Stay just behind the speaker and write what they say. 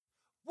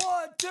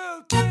One,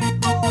 two, three,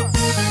 four.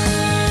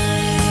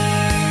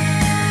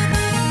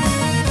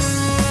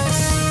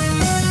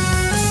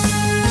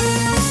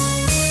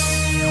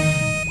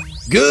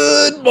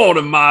 Good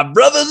morning, my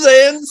brothers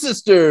and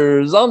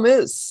sisters, on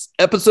this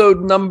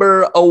episode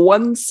number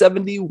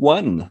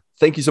 171.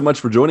 Thank you so much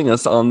for joining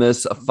us on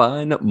this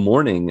fine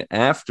morning,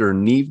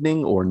 afternoon,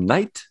 evening, or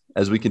night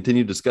as we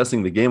continue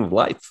discussing the game of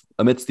life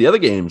amidst the other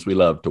games we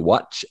love to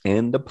watch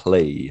and to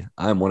play.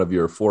 I'm one of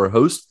your four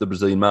hosts, the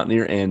Brazilian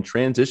Mountaineer and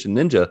Transition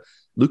Ninja,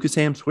 Lucas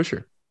Ham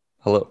Swisher.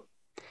 Hello.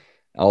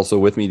 Also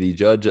with me, the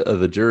judge of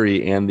the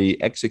jury and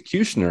the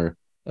executioner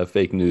of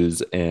fake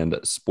news and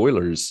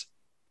spoilers,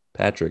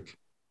 Patrick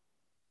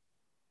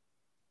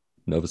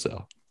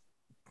Novosel.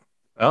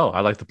 Oh, I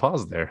like the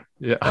pause there.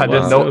 Yeah, Oh, I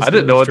didn't wow. know. I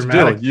didn't know what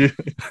dramatic. to do.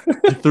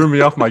 You threw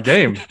me off my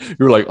game. You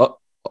were like, oh,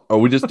 are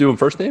we just doing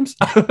first names?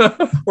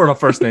 We're on a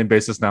first name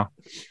basis now.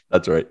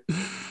 That's right.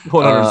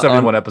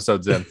 171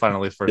 episodes in,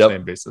 finally first Yep.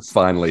 name basis.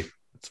 Finally,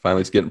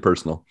 it's getting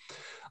personal.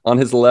 On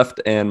his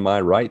left and my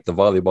right, the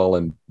volleyball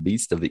and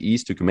beast of the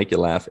East who can make you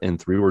laugh in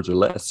 3 words or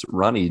less,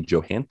 Ronnie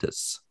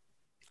Johantis.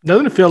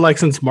 Doesn't it feel like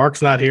since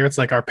Mark's not here, it's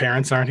like our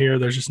parents aren't here?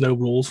 There's just no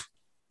rules.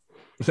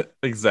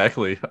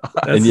 Exactly.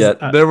 And yet,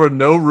 There were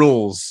no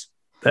rules.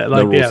 That, no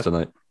like, rules yeah,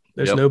 tonight.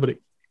 there's Yep. nobody.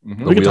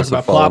 Mhm. We could wheels talk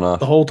have about fallen plop off.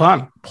 the whole time.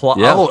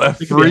 Yeah. Oh, It could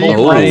be a free whole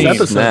Holy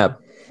episode. snap.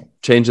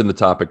 Changing the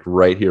topic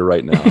right here,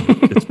 right now.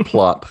 It's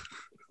plop.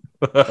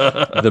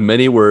 The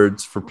many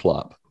words for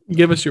plop.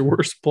 Give us your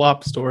worst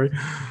plop story.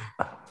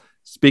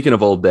 Speaking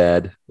of old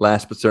dad,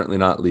 last but certainly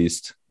not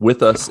least,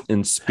 with us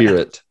in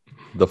spirit,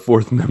 the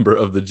fourth member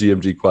of the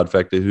GMG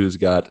Quadfecta who's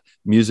got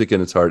music in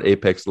his heart,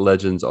 Apex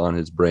Legends on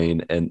his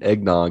brain, and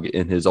eggnog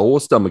in his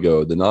old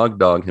stomacho, the nog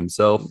dog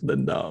himself, The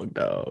dog.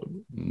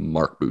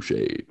 Mark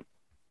Boucher.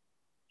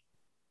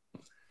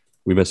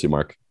 We miss you,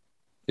 Mark,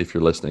 if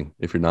you're listening.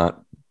 If you're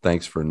not,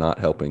 thanks for not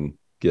helping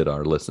get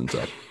our listens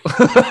up.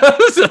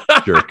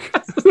 Jerk.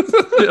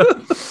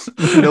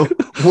 You know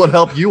what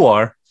help you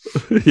are.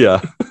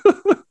 Yeah.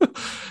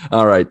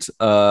 All right.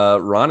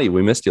 Ronnie,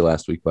 we missed you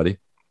last week, buddy.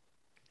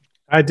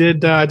 I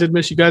did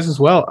miss you guys as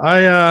well.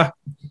 I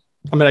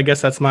mean, I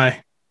guess that's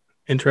my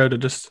intro to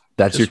just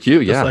That's Just- your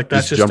cue. just Yeah. like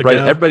that, just jump to right.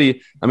 go.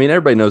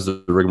 Everybody knows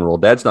the rigmarole.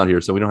 Dad's not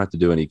here, so we don't have to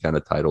do any kind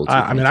of titles. or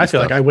I mean, I fancy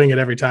feel like stuff. I wing it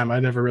every time. I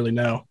never really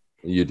know.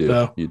 You do.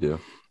 So- You do.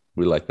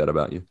 We like that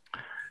about you.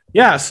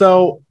 Yeah,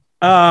 so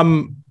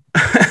I'm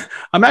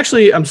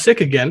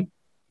sick again.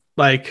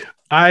 Like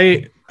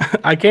I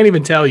can't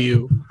even tell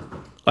you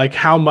like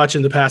how much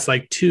in the past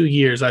like 2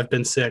 years I've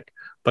been sick,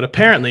 but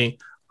apparently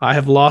I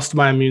have lost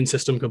my immune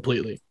system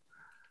completely.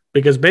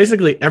 Because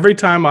basically every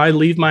time I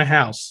leave my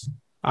house,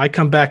 I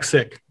come back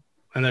sick.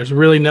 And there's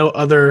really no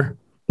other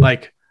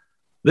like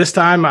this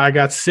time I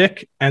got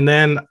sick and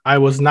then I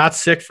was not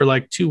sick for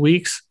like 2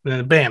 weeks and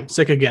then bam,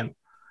 sick again.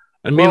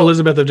 And me and Well-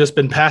 Elizabeth have just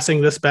been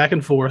passing this back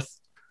and forth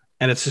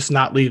and it's just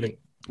not leaving.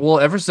 Well,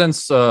 ever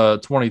since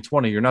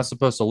 2020, you're not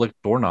supposed to lick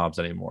doorknobs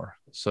anymore.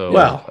 So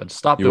Well, I'd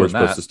stop You were doing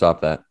supposed that. to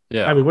stop that.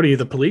 Yeah. I mean, what are you,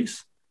 the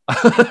police?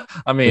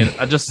 I mean,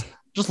 I just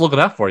looking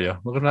out for you,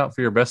 looking out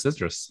for your best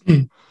interests.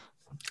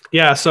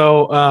 Yeah.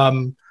 So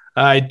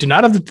I do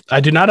not have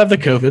the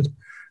COVID,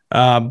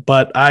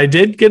 but I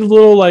did get a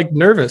little like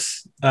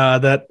nervous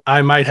that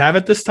I might have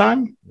it this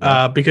time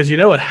because you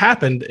know what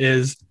happened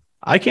is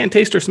I can't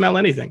taste or smell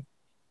anything.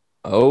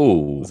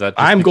 Oh, Is that just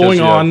I'm because going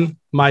you have- on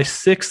my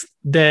 6th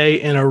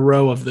day in a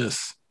row of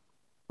this.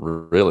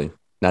 really?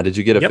 Now, did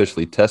you get Yep.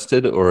 officially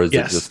tested, or is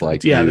Yes. it just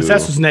like the you...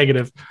 test was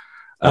negative.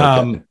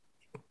 Okay.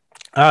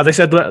 They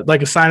said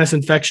like a sinus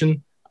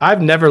infection.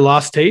 I've never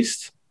lost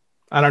taste.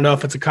 I don't know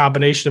if it's a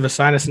combination of a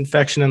sinus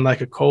infection and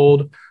like a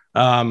cold.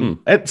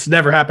 It's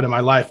never happened in my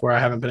life where I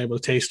haven't been able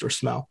to taste or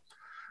smell.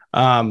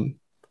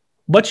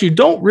 But you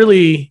don't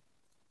really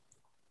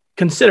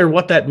consider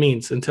what that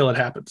means until it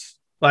happens.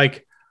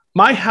 Like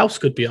my house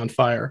could be on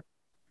fire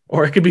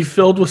or it could be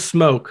filled with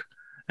smoke.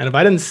 And if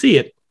I didn't see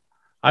it,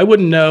 I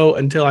wouldn't know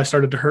until I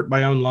started to hurt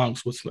my own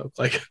lungs with smoke.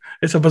 Like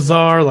it's a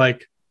bizarre,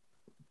 like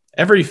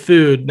every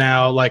food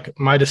now, like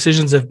my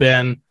decisions have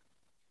been,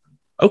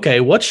 okay,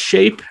 what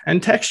shape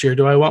and texture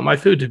do I want my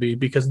food to be?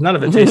 Because none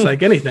of it tastes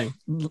like anything.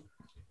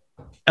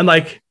 And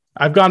like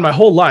I've gone my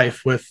whole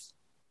life with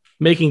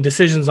making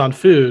decisions on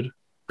food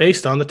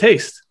based on the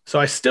taste. So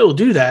I still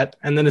do that.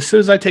 And then as soon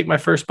as I take my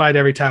first bite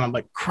every time, I'm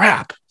like,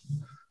 crap,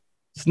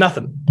 it's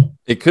nothing.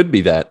 It could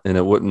be that, and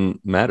it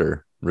wouldn't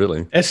matter,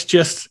 really. It's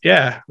just,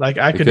 yeah, like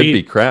I It could could eat,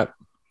 be crap.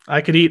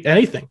 I could eat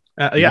anything.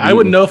 could I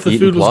wouldn't know if the eat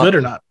food and was plop. good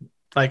or not.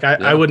 Like I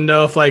Yeah. wouldn't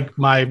know if like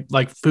my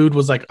like food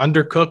was like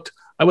undercooked.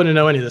 I wouldn't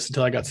know any of this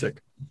until I got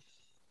sick.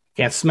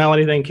 Can't smell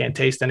anything, can't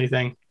taste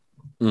anything.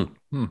 Hmm.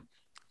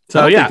 So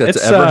I don't yeah, think that's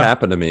it's ever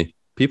happened to me.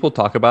 People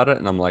talk about it,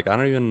 and I'm like, I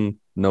don't even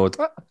know how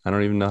to yeah.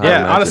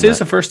 imagine Honestly, it's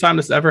that. the first time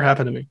this ever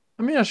happened to me.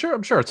 I mean, I'm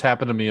sure it's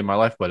happened to me in my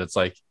life, but it's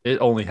like it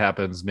only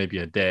happens maybe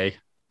a day.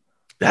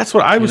 That's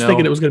what I was You know?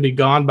 thinking. It was going to be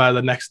gone by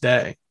the next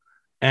day,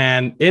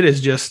 and it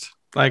is just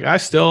like I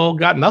still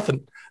got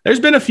nothing. There's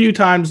been a few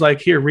times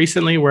like here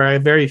recently where I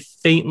very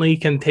faintly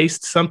can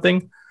taste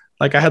something.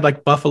 Like I had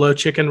like buffalo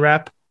chicken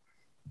wrap,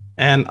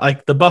 and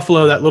like the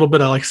buffalo, that little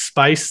bit of like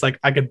spice, like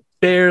I could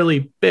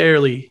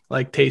barely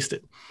like taste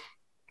it.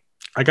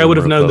 Like I would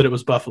have known that it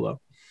was buffalo.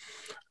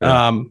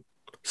 Yeah.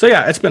 So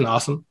yeah, it's been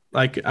awesome.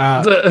 Like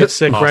get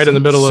sick right in the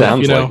middle of,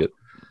 Sounds like it.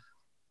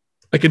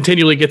 I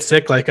continually get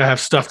sick. Like I have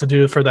stuff to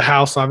do for the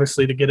house,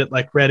 obviously, to get it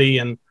like ready.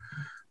 And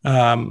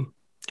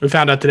we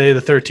found out today, the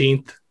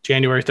 13th,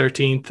 January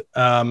 13th,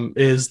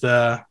 is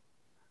the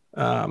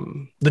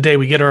day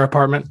we get our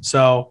apartment.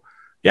 So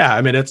yeah,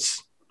 I mean,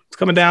 it's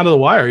coming down to the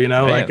wire,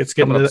 Man, like it's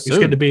getting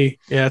to be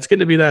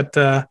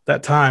that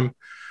time.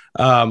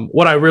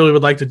 What I really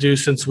would like to do,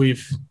 since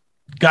we've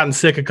gotten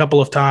sick a couple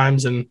of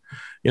times and,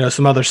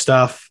 some other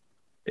stuff,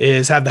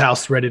 is have the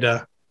house ready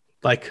to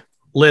like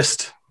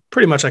list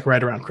pretty much like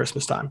right around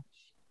Christmas time.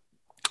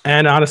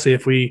 And honestly,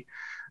 if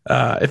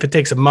it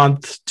takes a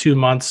month, 2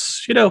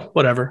 months,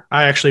 whatever,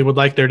 I actually would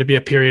like there to be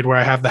a period where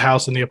I have the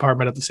house and the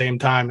apartment at the same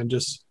time and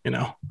just,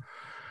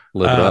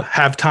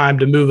 have time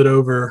to move it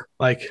over,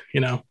 like,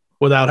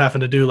 without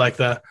having to do like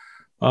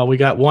we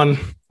got an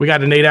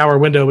 8-hour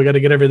window. We got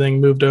to get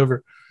everything moved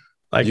over.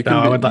 Like,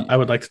 I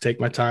would like to take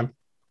my time.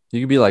 You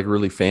could be like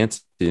really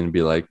fancy and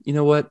be like, you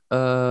know what,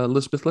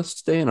 Elizabeth, let's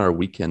stay in our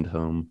weekend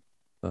home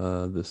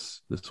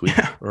this week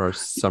or our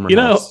summer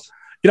house.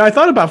 I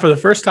thought about, for the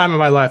first time in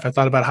my life, I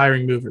thought about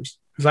hiring movers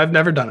because I've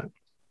never done it.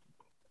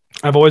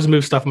 I've always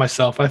moved stuff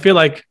myself. I feel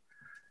like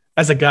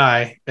as a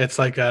guy, it's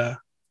like I'm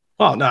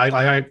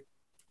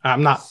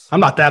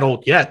not that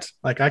old yet.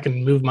 Like I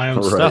can move my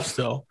own stuff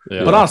still,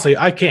 but honestly,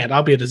 I can't.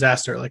 I'll be a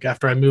disaster. Like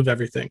after I move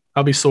everything,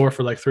 I'll be sore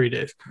for like 3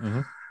 days.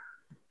 Mm-hmm.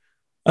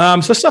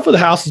 So stuff with the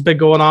house has been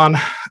going on.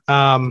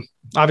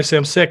 Obviously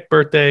I'm sick,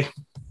 birthday.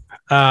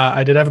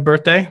 I did have a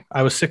birthday.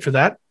 I was sick for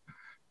that.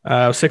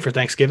 I was sick for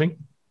Thanksgiving.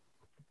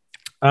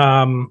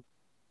 Let's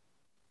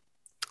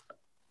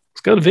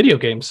go to video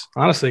games,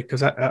 honestly,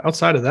 because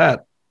outside of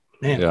that,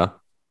 man, I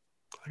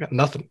got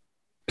nothing.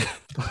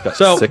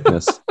 Got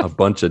sickness, a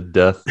bunch of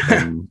death,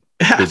 and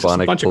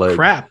bubonic a bunch plague. Of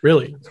crap.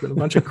 Really, it's been a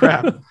bunch of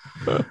crap.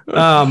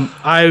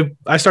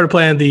 I started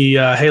playing the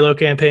Halo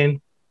campaign.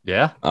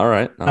 Yeah. All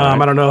right.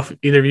 I don't know if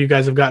either of you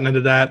guys have gotten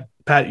into that.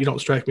 Pat, you don't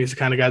strike me as the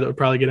kind of guy that would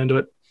probably get into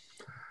it.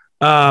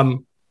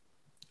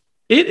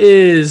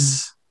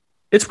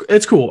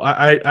 It's cool.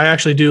 I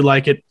actually do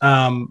like it.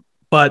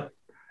 But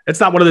it's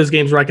not one of those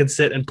games where I can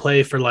sit and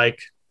play for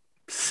like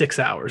 6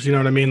 hours. You know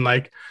what I mean?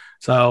 Like,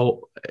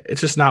 so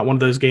it's just not one of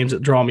those games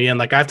that draw me in.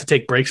 Like I have to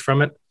take breaks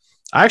from it.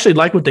 I actually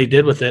like what they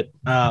did with it.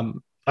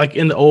 Like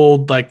in the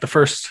old, like the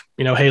first,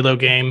 Halo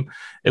game,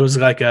 it was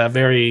like a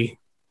very,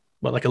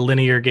 like a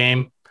linear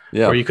game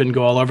where you couldn't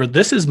go all over.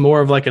 This is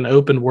more of like an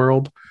open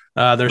world.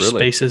 There's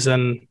spaces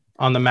on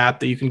the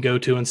map that you can go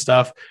to and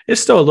stuff.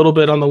 It's still a little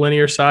bit on the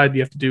linear side.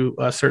 You have to do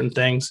certain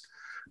things,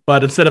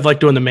 but instead of like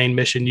doing the main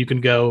mission, you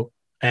can go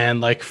and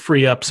like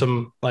free up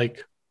some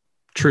like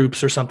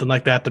troops or something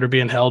like that are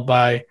being held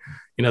by,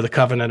 the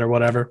Covenant or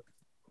whatever.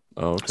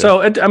 Oh, okay.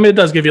 So it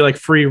does give you like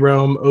free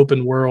roam,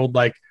 open world.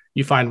 Like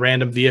you find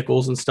random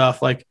vehicles and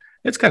stuff. Like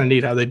it's kind of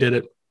neat how they did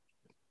it.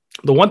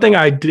 The one thing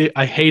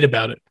I hate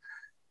about it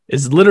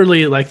is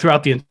literally like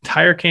throughout the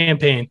entire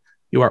campaign,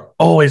 you are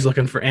always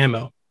looking for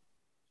ammo.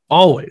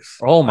 Always.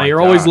 Oh my! You're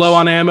always low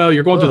on ammo.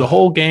 You're going through the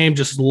whole game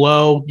just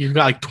low. You've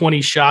got like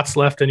 20 shots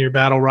left in your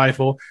battle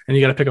rifle, and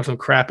you got to pick up some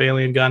crap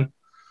alien gun.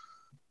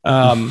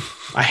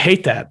 I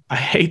hate that. I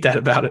hate that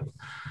about it.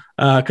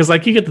 Because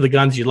like you get to the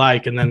guns you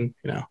like, and then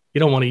you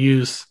don't want to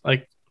use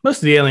like most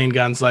of the alien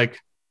guns. Like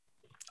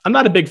I'm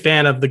not a big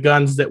fan of the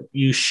guns that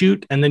you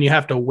shoot and then you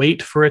have to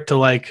wait for it to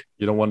like.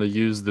 You don't want to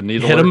use the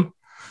needle. Hit them.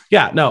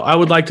 Yeah, no, I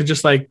would like to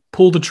just like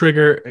pull the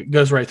trigger. It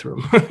goes right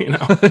through them.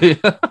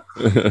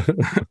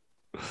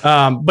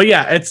 But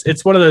yeah,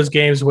 it's one of those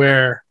games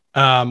where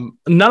none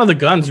of the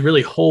guns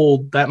really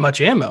hold that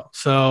much ammo,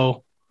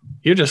 so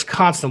you're just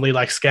constantly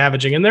like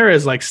scavenging. And there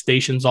is like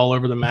stations all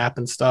over the map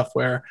and stuff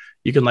where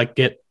you can like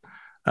get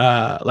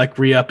like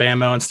re-up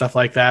ammo and stuff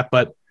like that.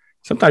 But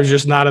sometimes you're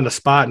just not in the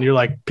spot, and you're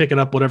like picking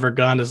up whatever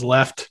gun is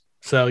left,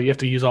 so you have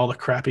to use all the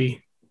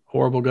crappy,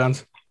 horrible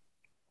guns.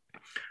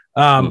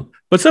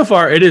 But so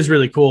far it is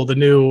really cool. The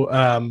new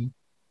I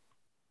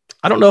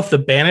don't know if the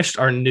Banished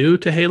are new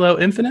to Halo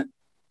Infinite.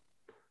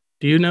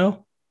 Do you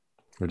know?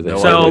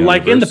 So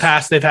like in the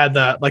past, they've had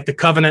the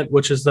Covenant,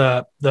 which is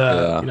the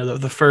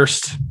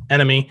first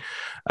enemy.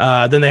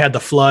 Then they had the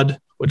Flood,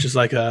 which is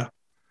like the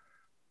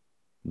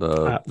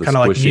kind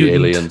of like mutant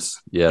aliens.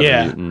 The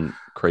mutant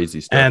crazy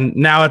stuff. And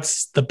now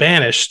it's the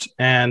Banished,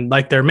 and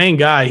like their main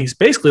guy, he's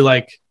basically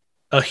like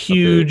a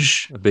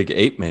huge, a big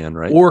ape man,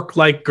 right? Orc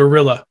like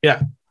gorilla.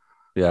 Yeah.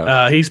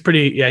 He's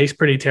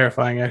pretty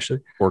terrifying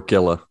actually.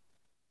 Orkilla.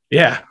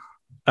 Yeah.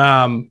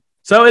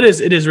 So it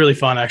is really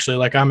fun actually.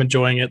 Like I'm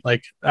enjoying it.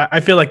 Like I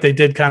feel like they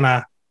kind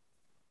of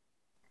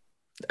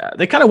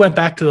went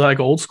back to like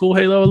old school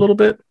Halo a little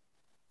bit,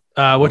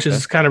 which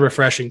is kind of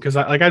refreshing because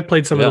I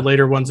played some of the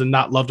later ones and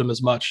not loved them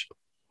as much.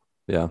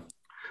 Yeah,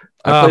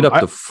 I played up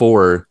to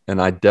 4,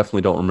 and I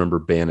definitely don't remember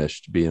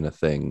Banished being a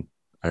thing.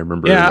 I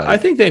remember. Yeah, I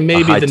think they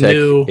may be the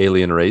new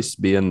alien race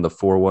being the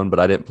 4 one, but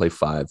I didn't play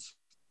 5.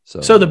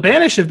 So the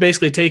Banished have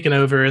basically taken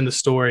over in the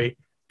story,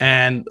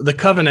 and the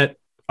Covenant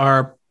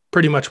are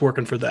pretty much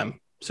working for them.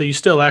 So you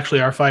still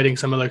actually are fighting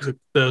some of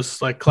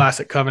those like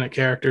classic Covenant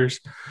characters,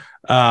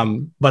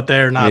 but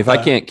they're not. I mean, if I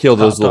can't kill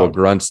those little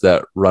grunts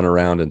that run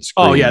around and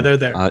scream, oh yeah, they're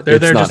there. They're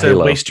there just to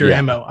waste your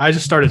ammo. I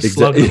just started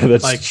slugging. Yeah,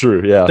 that's like,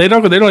 true. Yeah, they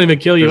don't even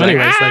kill you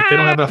anyways. Like they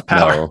don't have enough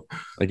power. No.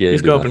 Like, yeah, you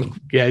just go up and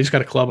you just got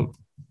to club them.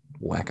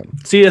 Whack them.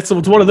 See, it's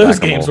one of those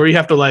games where you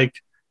have to like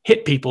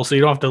hit people, so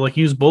you don't have to like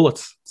use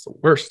bullets. It's the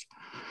worst.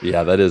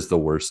 Yeah, that is the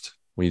worst.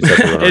 When you just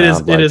have to run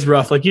around, it is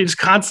rough. Like you just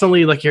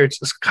constantly you're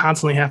just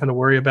constantly having to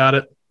worry about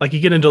it. Like you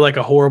get into like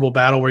a horrible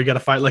battle where you got to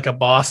fight like a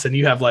boss, and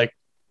you have like,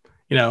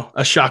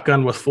 a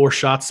shotgun with 4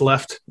 shots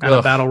left and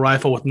a battle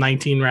rifle with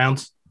 19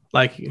 rounds.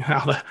 Like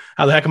how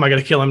the heck am I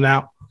going to kill him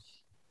now?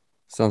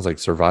 Sounds like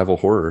survival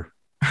horror.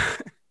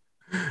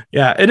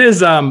 Yeah, it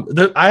is. I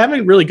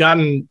haven't really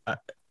gotten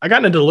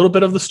into a little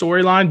bit of the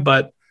storyline,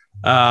 but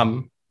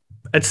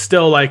it's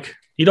still like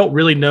you don't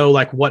really know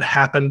like what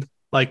happened.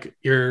 Like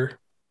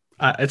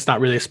it's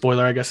not really a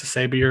spoiler, I guess to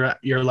say, but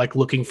you're like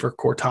looking for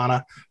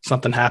Cortana.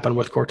 Something happened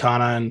with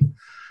Cortana, and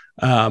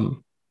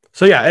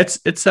so yeah,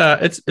 it's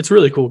a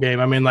really cool game.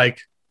 I mean,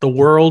 like the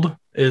world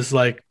is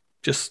like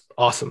just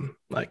awesome.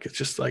 Like it's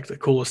just like the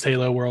coolest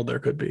Halo world there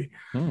could be.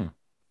 So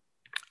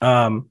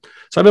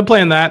I've been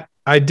playing that.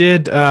 I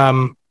did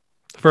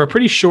for a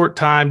pretty short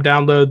time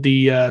download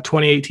the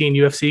 2018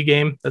 UFC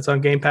game that's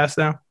on Game Pass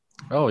now.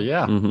 Oh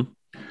yeah. Mm-hmm.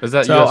 Is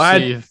that So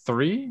UFC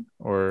 3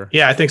 or?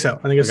 Yeah, I think so.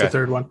 I think it's the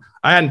third one.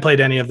 I hadn't played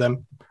any of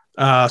them.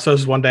 So this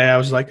was one day I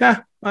was like,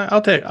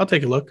 I'll take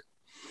a look.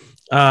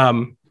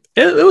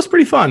 It was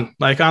pretty fun.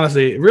 Like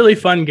honestly, really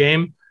fun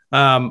game.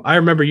 I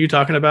remember you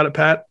talking about it,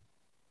 Pat.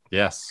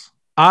 Yes.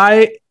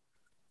 I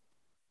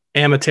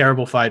am a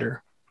terrible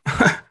fighter.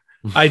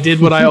 I did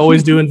what I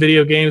always do in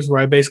video games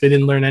where I basically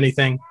didn't learn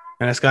anything,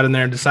 and I just got in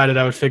there and decided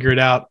I would figure it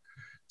out.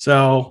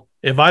 So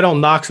if I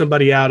don't knock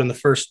somebody out in the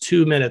first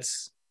 2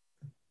 minutes,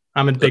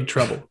 I'm in big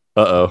trouble.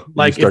 Uh-oh.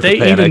 Like if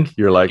they even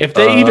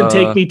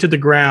take me to the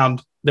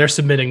ground, they're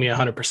submitting me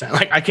 100%.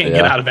 Like I can't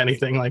get out of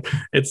anything. Like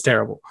it's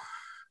terrible.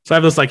 So I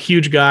have this like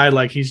huge guy,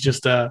 like he's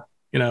just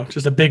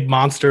just a big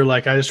monster.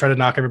 Like I just try to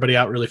knock everybody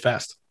out really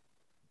fast.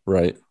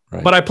 Right.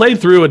 But I played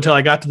through until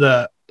I got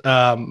to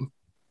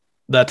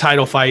the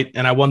title fight,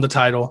 and I won the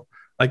title,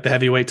 like the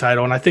heavyweight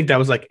title. And I think that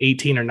was like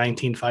 18 or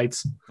 19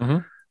 fights. Mm-hmm.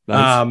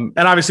 Nice. And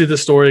obviously the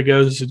story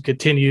goes, it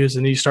continues,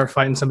 and you start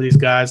fighting some of these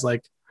guys.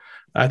 Like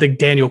I think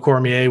Daniel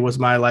Cormier was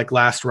my like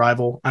last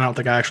rival. I don't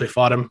think I actually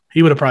fought him.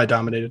 He would have probably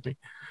dominated me.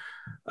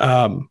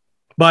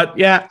 But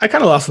yeah, I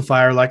kind of lost the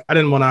fire. Like I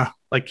didn't want to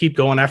like keep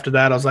going after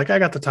that. I was like, I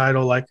got the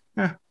title. Like,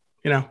 I've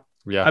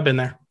been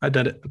there. I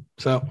did it.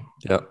 So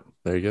yeah,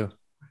 there you go.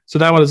 So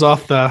that one is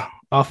off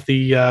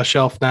the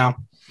shelf now.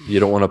 You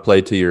don't want to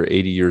play till you're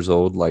 80 years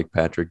old like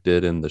Patrick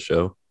did in the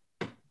show?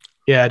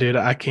 Yeah, dude,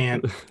 I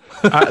can't.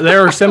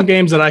 There are some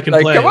games that I can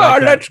play. Come on,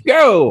 like let's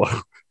go.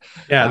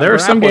 Yeah, there are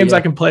some games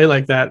I can play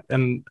like that.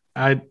 And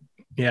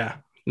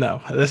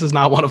no, this is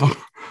not one of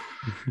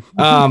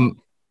them.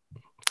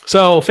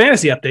 So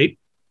fantasy update.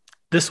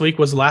 This week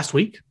was last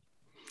week.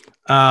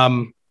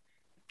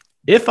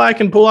 If I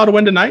can pull out a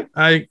win tonight,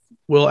 I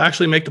will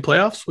actually make the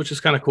playoffs, which is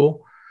kind of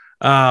cool.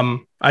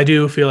 I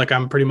do feel like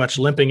I'm pretty much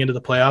limping into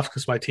the playoffs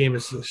because my team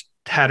is a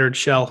tattered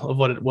shell of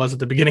what it was at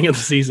the beginning of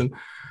the season.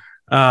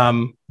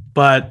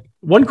 But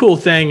one cool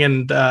thing,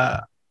 and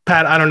Pat,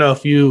 I don't know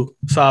if you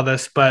saw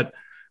this, but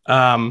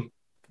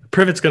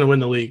Privet's going to win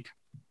the league.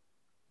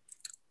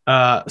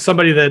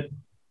 Somebody that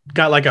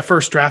got like a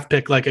first draft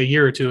pick like a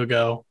year or two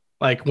ago,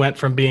 like went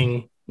from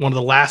being one of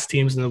the last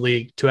teams in the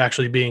league to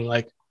actually being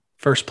like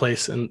first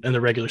place in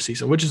the regular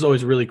season, which is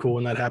always really cool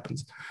when that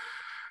happens.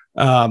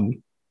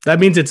 That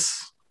means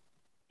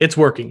it's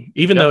working,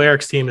 even though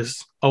Eric's team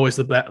is always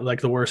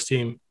the worst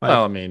team. Like,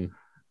 well, I mean,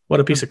 what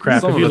a piece of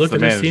crap. If you look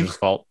at his team,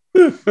 fault.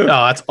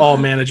 No, it's all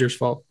manager's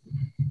fault.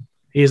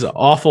 He's an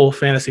awful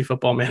fantasy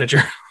football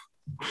manager.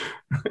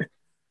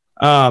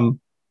 But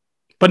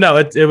no,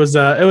 it was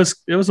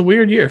a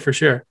weird year for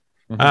sure.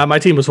 Mm-hmm. My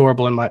team was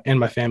horrible in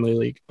my family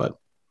league, but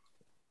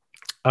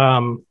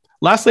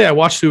lastly, I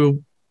watched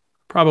through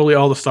probably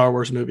all the Star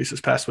Wars movies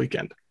this past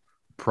weekend.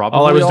 Probably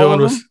all I was doing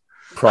was,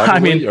 probably. I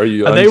mean, are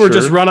you they were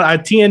just running.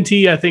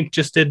 TNT, I think,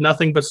 just did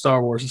nothing but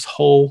Star Wars this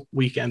whole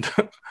weekend,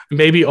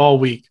 maybe all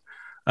week.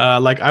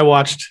 Like I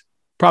watched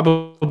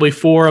probably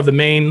 4 of the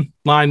main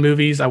line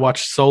movies. I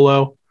watched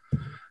Solo.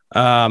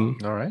 All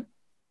right.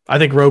 I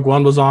think Rogue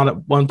One was on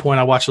at one point.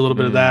 I watched a little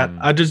bit of that.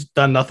 I just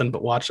done nothing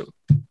but watch them.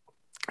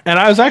 And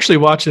I was actually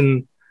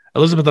watching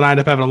Elizabeth and I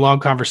ended up having a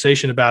long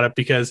conversation about it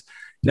because,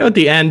 at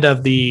the end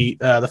of the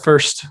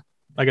first,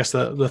 I guess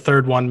the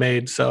third one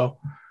made. So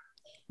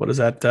what is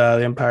that?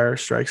 The Empire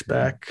Strikes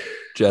Back.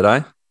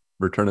 Jedi?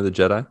 Return of the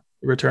Jedi?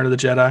 Return of the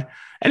Jedi.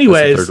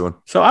 Anyways, that's the third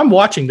one. So I'm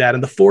watching that,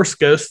 and the Force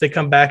Ghosts, they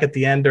come back at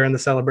the end during the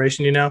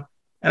celebration, And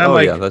I'm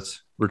like, yeah,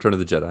 that's Return of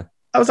the Jedi.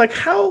 I was like,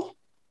 how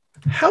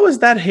is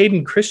that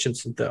Hayden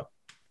Christensen though?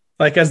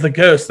 Like as the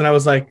ghost. And I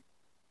was like,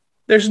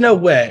 there's no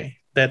way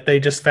that they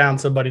just found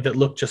somebody that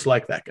looked just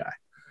like that guy.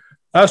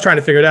 I was trying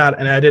to figure it out,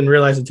 and I didn't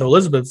realize until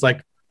Elizabeth's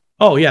like,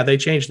 "Oh yeah, they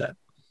changed that.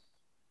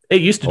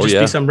 It used to just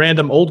be some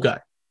random old guy.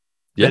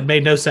 Yeah. It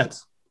made no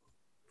sense."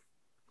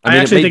 I mean,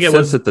 actually it made think it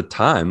sense was at the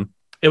time.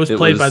 it was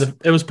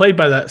played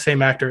by that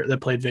same actor that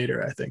played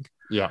Vader, I think.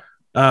 Yeah.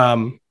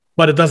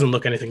 But it doesn't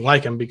look anything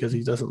like him because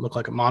he doesn't look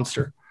like a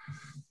monster.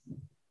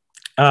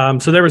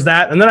 So there was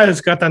that, and then I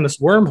just got down this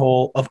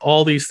wormhole of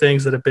all these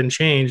things that have been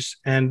changed,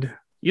 and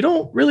you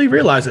don't really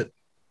realize it.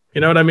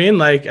 You know what I mean?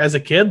 Like as a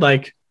kid,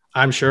 like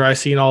I'm sure I've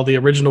seen all the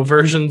original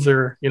versions,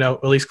 or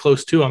at least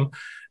close to them,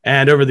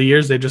 and over the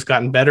years they've just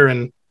gotten better,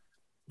 and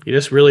you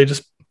just really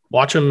just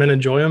watch them and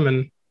enjoy them,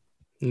 and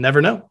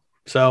never know.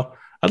 So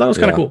I thought it was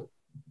kind of cool.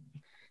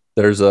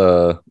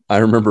 I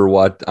remember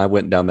I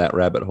went down that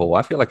rabbit hole.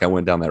 I feel like I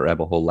went down that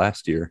rabbit hole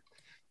last year.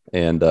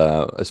 And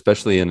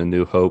especially in A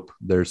New Hope,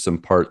 there's some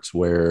parts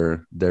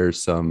where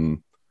there's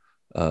some,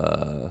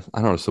 I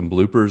don't know, some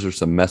bloopers or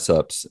some mess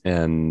ups,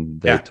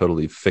 and they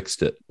totally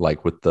fixed it.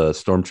 Like with the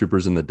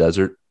stormtroopers in the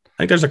desert. I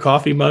think there's a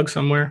coffee mug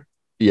somewhere.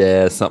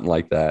 Yeah, something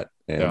like that.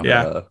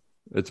 And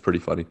it's pretty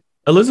funny.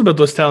 Elizabeth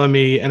was telling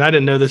me, and I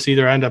didn't know this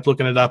either. I ended up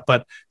looking it up.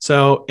 But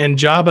so in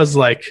Jabba's,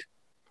 like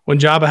when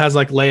Jabba has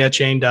like Leia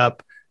chained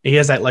up, he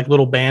has that like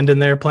little band in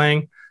there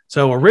playing.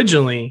 So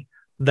originally,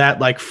 that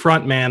like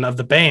front man of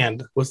the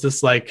band was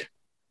this like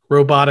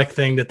robotic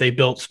thing that they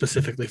built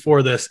specifically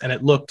for this, and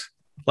it looked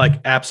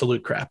like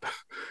absolute crap.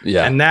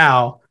 Yeah. And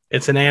now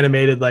it's an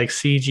animated like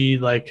CG,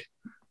 like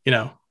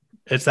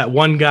it's that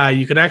one guy.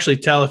 You could actually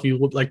tell if you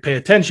would like pay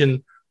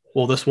attention.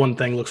 Well, this one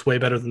thing looks way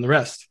better than the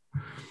rest.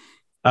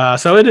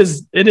 So it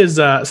is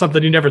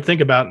something you never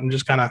think about, and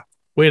just kind of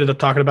we ended up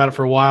talking about it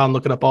for a while and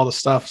looking up all the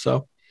stuff.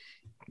 So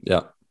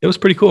yeah, it was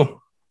pretty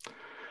cool.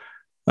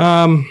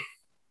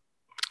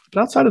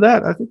 But outside of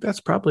that, I think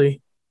that's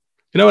probably,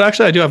 what,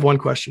 actually, I do have one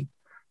question.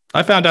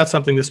 I found out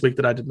something this week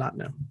that I did not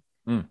know.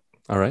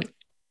 All right.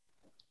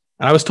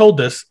 And I was told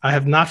this. I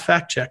have not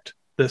fact checked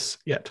this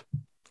yet.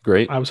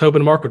 Great. I was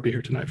hoping Mark would be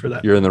here tonight for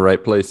that. You're in the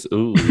right place.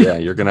 Ooh, yeah.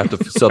 You're going to have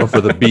to settle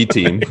for the B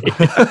team.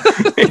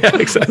 Yeah,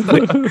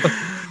 exactly.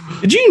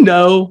 Did you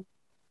know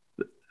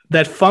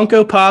that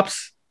Funko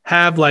Pops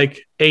have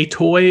like a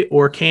toy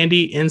or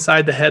candy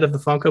inside the head of the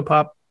Funko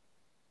Pop?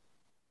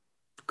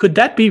 Could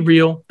that be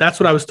real? That's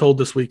what I was told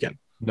this weekend.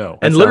 No.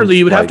 And literally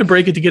you would have to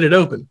break it to get it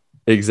open.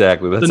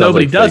 Exactly. That so sounds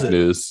nobody like does fake it.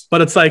 News.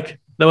 But it's like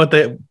what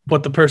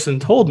the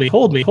person told me,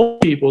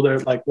 people, they're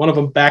like, one of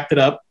them backed it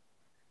up.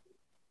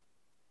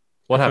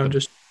 What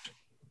happened?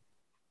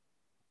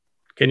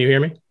 Can you hear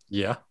me?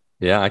 Yeah.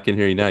 Yeah, I can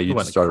hear you now. You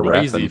just started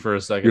crazy rapping for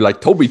a second. You're like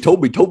Toby.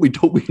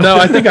 No,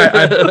 I think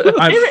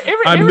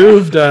I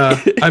moved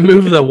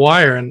the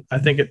wire, and I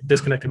think it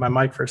disconnected my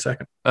mic for a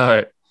second. All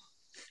right.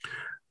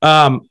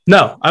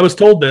 No, I was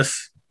told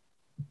this,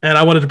 and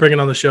I wanted to bring it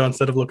on the show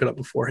instead of looking it up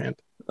beforehand.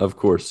 Of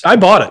course. I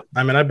bought it.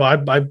 I mean,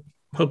 I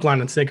hook, line,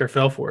 and sinker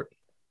fell for it.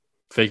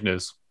 Fake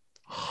news.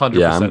 100%.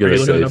 Yeah, I'm going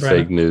to say fake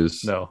right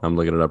news. No. I'm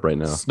looking it up right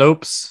now.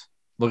 Snopes.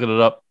 Looking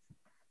it up.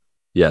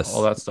 Yes.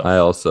 All that stuff. I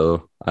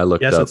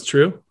looked up. Yes, it's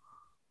true.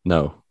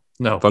 No.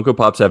 Funko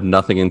Pops have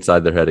nothing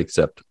inside their head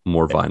except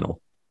more vinyl.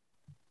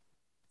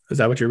 Is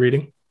that what you're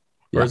reading?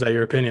 Or Yeah. is that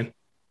your opinion?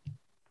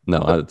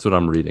 No, that's what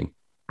I'm reading.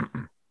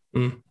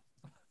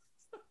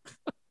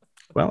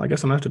 Well, I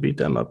guess I'm going to have to beat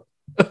them up.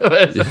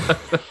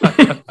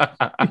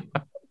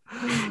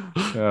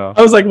 Yeah.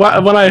 I was like,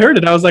 when I heard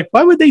it, I was like,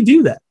 why would they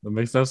do that? That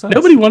makes no sense.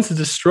 Nobody wants to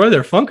destroy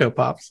their Funko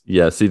Pops.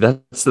 Yeah, see,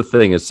 that's the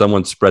thing is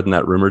someone spreading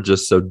that rumor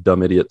just so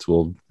dumb idiots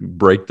will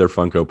break their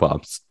Funko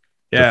Pops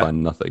to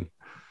find nothing.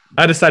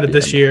 I decided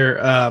this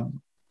year.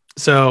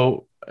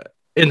 So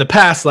in the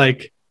past,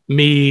 like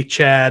me,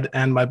 Chad,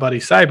 and my buddy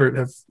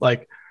Cybert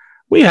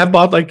we have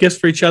bought like gifts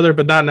for each other,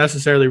 but not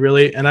necessarily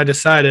really. And I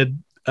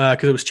decided,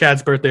 because it was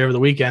Chad's birthday over the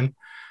weekend,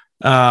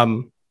 I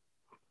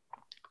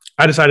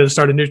decided to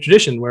start a new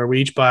tradition where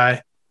we each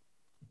buy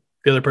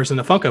the other person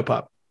a Funko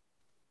Pop,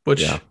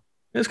 which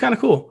is kind of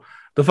cool.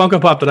 The Funko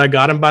Pop that I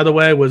got him, by the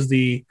way, was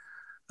the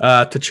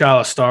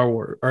T'Challa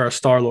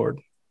Star-Lord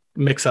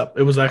mix up.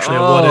 It was actually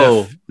a what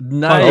if.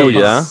 Nice. Oh,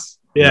 yeah.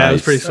 Yeah, nice. It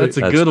was pretty sweet. That's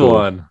a good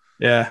one.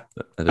 Yeah.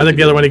 I think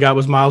the other one he got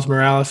was Miles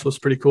Morales, was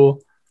pretty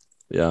cool.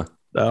 Yeah.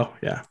 So,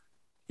 yeah.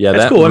 Yeah,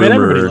 that's cool. I mean,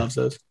 everybody loves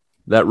those.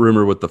 That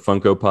rumor with the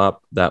Funko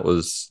Pop, that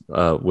was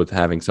with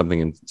having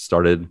something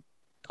started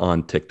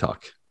on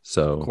TikTok.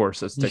 So of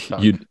course it's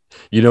TikTok.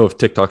 You know, if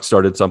TikTok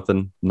started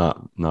something,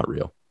 not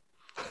real.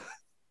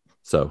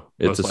 So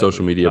it's a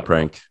social media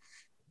prank.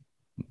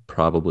 Real.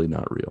 Probably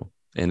not real.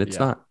 And it's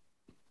not.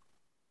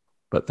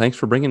 But thanks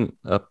for bringing it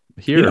up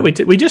here.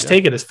 We just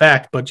take it as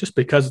fact, but just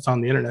because it's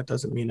on the internet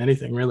doesn't mean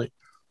anything, really.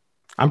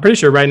 I'm pretty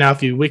sure right now,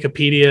 if you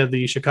Wikipedia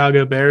the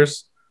Chicago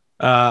Bears,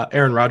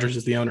 Aaron Rodgers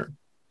is the owner.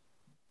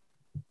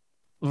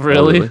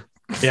 Really?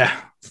 Yeah.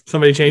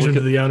 Somebody changed him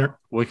to the owner.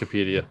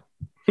 Wikipedia.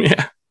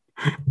 Yeah.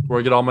 Where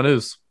I get all my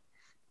news,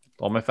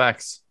 all my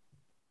facts.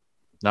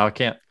 Now I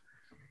can't.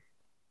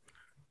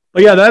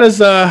 But yeah, that's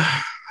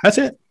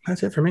it.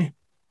 That's it for me.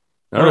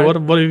 All right. What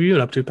have you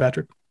been up to,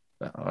 Patrick?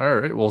 All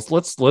right. Well,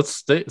 let's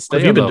stay. What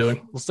have you been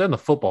doing? Let's stay on the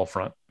football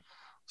front.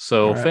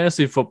 So All right.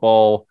 fantasy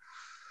football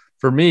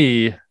for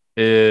me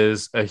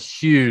is a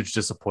huge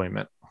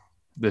disappointment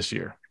this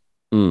year.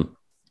 Mm.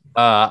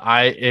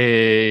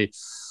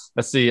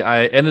 Let's see.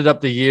 I ended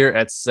up the year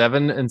at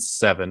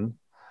 7-7.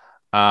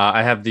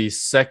 I have the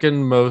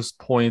second most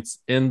points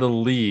in the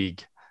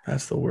league,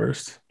 That's the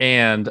worst.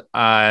 and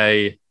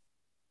I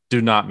do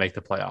not make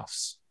the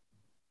playoffs.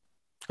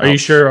 Are you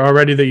sure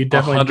already that you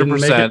definitely didn't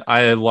make it?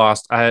 I had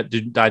lost. I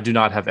do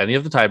not have any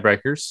of the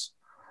tiebreakers.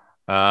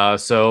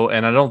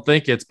 And I don't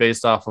think it's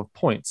based off of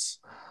points.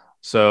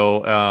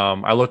 So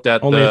I looked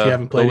at Only if you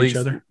haven't played each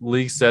other.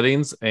 league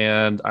settings,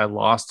 and I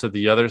lost to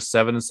the other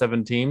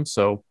 7-7 team.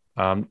 So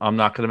I'm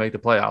not going to make the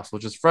playoffs,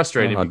 which is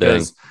frustrating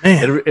because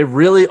Man. it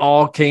really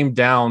all came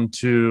down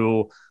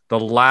to the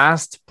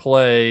last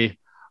play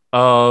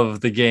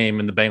of the game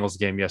in the Bengals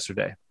game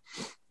yesterday.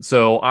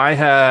 So I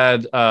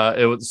had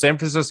it was San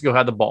Francisco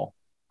had the ball.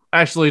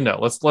 Actually, no,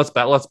 let's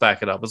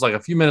back it up. It's like a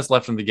few minutes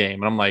left in the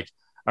game, and I'm like,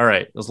 all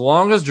right, as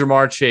long as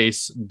Jamar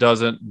Chase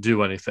doesn't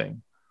do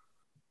anything,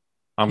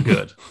 I'm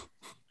good.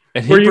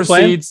 And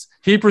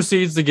he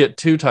proceeds to get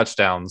 2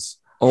 touchdowns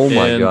Oh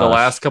my in gosh. the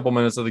last couple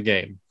minutes of the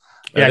game.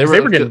 Yeah, they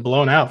were getting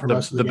blown out for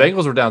most of the the game.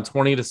 Bengals were down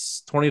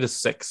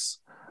 20-6,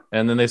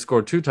 and then they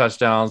scored 2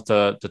 touchdowns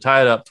to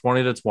tie it up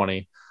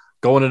 20-20,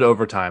 going into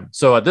overtime.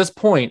 So at this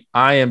point,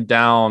 I am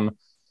down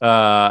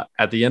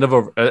at the end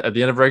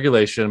of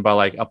regulation by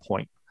like a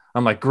point.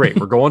 I'm like, great,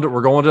 we're going to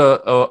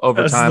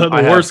overtime.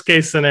 That's the worst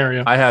case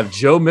scenario. I have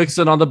Joe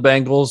Mixon on the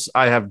Bengals.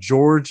 I have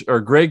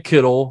Greg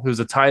Kittle, who's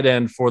a tight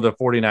end for the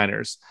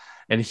 49ers.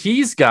 And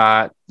he's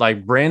got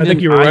like Brandon. I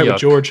think you were right Ayuk. with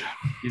George.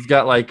 He's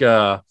got like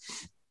that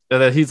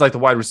he's like the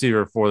wide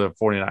receiver for the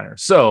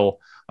 49ers. So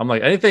I'm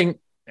like, anything,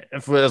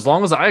 as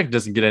long as Ayuk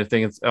doesn't get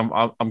anything,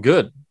 I'm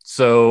good.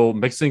 So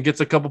Mixon gets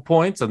a couple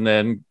points, and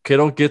then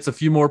Kittle gets a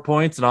few more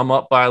points, and I'm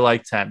up by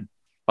like 10,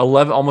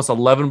 11, almost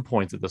 11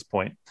 points at this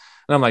point.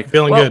 And I'm like,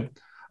 Feeling good.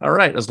 All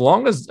right, as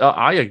long as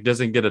Ayuk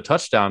doesn't get a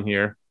touchdown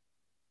here,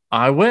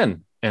 I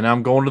win, and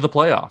I'm going to the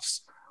playoffs.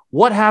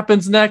 What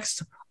happens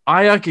next?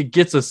 Ayuk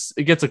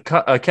gets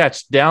a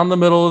catch down the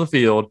middle of the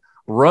field,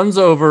 runs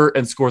over,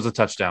 and scores a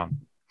touchdown,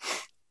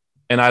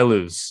 and I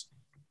lose.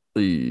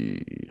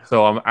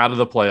 So I'm out of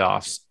the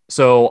playoffs.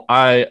 So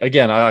like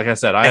I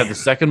said, I have the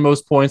second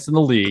most points in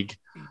the league,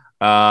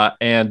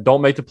 and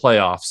don't make the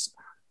playoffs.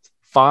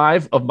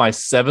 5 of my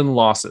 7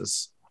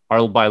 losses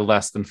are by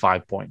less than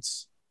 5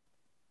 points.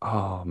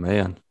 Oh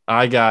man,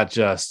 I got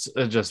just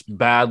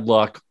bad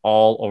luck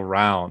all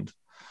around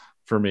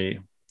for me.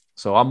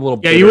 So I'm a little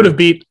bitter. You would have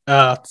beat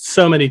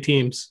so many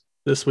teams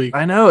this week.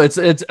 I know it's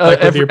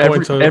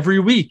every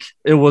week.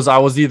 I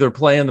was either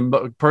playing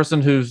the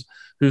person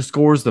who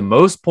scores the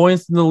most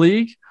points in the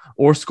league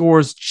or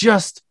scores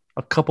just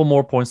a couple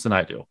more points than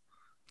I do.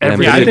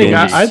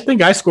 I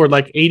think I scored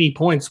like 80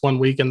 points one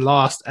week and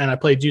lost, and I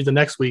played you the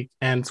next week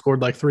and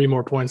scored like 3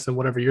 more points than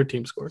whatever your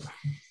team scored.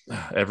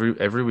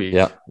 Every week.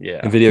 Yeah.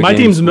 My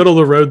team's middle of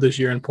the road this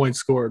year in points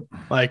scored.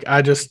 Like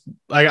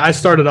I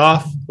started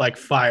off like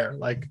fire,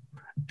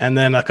 and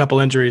then a couple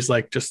injuries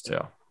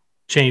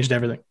changed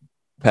everything.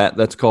 Pat,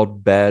 that's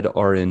called bad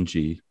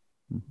RNG,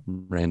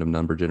 random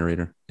number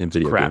generator in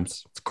video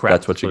games. It's crap.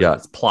 That's what you got.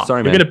 It's plot.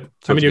 Sorry, man.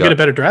 You'll get a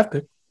better draft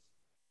pick.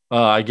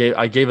 I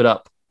gave it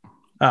up.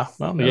 Oh,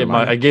 well,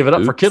 I gave it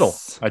up for Kittle.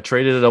 I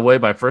traded it away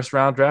my first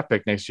round draft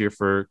pick next year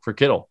for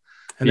Kittle.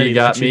 And then he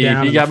got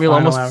me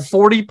almost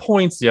 40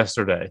 points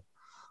yesterday.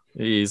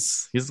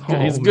 He's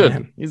good. He's good.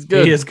 Man. He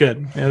is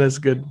good. Yeah, that's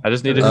good. I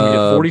just needed him to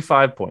get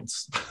 45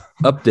 points.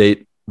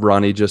 Update,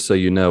 Ronnie, just so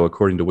you know,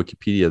 according to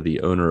Wikipedia,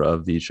 the owner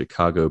of the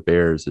Chicago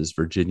Bears is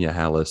Virginia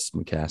Hallis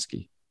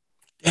McCaskey.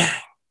 Yeah.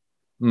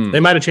 They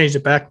might have changed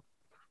it back.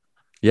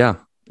 Yeah,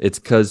 it's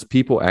because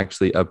people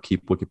actually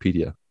upkeep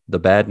Wikipedia. The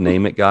bad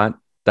name it got,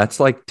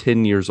 that's like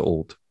 10 years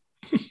old.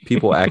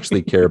 People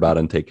actually care about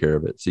it and take care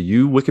of it. So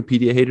you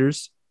Wikipedia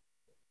haters,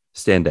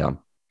 stand down.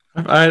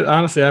 I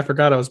honestly, I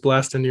forgot I was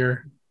blasting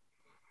your.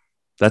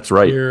 That's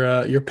right.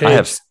 Your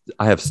page.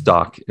 I have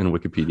stock in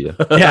Wikipedia.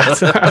 Yeah,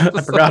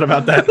 I forgot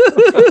about that.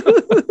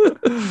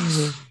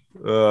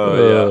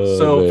 Yeah.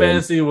 So man.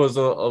 fantasy was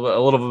a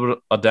little bit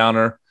a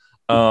downer.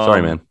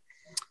 Sorry, man.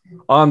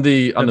 On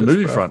the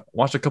movie front,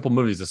 watched a couple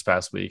movies this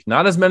past week.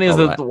 Not as many as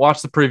I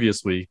watched the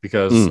previous week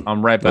because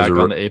I'm right back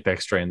on the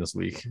Apex train this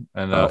week.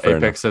 And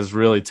Apex has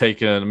really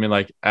taken. I mean,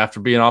 like after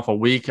being off a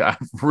week, I've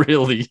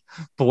really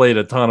played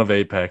a ton of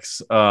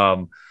Apex.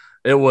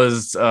 It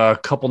was a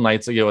couple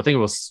nights ago. I think it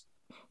was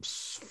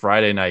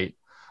Friday night.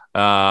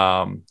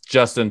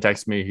 Justin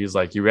texted me. He's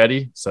like, "You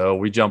ready?" So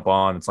we jump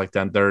on. It's like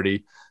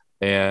 10:30,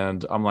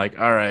 and I'm like,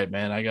 "All right,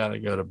 man, I gotta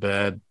go to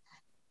bed."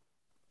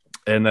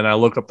 And then I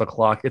look up the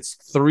clock. It's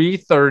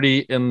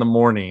 3:30 in the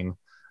morning,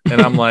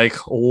 and I'm like,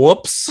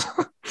 "Whoops!"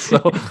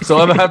 so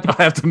I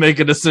have to make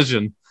a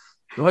decision.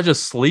 Do I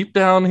just sleep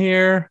down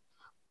here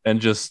and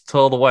just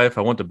tell the wife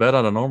I went to bed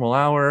at a normal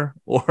hour,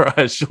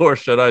 or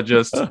should I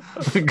just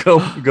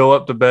go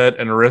up to bed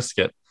and risk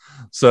it?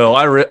 So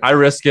I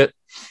risk it.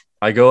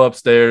 I go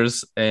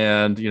upstairs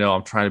and,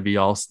 I'm trying to be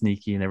all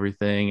sneaky and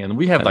everything. And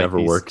we have that never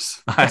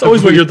works. It's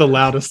always when you're the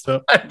loudest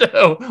though. I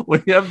know.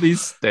 We have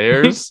these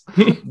stairs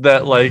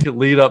that like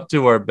lead up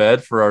to our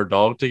bed for our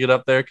dog to get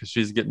up there because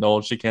she's getting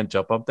old. She can't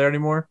jump up there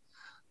anymore.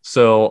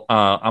 So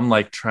I'm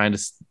like trying to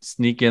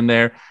sneak in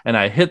there and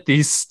I hit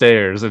these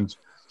stairs and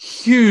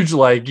huge,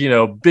 like,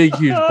 big,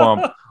 huge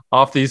bump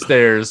off these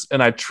stairs.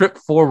 And I trip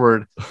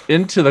forward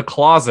into the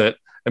closet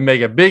and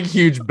make a big,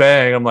 huge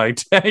bang. I'm like,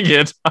 dang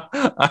it.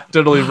 I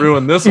totally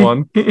ruined this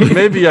one.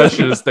 Maybe I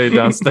should have stayed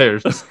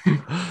downstairs.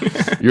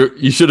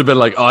 You should have been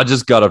like, I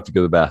just got up to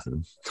go to the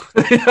bathroom.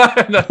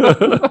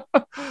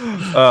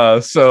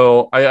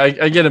 So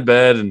I get in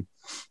bed and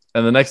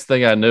the next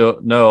thing I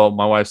know,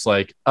 my wife's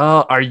like,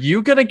 are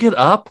you going to get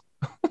up?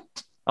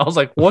 I was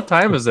like, what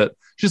time is it?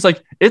 She's like,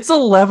 it's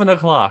 11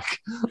 o'clock.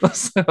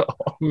 So,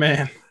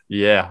 man.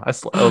 Yeah.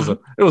 It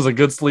was a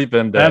good sleep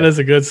in day. That is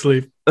a good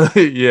sleep.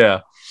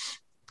 Yeah.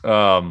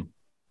 So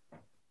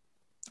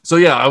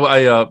yeah, I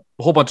a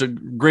whole bunch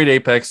of great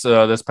Apex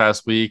this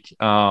past week.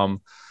 So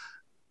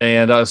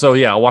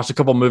yeah, I watched a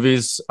couple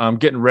movies. I'm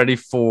getting ready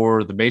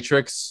for The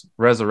Matrix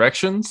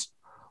Resurrections,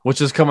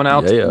 which is coming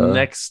out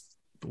next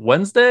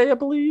Wednesday, I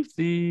believe,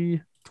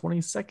 the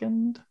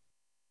 22nd.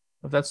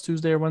 If that's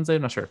Tuesday or Wednesday,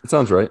 I'm not sure. It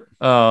sounds right.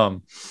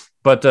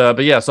 But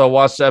yeah, so I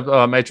watched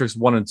Matrix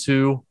 1 and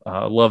 2.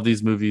 Love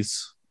these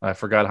movies. I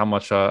forgot how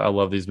much I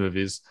love these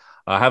movies.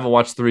 I haven't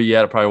watched 3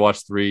 yet. I'll probably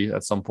watch 3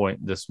 at some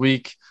point this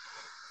week.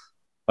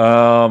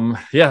 Yeah,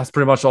 it's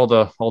pretty much all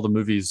the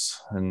movies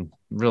and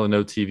really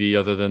no TV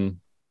other than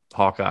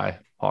Hawkeye.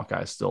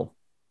 Hawkeye is still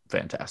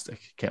fantastic.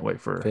 Can't wait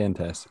for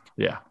fantastic.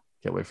 Yeah,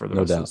 can't wait for the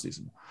rest of the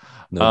season.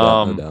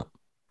 No doubt.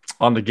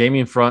 On the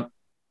gaming front,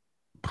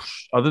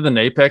 other than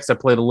Apex, I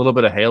played a little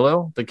bit of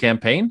Halo, the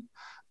campaign,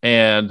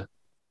 and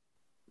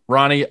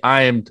Ronnie,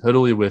 I am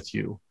totally with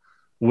you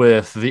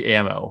with the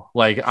ammo.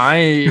 Like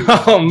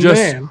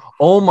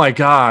oh my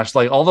gosh,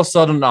 like all of a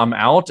sudden I'm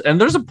out and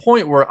there's a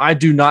point where I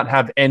do not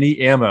have any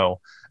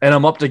ammo and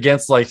I'm up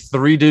against like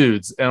 3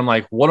 dudes and I'm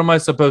like, what am I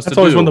supposed to do? That's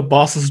always when the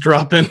bosses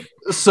drop in.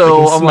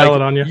 So I'm like,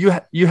 it on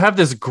you have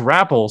this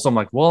grapple. So I'm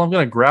like, well, I'm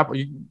going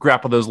to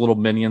grapple those little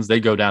minions. They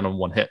go down in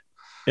 1 hit.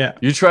 Yeah.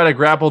 You try to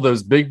grapple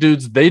those big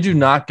dudes. They do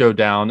not go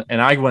down.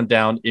 And I went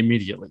down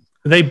immediately.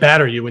 They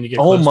batter you when you get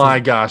close. Oh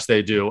my gosh,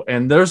 they do.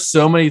 And there's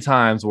so many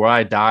times where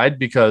I died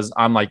because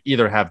I'm like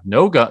either have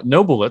no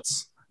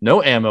bullets,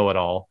 no ammo at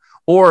all,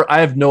 or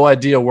I have no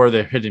idea where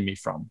they're hitting me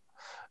from.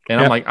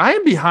 And I'm like, I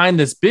am behind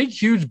this big,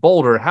 huge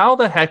boulder. How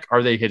the heck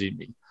are they hitting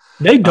me?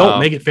 They don't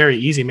make it very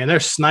easy, man.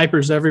 There's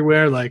snipers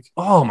everywhere. Like,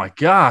 oh my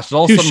gosh. And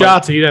all 2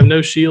 shots and you'd have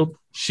no shield.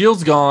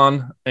 Shield's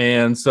gone.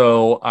 And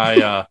so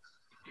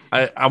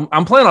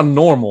I'm playing on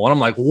normal, and I'm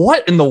like,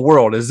 what in the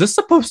world is this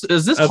supposed to?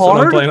 Is this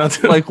hard?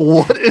 Like,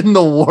 what in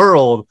the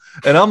world?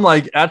 And I'm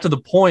like, at to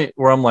the point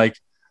where I'm like,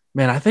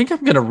 man, I think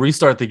I'm gonna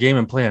restart the game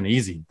and play on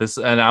easy.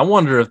 And I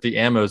wonder if the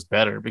ammo is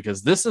better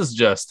because this is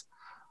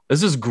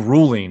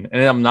grueling,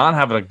 and I'm not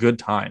having a good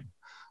time.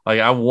 Like,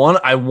 I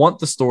want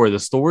the story. The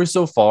story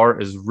so far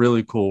is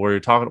really cool. Where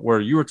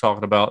you were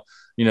talking about,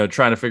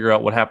 trying to figure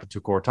out what happened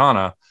to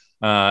Cortana.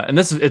 And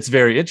it's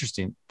very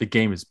interesting. The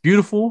game is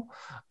beautiful.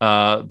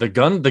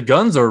 The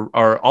guns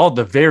are all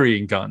the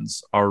varying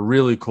guns are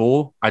really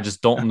cool. I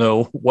just don't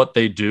know what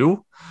they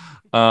do.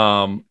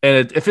 And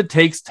if it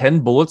takes 10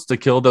 bullets to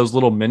kill those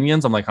little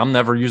minions, I'm like, I'm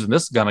never using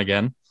this gun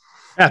again.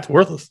 That's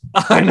worthless.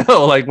 I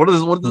know. Like, what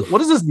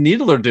does this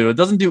needler do? It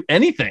doesn't do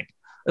anything.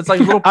 It's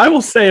like I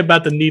will say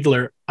about the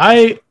needler,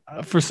 I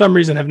for some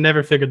reason have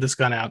never figured this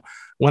gun out.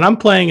 When I'm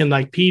playing in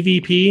like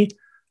PvP,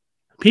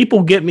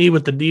 people get me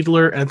with the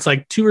needler, and it's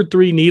like 2 or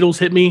 3 needles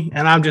hit me,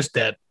 and I'm just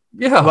dead.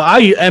 Yeah, but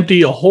I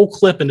empty a whole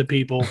clip into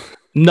people,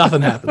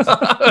 nothing happens.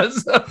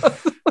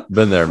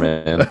 Been there,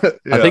 man.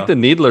 Yeah. I think the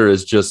needler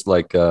is just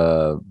like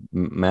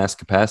mass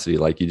capacity.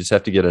 Like you just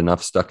have to get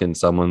enough stuck in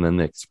someone, then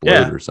they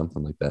explode or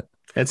something like that.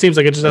 It seems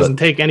like it just doesn't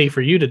take any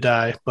for you to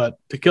die, but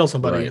to kill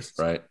somebody is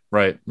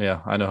right.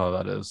 Yeah, I know how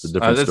that is. It's a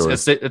different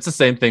story. It's the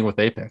same thing with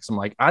Apex. I'm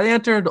like, I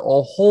entered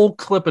a whole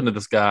clip into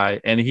this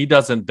guy, and he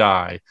doesn't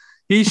die.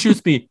 He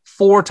shoots me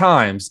 4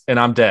 times, and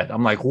I'm dead.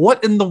 I'm like,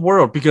 what in the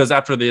world? Because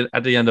at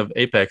the end of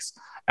Apex,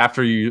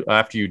 after you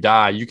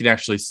die, you can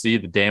actually see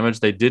the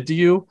damage they did to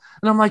you,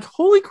 and I'm like,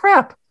 holy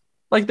crap!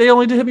 Like they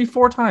only did hit me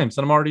 4 times,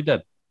 and I'm already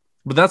dead.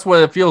 But that's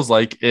what it feels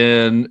like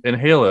in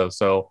Halo.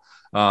 So.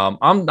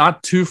 I'm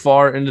not too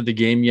far into the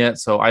game yet,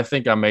 so I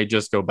think I may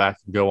just go back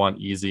and go on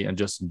easy and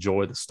just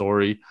enjoy the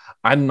story.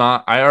 I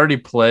already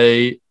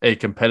play a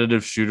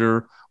competitive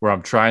shooter where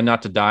I'm trying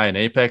not to die in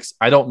Apex.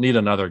 I don't need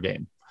another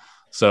game.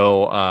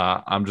 So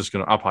I'll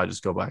probably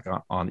just go back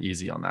on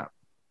easy on that.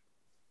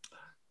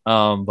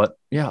 But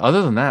yeah,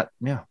 other than that,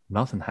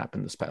 nothing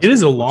happened this past week. It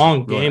is a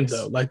long game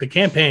though. Like the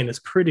campaign is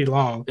pretty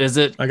long. Is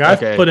it? Like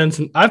I've put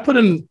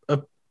in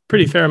a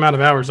pretty fair amount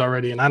of hours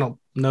already, and I don't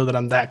know that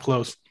I'm that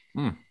close.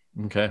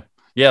 Okay.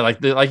 Yeah,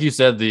 like you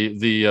said,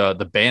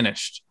 the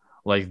Banished,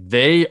 like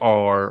they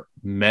are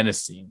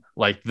menacing.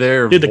 Like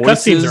the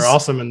cutscenes are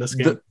awesome in this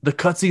game. The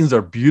cutscenes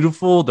are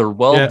beautiful. They're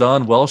well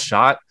done, well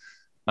shot.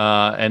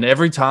 And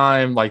every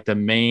time like the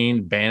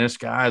main banished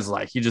guy is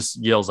like, he just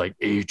yells like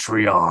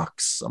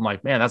Atriox. I'm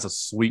like, man, that's a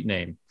sweet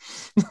name.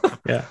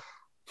 Yeah.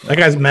 That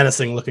guy's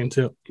menacing looking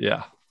too.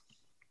 Yeah.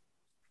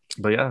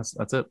 But yeah,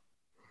 that's it.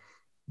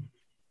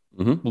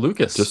 Mm-hmm.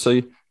 Lucas.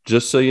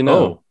 Just so you know.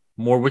 Oh,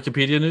 more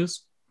Wikipedia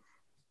news?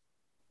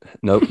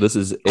 Nope, this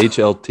is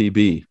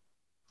HLTB.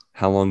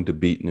 How long to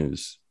beat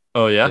news?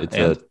 Oh yeah.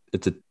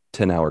 It's a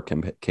 10-hour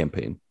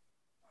campaign.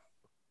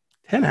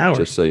 10 hours.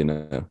 Just so you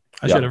know.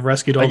 I should have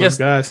rescued all those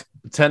guys.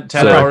 10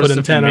 hours to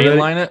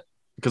mainline it?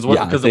 Because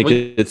I think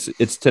it's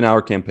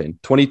 10-hour campaign.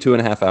 22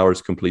 and a half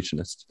hours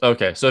completionist.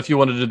 Okay. So if you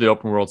wanted to do the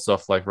open world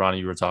stuff like Ronnie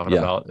you were talking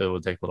about, it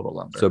would take a little bit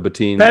longer. So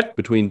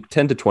between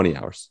 10 to 20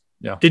 hours.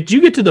 Yeah. Did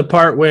you get to the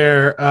part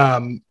where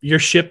your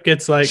ship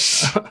gets like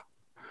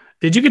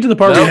did you get to the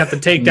part where you have to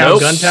take down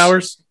gun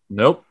towers?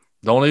 Nope.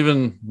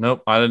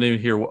 Nope. I didn't even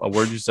hear a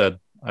word you said.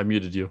 I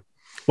muted you.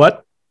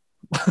 What?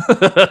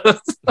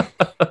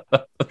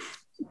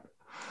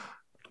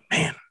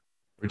 Man.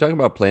 We're talking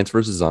about Plants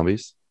vs.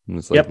 Zombies. And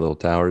it's like little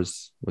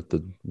towers with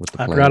the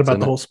I forgot about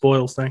the whole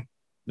spoils thing.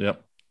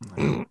 Yep.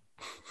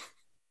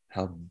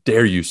 How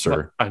dare you,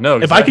 sir? I know.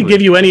 Exactly. If I could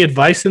give you any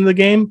advice in the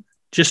game,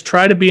 just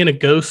try to be in a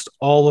ghost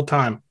all the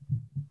time.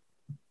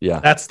 Yeah.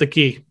 That's the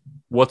key.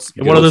 What's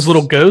one of those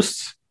little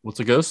ghosts? What's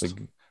a ghost?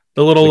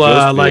 The little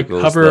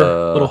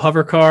little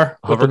hover car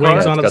with the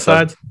wings on the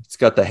sides. It's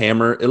got the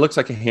hammer. It looks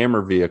like a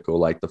hammer vehicle.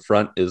 Like the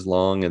front is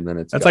long and then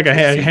that's like a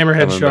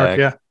hammerhead shark.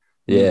 Back.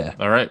 Yeah.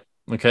 All right.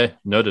 Okay.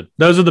 Noted.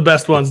 Those are the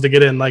best ones to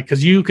get in. Like,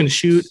 because you can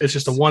shoot. It's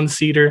just a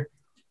one-seater.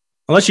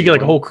 Unless you get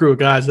like a whole crew of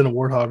guys, then a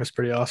Warthog is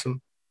pretty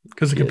awesome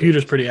because the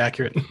computer's pretty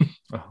accurate.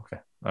 Oh,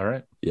 okay. All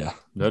right. Yeah.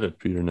 Noted.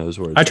 Computer knows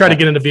where. I try to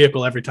get in the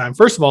vehicle every time.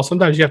 First of all,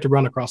 sometimes you have to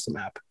run across the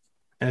map,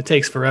 and it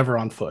takes forever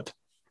on foot.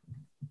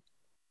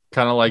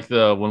 Kind of like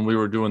when we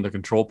were doing the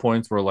control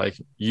points where like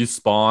you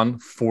spawn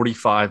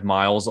 45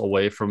 miles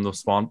away from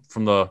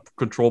the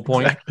control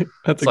point. Exactly.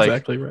 That's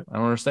exactly right. I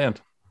don't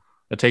understand.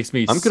 It takes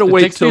me. I'm gonna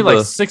wait till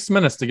like 6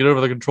 minutes to get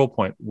over the control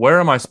point. Where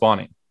am I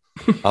spawning?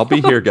 I'll be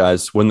here,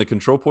 guys. When the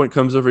control point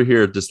comes over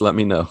here, just let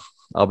me know.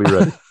 I'll be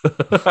ready.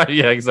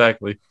 Yeah,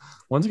 exactly.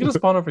 When's it gonna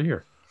spawn over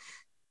here?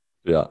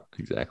 Yeah,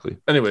 exactly.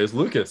 Anyways,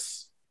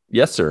 Lucas.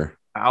 Yes, sir.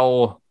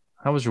 How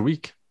was your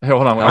week? Hey,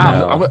 hold on.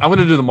 I'm going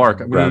to do the mark.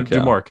 I'm going to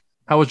do Mark.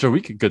 How was your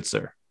week, good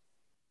sir?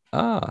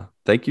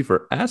 Thank you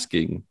for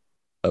asking,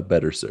 a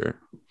better sir.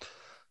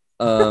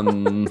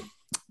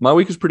 My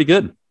week was pretty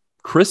good.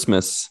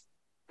 Christmas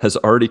has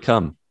already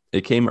come.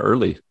 It came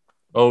early.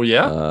 Oh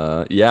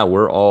yeah. Yeah,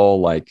 we're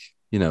all like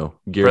gearing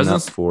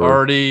presents up for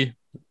already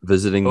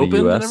visiting the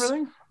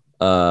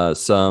U.S.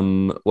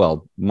 Some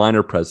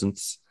minor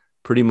presents.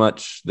 Pretty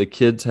much, the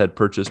kids had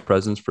purchased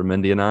presents for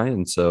Mindy and I,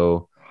 and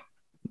so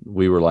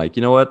we were like,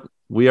 you know what?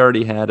 We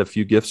already had a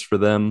few gifts for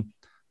them.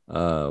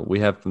 We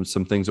have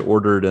some things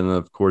ordered, and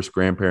of course,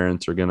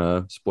 grandparents are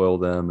gonna spoil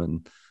them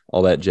and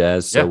all that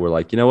jazz. So we're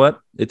like, you know what?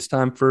 It's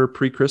time for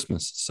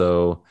pre-Christmas.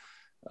 So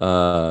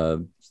I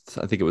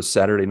think it was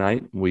Saturday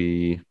night.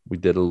 We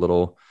did a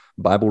little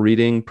Bible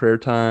reading, prayer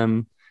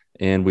time,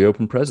 and we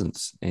opened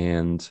presents.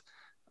 And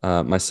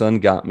my son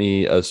got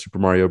me a Super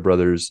Mario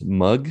Brothers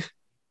mug,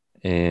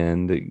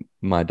 and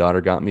my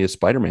daughter got me a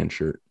Spider-Man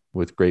shirt.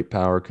 With great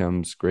power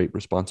comes great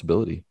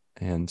responsibility,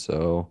 and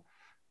so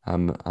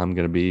I'm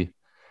gonna be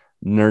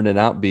nerding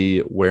out,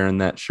 be wearing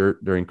that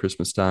shirt during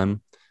Christmas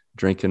time,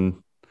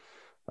 drinking.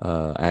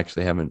 I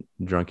actually haven't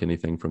drunk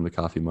anything from the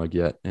coffee mug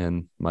yet,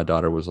 and my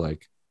daughter was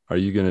like, Are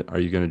you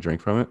gonna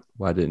drink from it?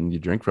 Why didn't you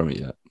drink from it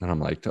yet? And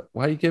I'm like,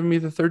 why are you giving me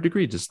the third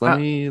degree? Just let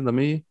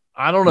me.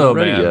 I don't know,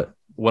 man. Yet.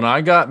 When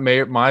I got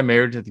my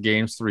Married at the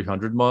Games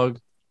 300 mug,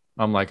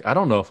 I'm like, I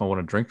don't know if I want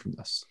to drink from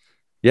this.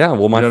 Yeah,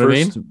 well,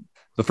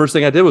 the first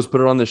thing I did was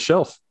put it on this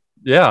shelf.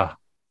 Yeah,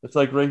 it's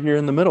like right here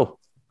in the middle,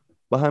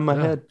 behind my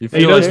head.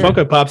 Those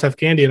Funko Pops have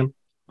candy in them.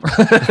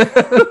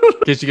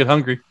 In case you get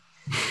hungry.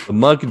 The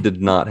mug did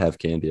not have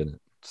candy in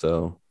it,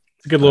 so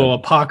it's a good little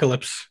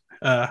apocalypse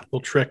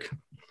little trick.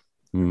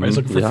 Everybody's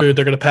looking for food.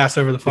 They're going to pass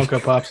over the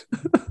Funko Pops.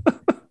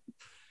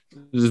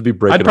 Just be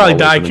breaking. I'd probably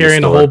die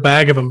carrying a whole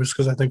bag of them just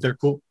because I think they're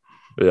cool.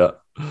 Yeah.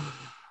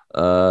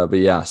 But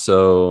yeah,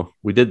 so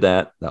we did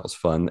that. That was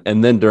fun.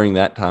 And then during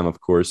that time, of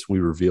course, we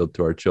revealed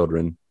to our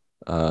children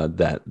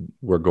that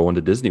we're going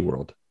to Disney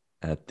World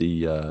at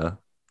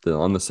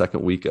on the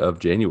second week of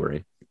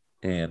January.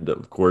 And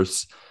of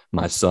course,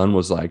 my son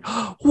was like,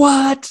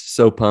 "What?"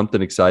 So pumped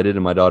and excited.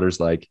 And my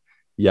daughter's like,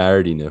 "Yeah, I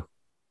already knew."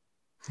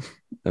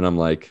 And I'm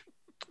like,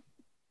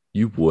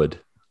 "You would."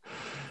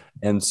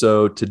 And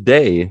so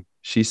today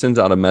she sends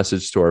out a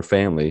message to our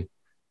family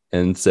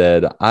and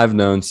said, "I've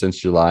known since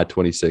July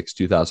 26,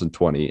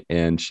 2020.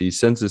 And she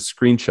sends a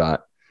screenshot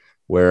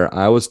where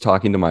I was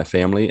talking to my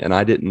family, and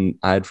I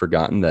had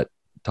forgotten that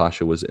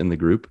Tasha was in the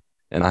group,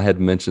 and I had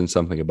mentioned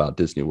something about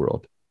Disney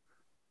World,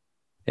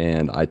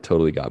 and I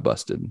totally got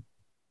busted,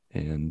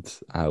 and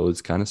I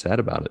was kind of sad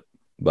about it,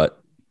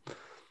 but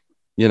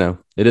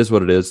it is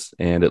what it is.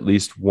 And at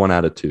least 1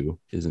 out of 2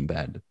 isn't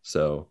bad.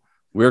 So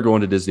we're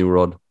going to Disney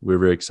World. We're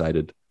very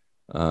excited.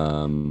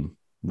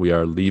 we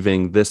are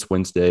leaving this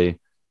Wednesday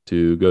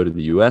to go to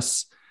the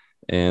US,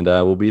 and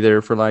we'll be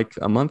there for like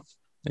a month,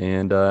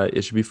 and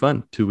it should be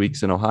fun. 2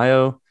 weeks in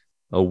Ohio,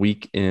 a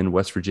week in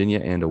West Virginia,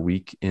 and a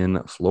week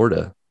in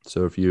Florida.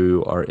 So if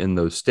you are in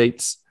those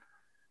states,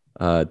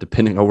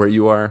 depending on where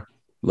you are,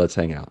 let's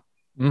hang out.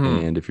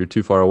 Mm-hmm. And if you're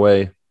too far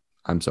away,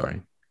 I'm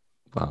sorry.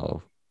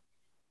 I'll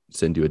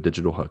send you a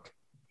digital hook.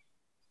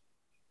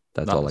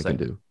 That's all I can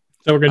do.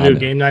 So we're going to do a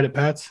game night at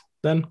Pat's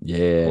then?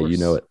 Yeah, you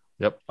know it.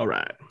 Yep. All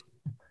right.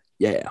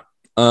 Yeah.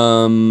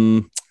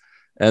 And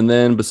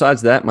then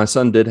besides that, my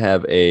son did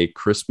have a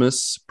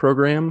Christmas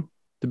program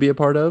to be a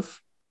part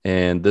of.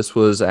 And this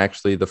was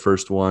actually the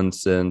first one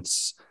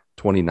since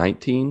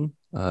 2019.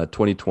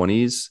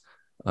 2020's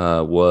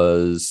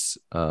was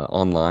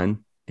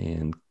online,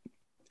 and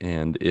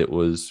it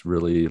was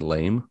really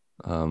lame.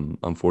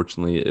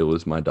 Unfortunately, it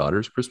was my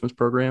daughter's Christmas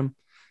program,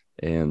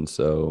 and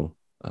so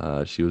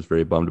she was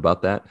very bummed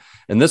about that.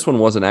 And this one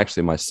wasn't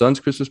actually my son's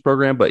Christmas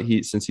program, but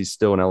since he's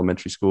still in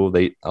elementary school,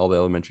 all the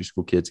elementary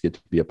school kids get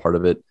to be a part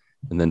of it.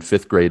 And then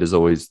 5th grade is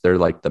always, they're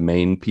like the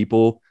main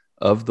people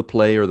of the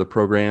play or the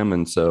program,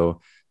 and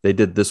so they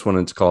did this one.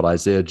 It's called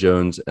Isaiah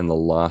Jones and the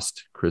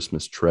Lost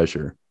Christmas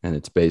Treasure, and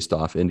it's based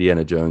off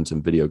Indiana Jones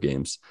and video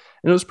games.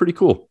 And it was pretty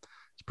cool.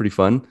 It's pretty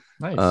fun.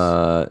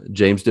 Nice.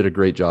 James did a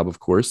great job, of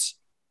course,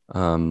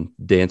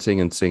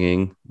 dancing and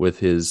singing with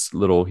his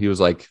little. He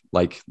was like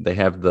they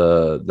have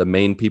the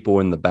main people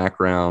in the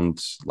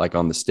background, like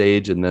on the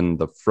stage, and then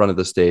the front of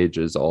the stage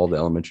is all the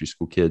elementary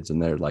school kids, and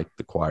they're like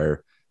the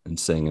choir and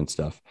sing and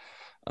stuff.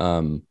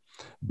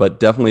 But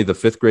definitely the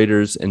 5th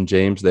graders and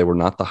James, they were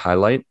not the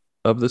highlight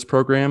of this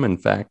program. In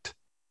fact,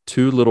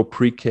 2 little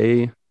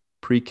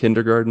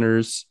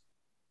pre-kindergartners,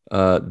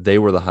 they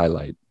were the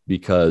highlight,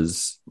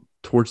 because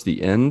towards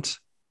the end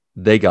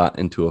they got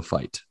into a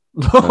fight.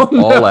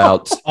 All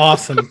out,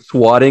 awesome,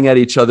 swatting at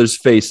each other's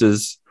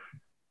faces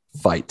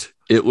fight.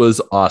 It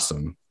was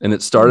awesome. And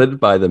it started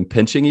by them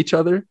pinching each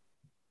other,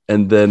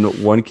 and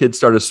then one kid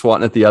started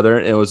swatting at the other,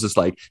 and it was just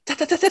like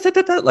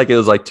like it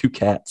was like 2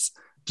 cats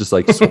just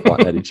like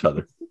swatting at each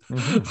other.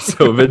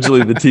 So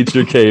eventually the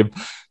teacher came,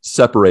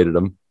 separated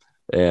them,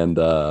 and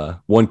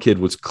one kid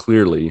was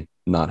clearly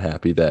not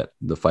happy that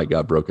the fight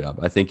got broken up.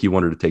 I think he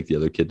wanted to take the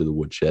other kid to the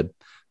woodshed,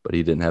 but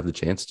he didn't have the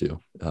chance to.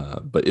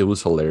 But it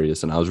was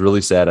hilarious, and I was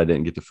really sad I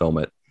didn't get to film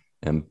it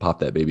and pop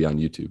that baby on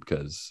YouTube,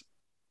 because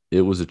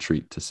it was a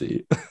treat to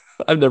see.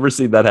 I've never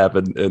seen that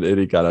happen in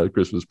any kind of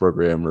Christmas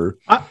program or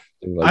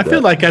I feel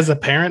like as a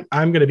parent,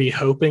 I'm going to be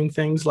hoping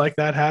things like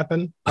that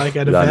happen, like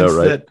at events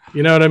that,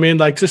 you know what I mean?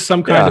 Like just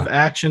some kind of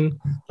action,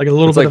 like a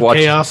little bit of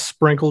chaos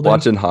sprinkled in.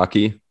 Watching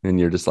hockey, and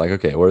you're just like,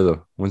 okay,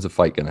 when's the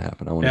fight going to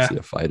happen? I want to see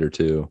a fight or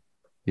two,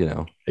 you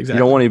know. Exactly. You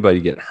don't want anybody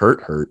to get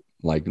hurt.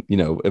 Like, you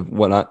know,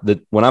 when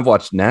I've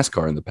watched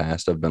NASCAR in the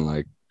past, I've been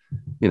like,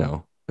 you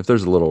know, if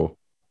there's a little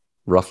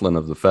ruffling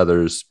of the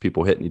feathers,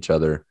 people hitting each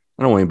other,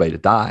 I don't want anybody to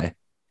die,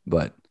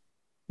 but,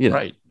 you know.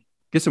 Right.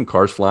 Get some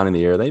cars flying in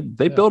the air. They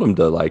build them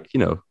to, like, you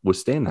know,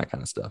 withstand that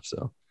kind of stuff.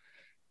 So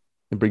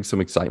it brings some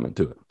excitement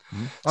to it.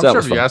 Mm-hmm. I'm sure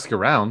if you ask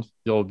around,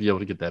 you'll be able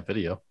to get that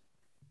video.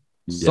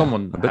 Yeah,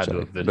 someone had to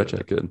have video. I bet you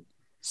I could.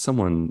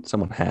 Someone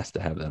has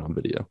to have that on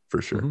video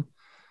for sure. Mm-hmm.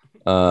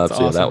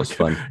 Awesome. Yeah, that was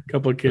fun. A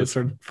couple of kids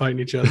started fighting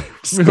each other.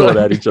 Just going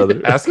at each other.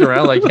 Ask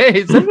around like, hey,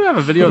 does anyone have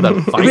a video of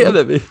that fight?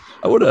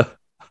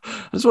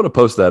 I just want to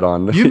post that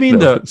on. You mean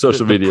the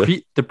social media?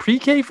 The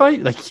pre-K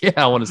fight? Like, yeah,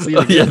 I want to see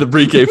it. Yeah, the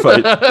pre-K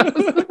fight.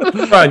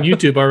 It's on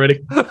YouTube already.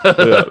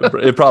 Yeah,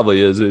 it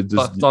probably is. It's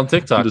on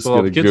TikTok. I'm just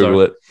gonna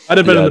Google it. I'd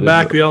have been in the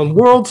back yelling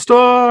 "World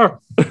Star."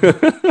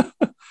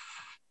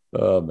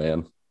 Oh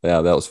man,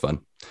 yeah, that was fun.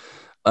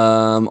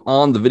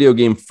 On the video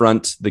game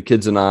front, the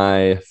kids and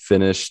I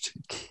finished.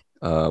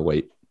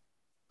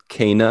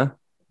 Kena,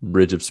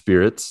 Bridge of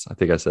Spirits. I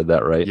think I said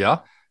that right. Yeah.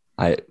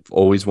 I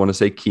always want to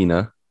say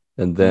Kena.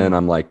 And then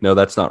I'm like, no,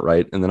 that's not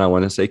right. And then I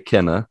want to say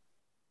Kenna.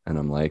 And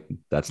I'm like,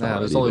 that's not right.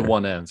 There's only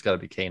one N. It's got to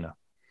be Kena.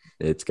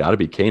 It's got to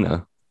be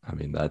Kena. I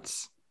mean,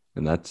 that's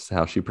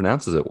how she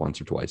pronounces it once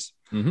or twice.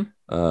 Mm-hmm.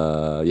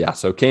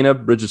 So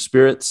Kena, Bridge of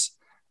Spirits.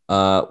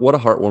 What a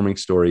heartwarming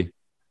story.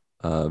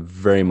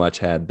 Very much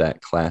had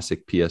that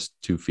classic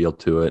PS2 feel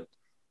to it.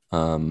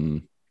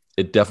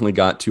 It definitely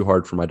got too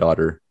hard for my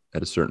daughter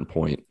at a certain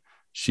point.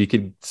 She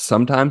could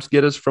sometimes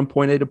get us from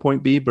point A to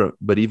point B,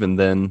 but even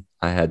then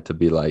I had to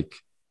be like,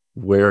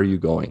 where are you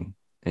going?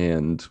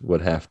 And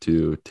would have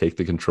to take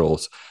the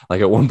controls. Like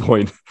at one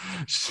point,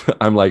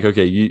 I'm like,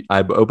 okay,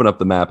 I open up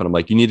the map and I'm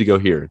like, you need to go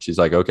here. And she's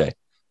like, okay.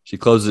 She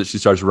closes it. She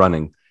starts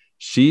running.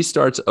 She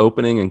starts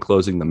opening and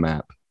closing the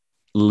map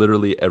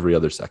literally every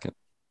other second.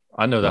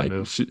 I know that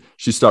move.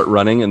 She start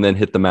running and then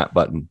hit the map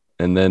button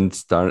and then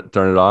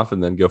turn it off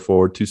and then go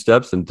forward 2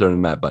 steps and turn the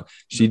map button.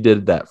 She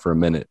did that for a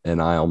minute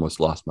and I almost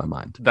lost my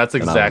mind. That's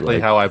exactly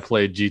how I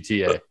played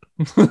GTA.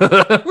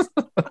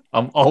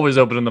 I'm always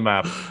opening the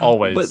map,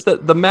 always.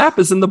 But the map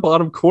is in the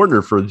bottom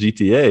corner for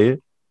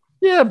GTA.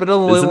 Yeah, but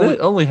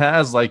it only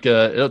has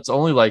it's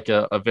only like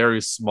a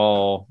very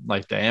small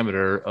like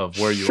diameter of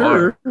where you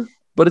are.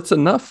 But it's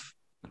enough.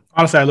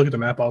 Honestly, I look at the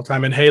map all the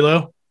time in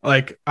Halo.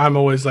 Like I'm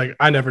always like,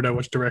 I never know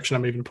which direction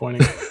I'm even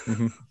pointing.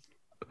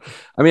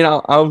 I mean,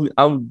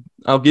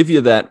 I'll give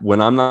you that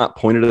when I'm not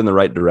pointed in the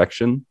right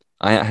direction,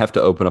 I have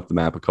to open up the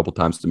map a couple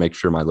times to make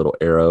sure my little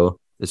arrow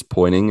is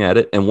pointing at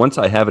it. And once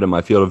I have it in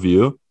my field of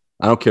view,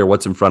 I don't care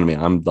what's in front of me.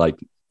 I'm like,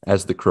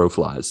 as the crow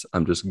flies,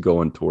 I'm just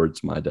going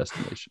towards my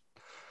destination.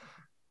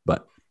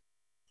 But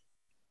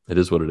it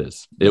is what it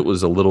is. It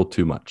was a little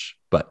too much,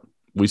 but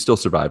we still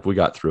survived. We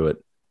got through it.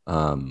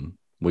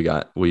 What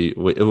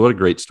a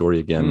great story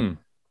again.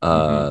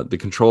 The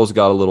controls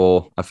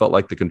got I felt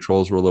like the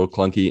controls were a little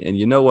clunky. And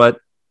you know what?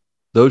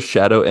 Those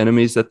shadow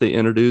enemies that they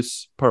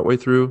introduce partway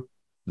through,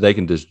 they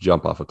can just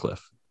jump off a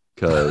cliff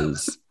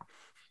because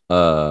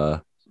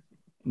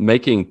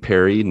making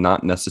parry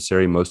not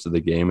necessary most of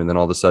the game. And then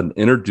all of a sudden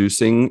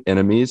introducing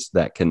enemies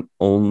that can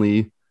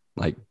only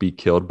like be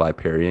killed by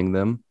parrying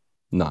them.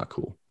 Not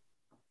cool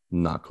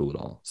at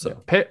all. So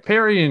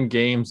parry in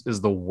games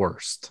is the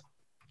worst.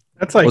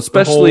 That's like,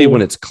 especially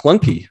when it's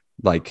clunky,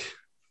 like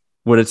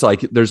when it's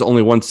like there's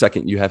only 1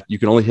 second you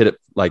can only hit it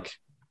like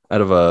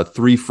out of a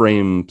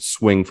 3-frame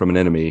swing from an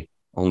enemy,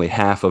 only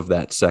half of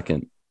that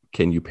second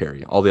can you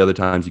parry. All the other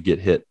times you get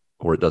hit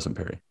or it doesn't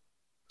parry.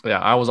 Yeah,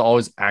 I was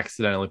always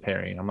accidentally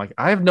parrying. I'm like,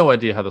 I have no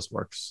idea how this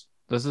works.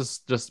 This is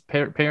just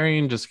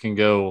parrying just can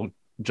go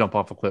jump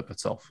off a cliff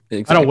itself.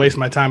 Exactly. I don't waste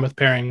my time with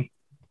parrying.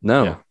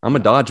 No, I'm a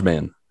dodge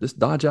man. Just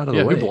dodge out of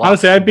the way.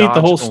 Honestly, I beat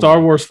the whole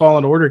Star Wars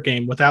Fallen Order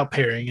game without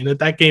parrying, and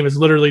that game is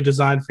literally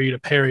designed for you to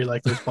parry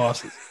like those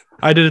bosses.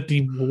 I did it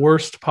the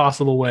worst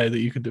possible way that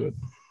you could do it.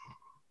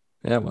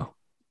 Yeah, well,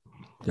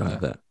 you'll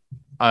have that.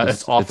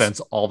 It's offense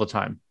all the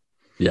time.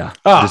 Yeah,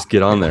 just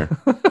get on there.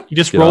 You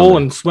just roll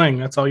and swing.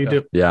 That's all you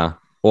do. Yeah.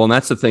 Well, and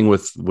that's the thing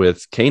with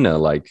Kena.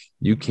 Like,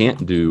 you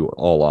can't do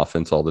all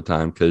offense all the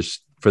time because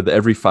for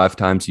every 5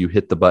 times you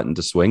hit the button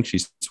to swing, she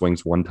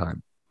swings 1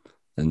 time.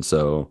 And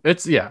so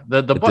the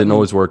button didn't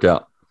always work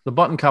out. The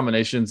button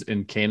combinations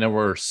in Kena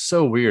were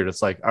so weird.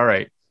 It's like, all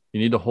right, you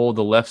need to hold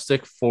the left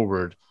stick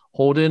forward,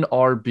 hold in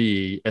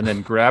RB, and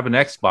then grab an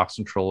Xbox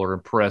controller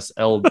and press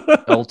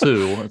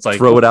L2. It's like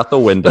throw it out the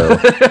window.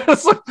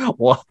 It's like,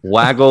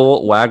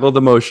 waggle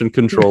the motion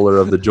controller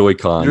of the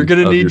Joy-Con. You're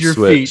gonna need your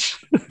Switch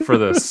feet for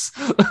this.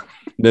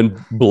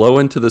 Then blow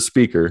into the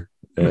speaker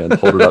and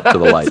hold it up to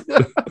the light.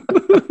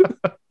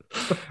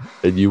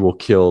 And you will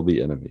kill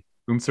the enemy.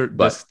 Insert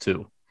disc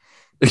 2.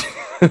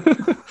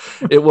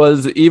 It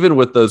was, even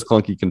with those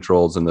clunky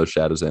controls and those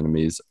shadows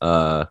enemies,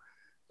 it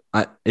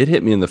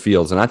hit me in the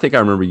feels. And I think I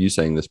remember you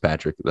saying this,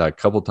 Patrick, that a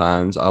couple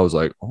times I was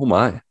like, oh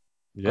my,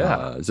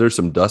 is there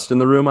some dust in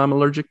the room I'm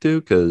allergic to?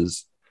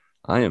 Because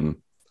I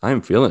am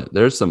feeling it.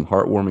 There's some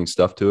heartwarming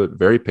stuff to it,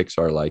 very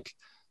Pixar like.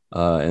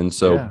 And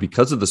so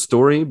because of the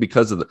story,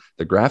 because of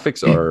the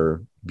graphics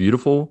are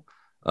beautiful,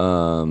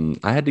 I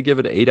had to give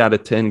it 8 out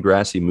of 10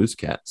 grassy moose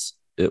cats.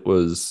 It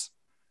was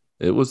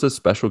a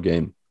special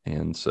game.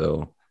 And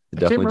so it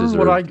definitely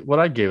deserved what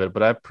I gave it,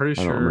 but I'm pretty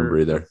sure I don't remember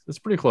either. It's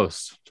pretty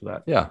close to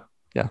that. Yeah.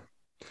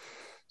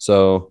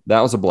 So that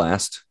was a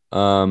blast.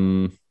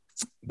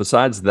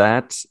 Besides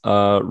that,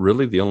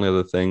 really the only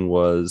other thing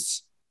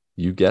was,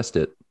 you guessed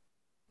it,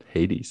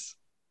 Hades.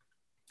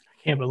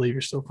 I can't believe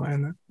you're still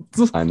playing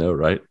that. I know,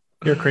 right?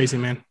 You're crazy,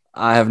 man.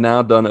 I have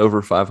now done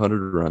over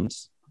 500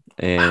 runs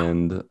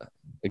and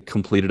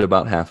completed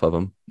about half of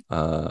them,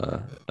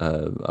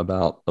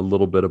 about a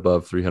little bit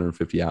above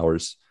 350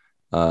 hours.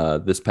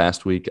 This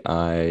past week,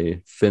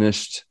 I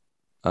finished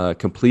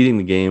completing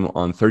the game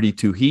on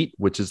 32 heat,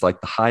 which is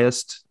like the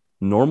highest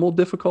normal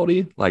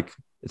difficulty. Like,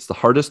 it's the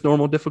hardest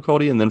normal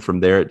difficulty. And then from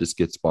there, it just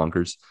gets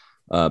bonkers.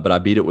 But I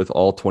beat it with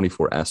all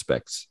 24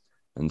 aspects.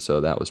 And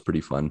so that was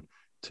pretty fun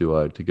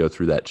to go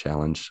through that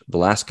challenge. The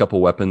last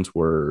couple weapons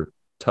were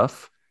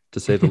tough, to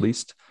say the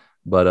least,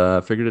 but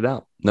I figured it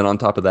out. And then on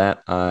top of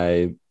that,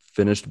 I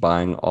finished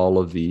buying all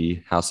of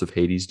the House of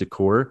Hades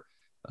decor.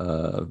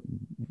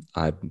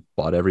 I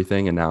bought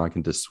everything, and now I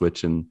can just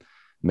switch and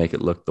make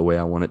it look the way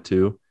I want it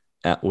to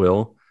at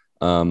will.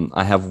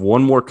 I have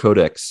one more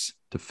codex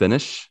to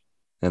finish,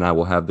 and I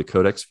will have the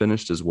codex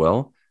finished as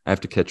well. I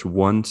have to catch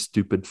one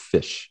stupid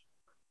fish.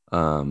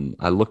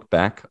 I look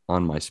back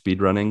on my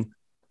speed running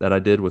that I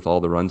did with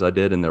all the runs I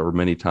did, and there were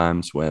many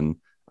times when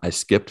I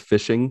skipped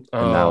fishing,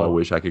 and now I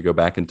wish I could go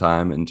back in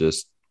time and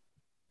just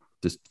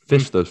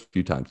fish those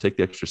few times, take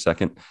the extra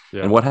second.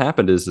 Yeah. And what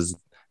happened is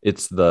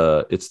it's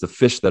the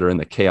fish that are in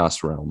the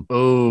chaos realm,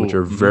 which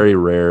are very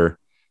rare.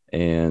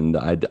 And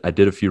I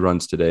did a few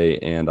runs today,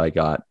 and I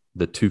got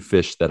the 2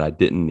 fish that I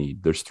didn't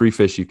need. There's 3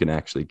 fish you can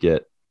actually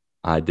get.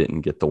 I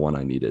didn't get the one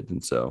I needed.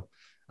 And so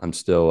I'm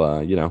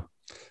still,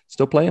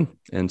 still playing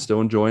and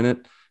still enjoying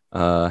it.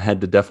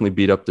 Had to definitely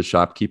beat up the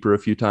shopkeeper a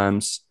few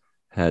times.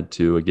 Had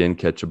to, again,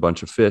 catch a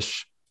bunch of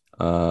fish.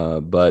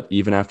 But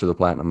even after the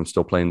platinum, I'm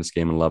still playing this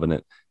game and loving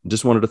it.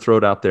 Just wanted to throw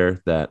it out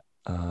there that,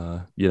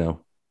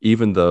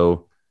 even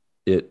though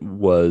it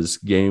was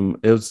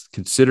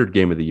considered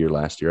game of the year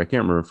last year. I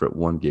can't remember if it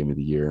won game of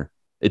the year.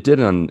 It did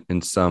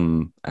in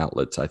some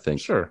outlets, I think.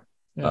 Sure.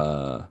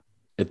 Yeah.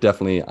 It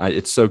definitely,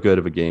 it's so good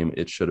of a game.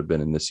 It should have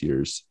been in this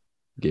year's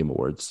Game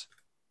Awards.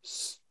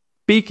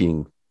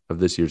 speaking of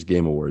this year's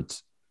Game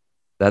Awards,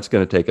 that's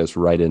going to take us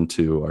right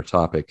into our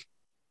topic,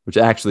 which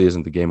actually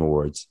isn't the Game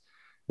Awards.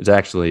 It's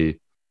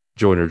actually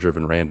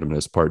Joiner-Driven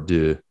Randomness Part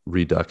 2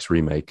 Redux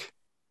Remake,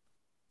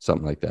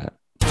 something like that.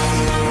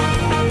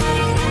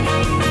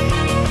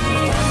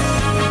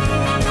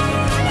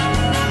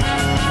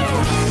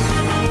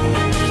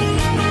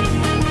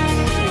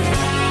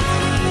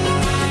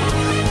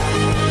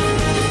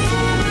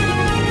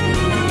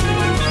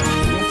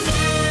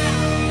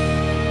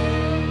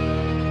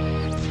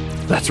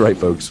 That's right,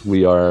 folks.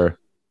 We are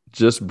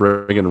just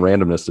bringing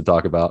randomness to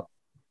talk about.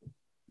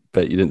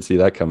 Bet you didn't see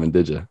that coming,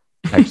 did you?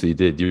 Actually, you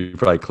did. You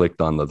probably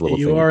clicked on the little thing.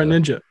 You are a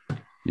ninja.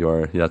 You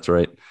are. Yeah, that's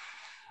right.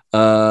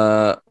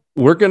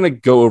 We're going to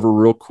go over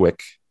real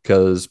quick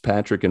because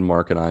Patrick and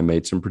Mark and I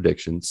made some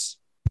predictions.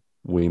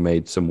 We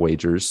made some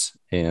wagers,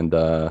 and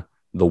the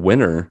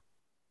winner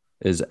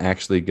is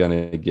actually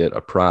going to get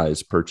a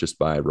prize purchased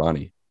by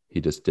Ronnie. He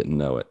just didn't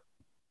know it.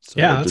 So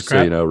yeah, that's just crap.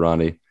 So you know,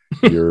 Ronnie,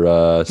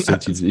 you're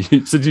since you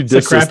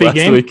dissed us last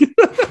game. week,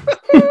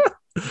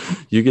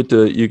 you get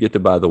to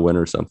buy the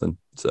winner something.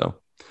 So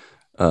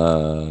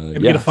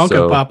maybe get a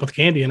Funko Pop with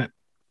candy in it.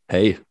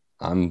 Hey,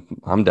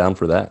 I'm down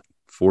for that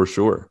for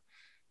sure.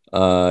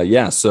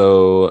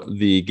 So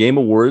the Game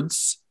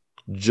Awards,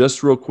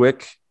 just real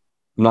quick,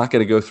 I'm not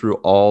going to go through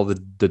all the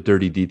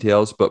dirty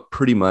details, but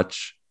pretty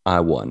much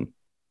I won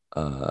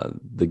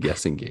the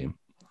guessing game.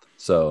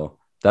 So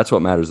that's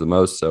what matters the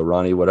most. So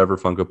Ronnie, whatever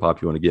Funko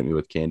Pop you want to get me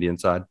with candy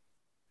inside,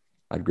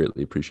 I'd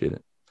greatly appreciate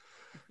it.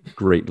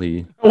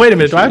 Greatly. Wait a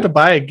minute. Do I have to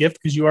buy a gift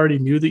because you already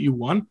knew that you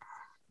won?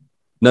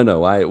 No.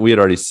 We had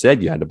already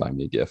said you had to buy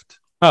me a gift.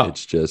 Oh.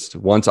 It's just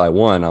once I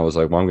won, I was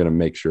like, well, I'm going to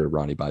make sure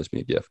Ronnie buys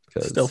me a gift.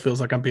 Still feels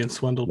like I'm being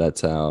swindled.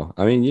 That's how,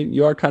 I mean,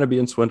 you are kind of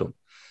being swindled.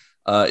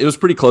 It was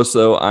pretty close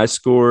though. I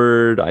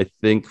scored, I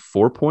think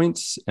 4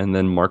 points, and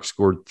then Mark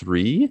scored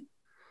 3.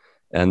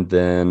 And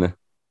then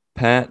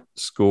Pat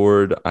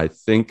scored, I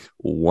think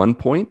 1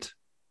 point.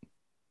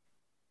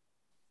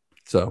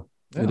 So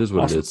it is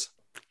what it is.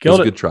 It was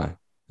a good try. It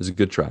was a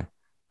good try.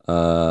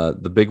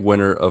 The big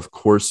winner, of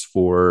course,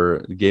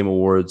 for the Game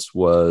Awards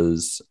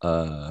was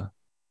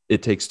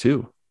It Takes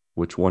Two,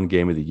 which won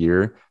Game of the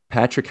Year.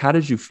 Patrick, how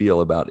did you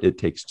feel about It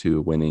Takes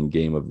Two winning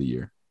Game of the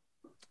Year?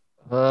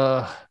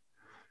 To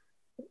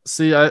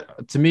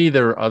me,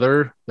 there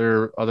are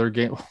other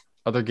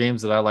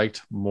games that I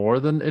liked more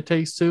than It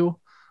Takes Two,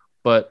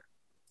 but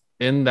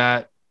in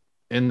that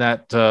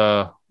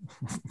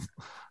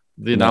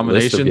the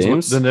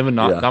nominations,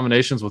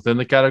 nominations within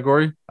the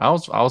category, I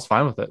was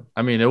fine with it.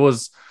 I mean, it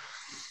was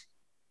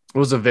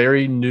a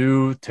very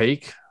new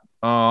take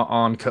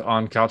on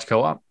couch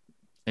co-op,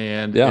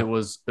 and it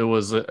was a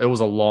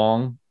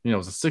long, it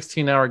was a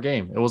 16-hour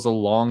game. It was a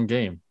long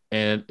game,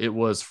 and it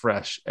was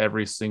fresh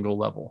every single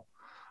level.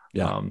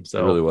 Yeah,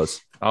 so it really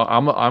was.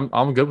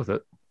 I'm good with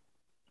it.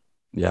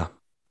 Yeah,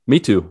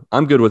 me too.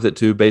 I'm good with it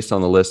too. Based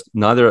on the list,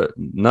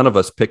 none of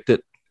us picked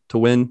it to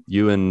win.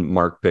 You and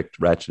Mark picked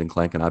Ratchet and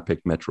Clank, and I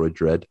picked Metroid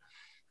Dread,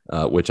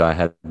 which I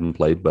hadn't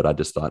played, but I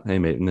just thought, hey,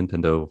 mate,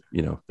 Nintendo,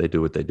 they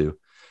do what they do.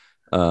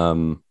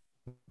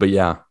 But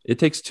yeah, It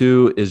Takes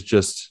Two is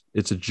just,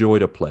 it's a joy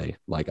to play.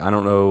 Like, I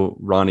don't know,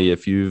 Ronnie,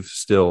 if you've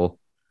still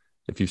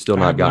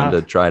not gotten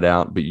to try it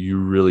out, but you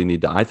really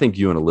need to. I think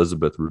you and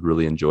Elizabeth would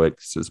really enjoy it,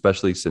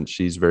 especially since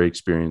she's very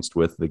experienced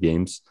with the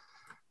games.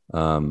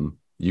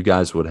 You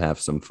guys would have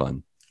some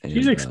fun.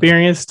 She's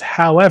experienced,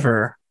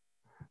 however,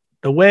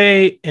 the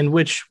way in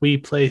which we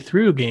play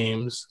through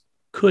games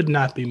could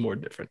not be more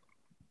different.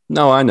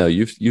 No, I know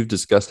you've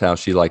discussed how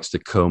she likes to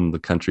comb the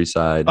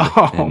countryside,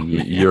 and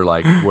you're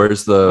like,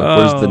 "Where's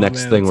the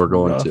next thing we're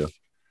going to?"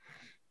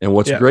 And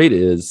what's great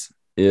is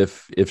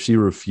if she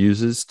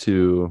refuses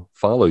to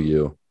follow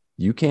you,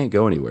 you can't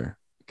go anywhere,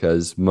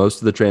 because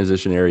most of the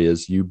transition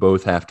areas you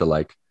both have to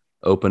like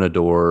open a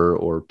door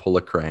or pull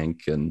a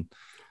crank, and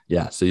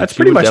so that's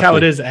pretty much how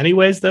it is,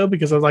 anyways. Though,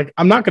 because I was like,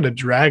 I'm not going to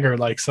drag her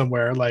like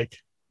somewhere like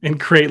and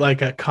create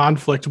like a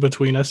conflict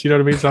between us. You know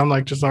what I mean? So I'm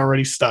like just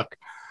already stuck.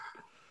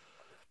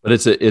 But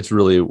it's a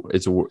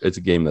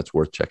game that's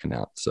worth checking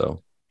out.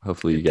 So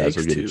hopefully you guys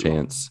will get a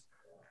chance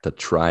to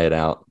try it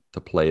out,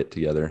 to play it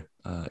together.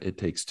 It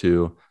Takes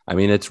Two. I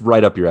mean, it's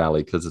right up your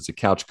alley because it's a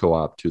couch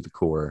co-op to the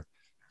core,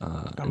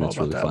 and it's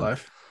really fun.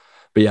 Life.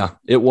 But yeah,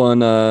 it won.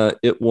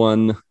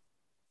 Game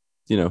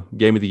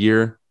of the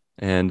Year,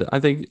 and I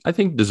think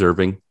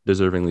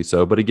deservingly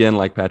so. But again,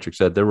 like Patrick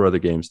said, there were other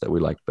games that we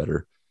liked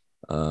better.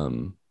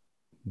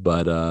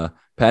 But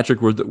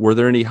Patrick, were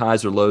there any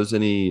highs or lows,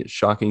 any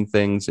shocking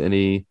things,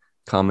 any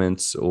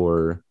comments,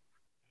 or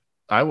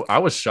I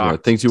was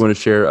shocked. Things you want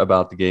to share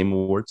about the Game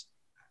Awards?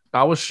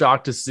 I was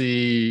shocked to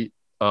see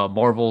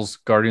Marvel's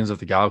Guardians of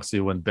the Galaxy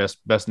win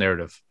best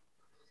narrative.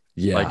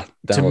 Yeah,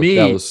 to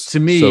me,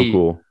 so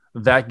cool.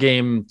 That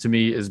game to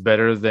me is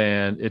better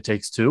than It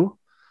Takes Two.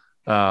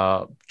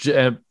 But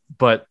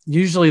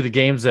usually the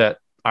games that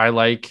I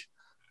like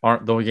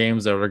aren't the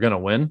games that are going to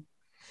win.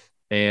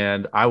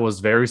 And I was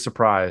very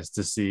surprised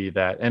to see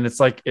that. And it's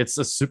like, it's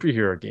a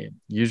superhero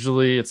game.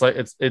 Usually it's like,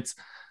 it's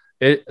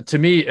to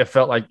me, it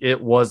felt like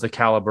it was the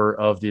caliber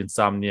of the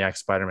Insomniac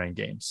Spider-Man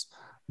games.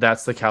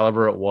 That's the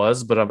caliber it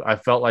was, but I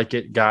felt like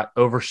it got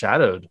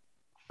overshadowed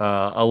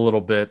a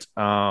little bit,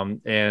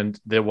 and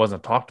it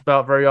wasn't talked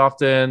about very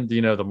often.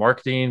 The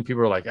marketing,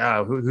 people are like,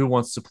 who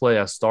wants to play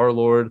as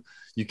Star-Lord?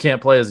 You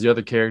can't play as the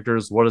other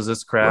characters. What is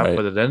this crap? Right.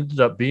 But it ended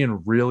up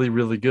being really,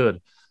 really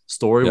good.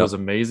 Story was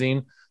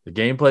amazing. The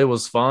gameplay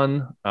was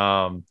fun.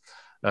 The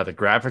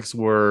graphics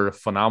were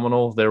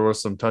phenomenal. There were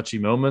some touchy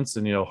moments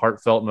and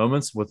heartfelt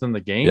moments within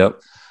the game.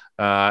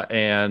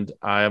 And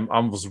I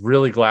was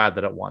really glad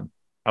that it won.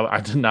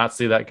 I did not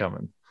see that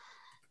coming.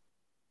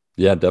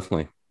 Yeah,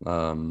 definitely.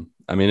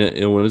 I mean,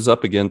 it was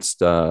up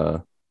against.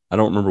 I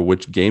don't remember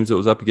which games it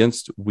was up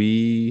against.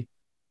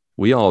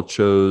 We all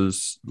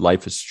chose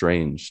Life is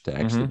Strange to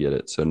actually get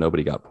it, so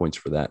nobody got points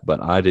for that.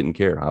 But I didn't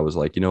care. I was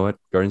like, you know what,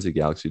 Guardians of the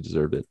Galaxy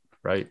deserved it,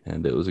 right?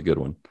 And it was a good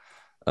one.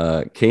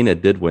 Kana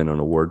did win an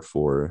award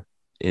for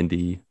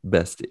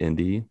best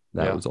indie.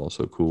 That was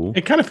also cool.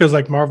 It kind of feels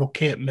like Marvel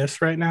can't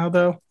miss right now,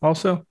 though.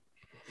 Also,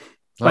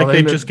 like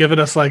they've just given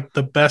us like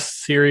the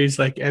best series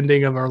like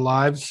ending of our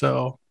lives,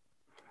 so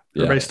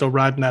everybody's still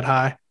riding that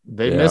high.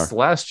 They missed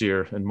last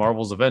year in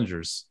Marvel's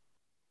Avengers.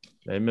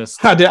 They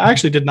missed. I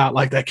actually did not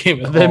like that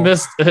game at They all.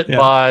 missed it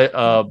by.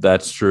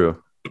 That's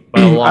true.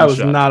 By a long I was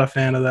shot. not a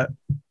fan of that.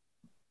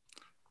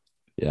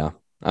 Yeah,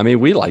 I mean,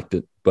 we liked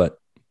it, but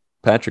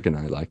Patrick and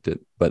I liked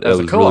it. But As it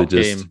a was co-op really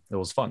just game, it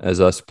was fun.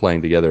 as us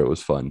playing together. It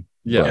was fun.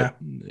 Yeah,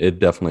 it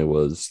definitely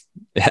was.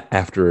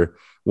 After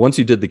once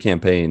you did the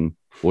campaign,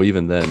 well,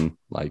 even then,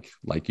 like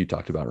you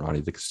talked about,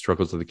 Ronnie, the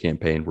struggles of the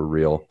campaign were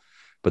real.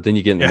 But then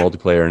you get into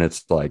multiplayer and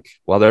it's like,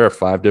 well, there are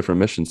 5 different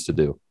missions to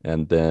do.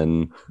 And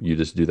then you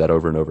just do that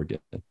over and over again.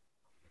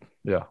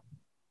 Yeah.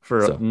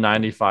 For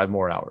 95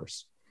 more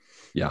hours.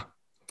 Yeah.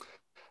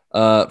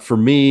 For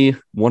me,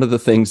 one of the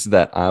things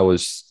that I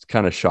was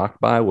kind of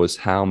shocked by was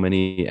how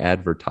many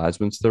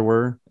advertisements there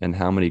were and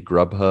how many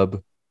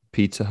Grubhub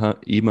Pizza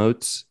Hut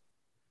emotes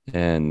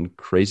and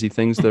crazy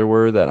things there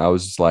were that I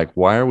was just like,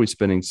 why are we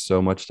spending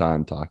so much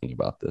time talking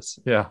about this?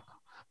 Yeah.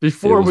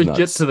 Before we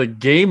get to the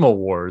Game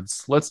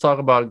Awards, let's talk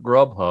about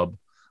Grubhub.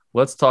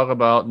 Let's talk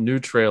about new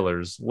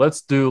trailers.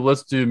 Let's do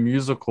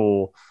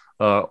musical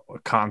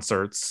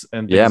concerts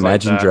and things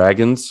Imagine like that.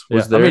 Dragons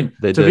was there. I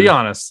mean, be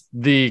honest,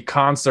 the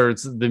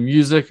concerts, the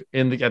music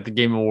at the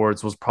Game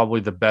Awards was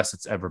probably the best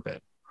it's ever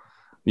been.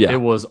 Yeah, it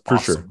was for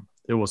awesome. sure.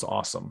 It was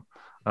awesome.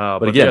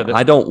 But again,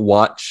 I don't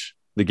watch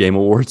the Game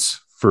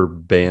Awards for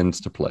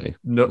bands to play.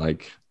 No,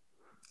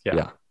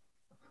 yeah.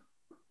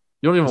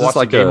 You don't even watch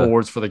the Game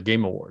Awards for the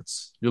Game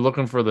Awards. You're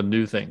looking for the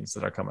new things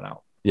that are coming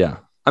out. Yeah.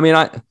 I mean,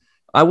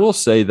 I will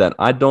say that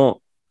I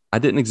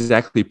didn't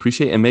exactly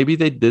appreciate, and maybe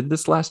they did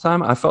this last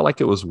time. I felt like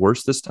it was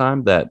worse this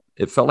time, that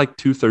it felt like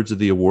 2/3 of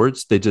the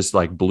awards, they just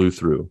like blew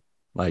through.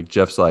 Like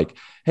Jeff's like,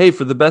 hey,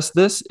 for the best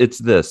this, it's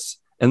this.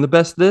 And the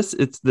best this,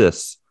 it's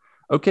this.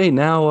 Okay,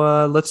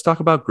 now let's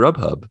talk about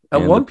Grubhub.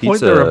 At one point,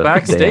 they were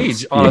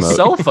backstage on a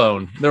cell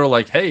phone. They were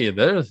like, hey,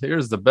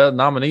 here's the best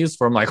nominees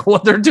for. I'm like,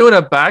 what? They're doing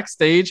a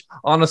backstage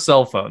on a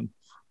cell phone.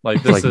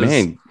 Like, this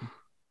man,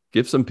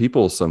 give some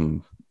people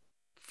some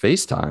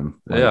FaceTime.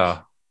 Like,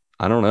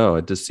 I don't know.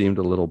 It just seemed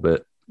a little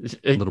bit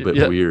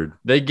weird.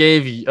 They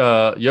gave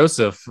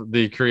Yosef,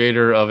 the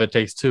creator of It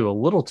Takes Two, a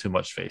little too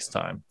much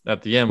FaceTime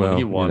at the end when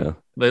he won.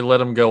 They let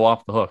him go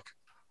off the hook.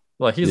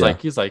 Like he's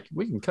like,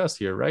 we can cuss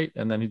here, right?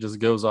 And then he just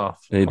goes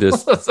off. And he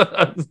just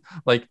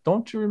like,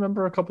 don't you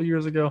remember a couple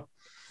years ago?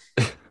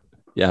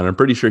 Yeah, and I'm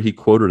pretty sure he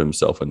quoted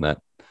himself in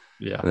that.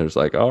 Yeah, and it was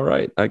like, all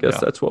right, I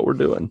guess that's what we're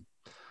doing.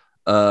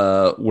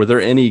 Were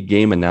there any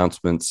game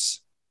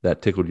announcements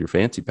that tickled your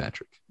fancy,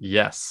 Patrick?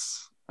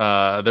 Yes.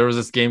 There was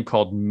this game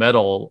called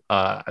Metal.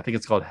 I think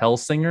it's called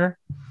Hellsinger,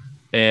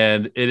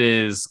 and it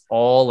is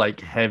all like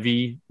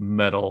heavy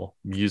metal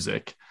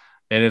music,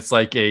 and it's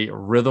like a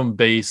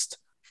rhythm-based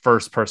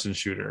first-person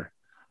shooter.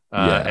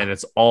 And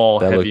it's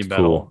all heavy metal.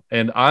 Cool.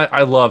 And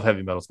I love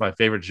heavy metal. It's my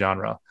favorite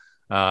genre.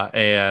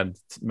 And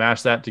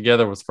mash that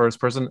together with first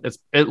person.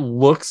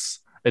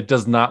 It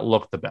does not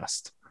look the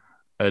best.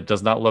 It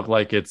does not look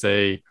like it's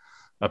a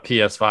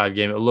PS5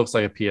 game. It looks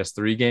like a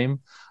PS3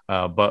 game.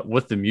 But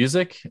with the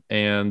music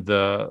and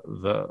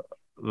the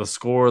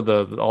score,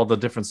 all the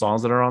different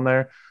songs that are on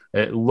there,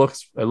 it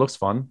looks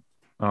fun.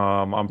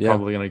 I'm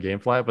probably gonna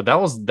gamefly it, but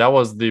that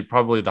was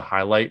probably the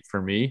highlight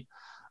for me.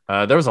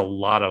 There was a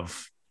lot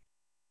of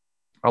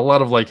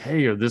like,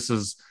 hey,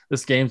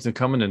 this game's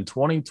coming in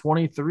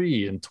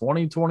 2023 and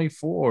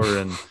 2024,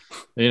 and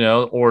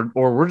or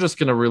we're just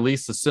gonna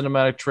release a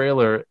cinematic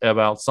trailer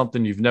about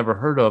something you've never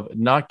heard of,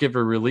 not give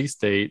a release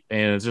date,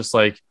 and it's just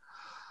like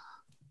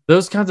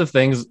those kinds of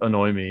things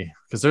annoy me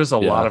because there's a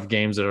lot of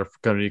games that are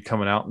going to be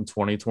coming out in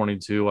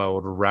 2022. I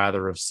would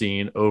rather have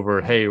seen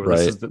over, hey,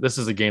 this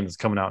is a game that's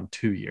coming out in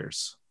 2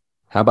 years.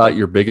 How about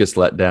your biggest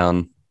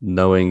letdown,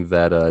 knowing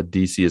that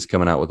DC is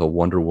coming out with a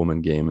Wonder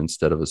Woman game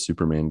instead of a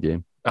Superman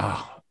game?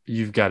 Oh,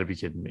 you've got to be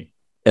kidding me.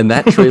 And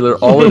that trailer,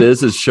 all it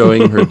is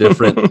showing her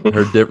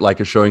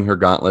showing her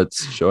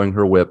gauntlets, showing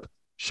her whip,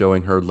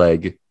 showing her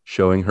leg,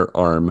 showing her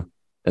arm,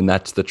 and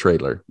that's the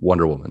trailer,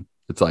 Wonder Woman.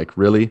 It's like,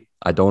 really?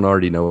 I don't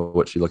already know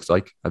what she looks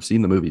like. I've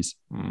seen the movies,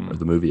 or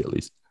the movie at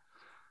least.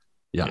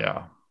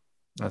 Yeah.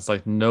 That's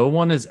like, no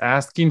one is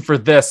asking for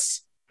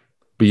this.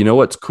 But you know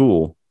what's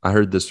cool? I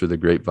heard this through the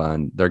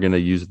grapevine. They're going to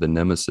use the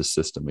Nemesis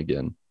system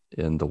again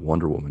in the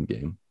Wonder Woman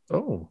game.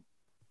 Oh.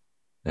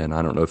 And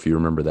I don't know if you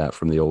remember that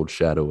from the old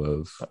Shadow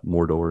of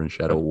Mordor and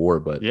Shadow of War,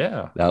 but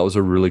yeah, that was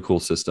a really cool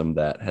system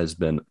that has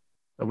been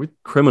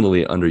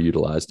criminally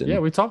underutilized. Yeah,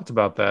 we talked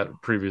about that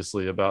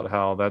previously, about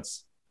how that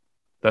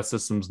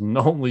system's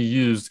only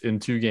used in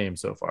 2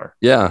 games so far.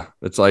 Yeah,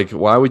 it's like,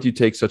 why would you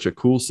take such a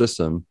cool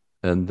system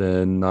and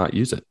then not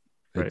use it?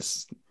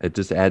 It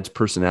just adds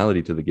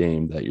personality to the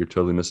game that you're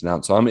totally missing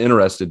out. So I'm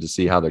interested to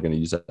see how they're going to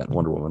use that in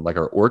Wonder Woman. Like,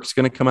 our Orc's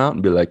going to come out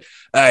and be like,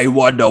 "Hey,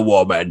 Wonder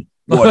Woman,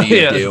 what are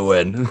you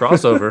doing?"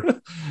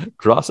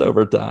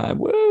 Crossover time.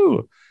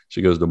 Woo!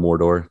 She goes to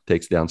Mordor,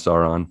 takes down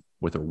Sauron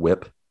with her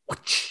whip.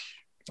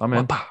 I'm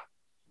in.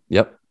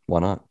 Yep, why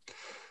not?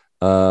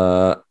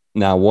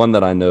 Now, one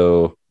that I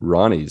know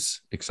Ronnie's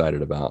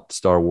excited about,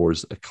 Star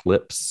Wars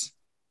Eclipse.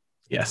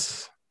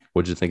 Yes.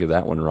 What'd you think of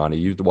that one, Ronnie?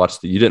 You didn't watch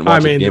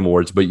the Game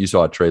Awards, but you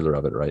saw a trailer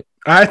of it, right?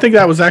 I think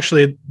that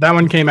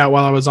one came out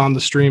while I was on the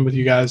stream with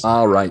you guys.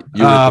 All right.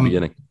 You were at the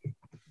beginning.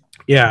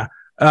 Yeah.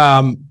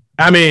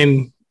 I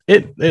mean,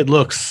 it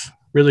looks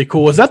really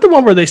cool. Is that the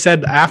one where they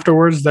said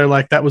afterwards they're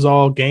like, that was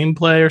all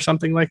gameplay or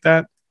something like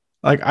that?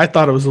 Like, I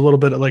thought it was a little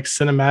bit of like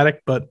cinematic,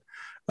 but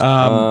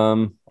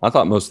I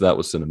thought most of that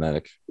was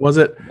cinematic. Was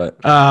it? But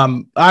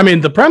I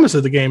mean, the premise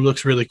of the game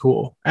looks really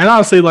cool. And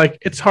honestly, like,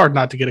 it's hard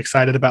not to get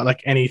excited about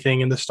like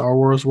anything in the Star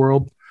Wars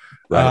world.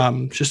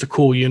 Right. Just a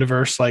cool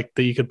universe like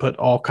that you could put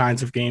all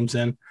kinds of games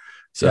in.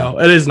 So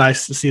It is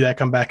nice to see that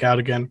come back out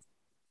again.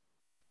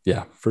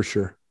 Yeah, for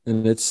sure.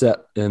 And it's set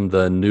in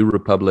the New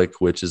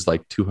Republic, which is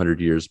like 200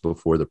 years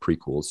before the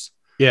prequels.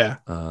 Yeah.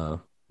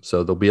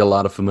 So there'll be a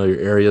lot of familiar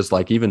areas,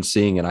 like even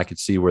seeing it, I could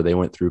see where they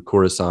went through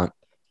Coruscant.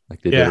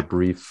 Like, they did a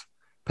brief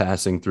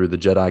passing through the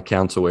Jedi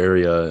Council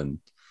area. And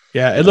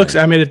yeah, it looks,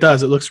 I mean, it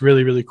does. It looks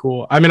really, really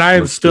cool. I mean, I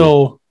am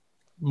still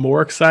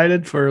more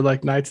excited for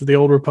like Knights of the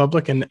Old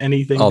Republic and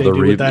anything they do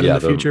with that in the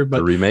future. But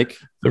the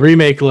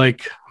remake,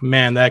 like,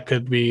 man, that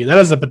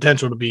has the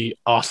potential to be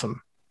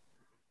awesome.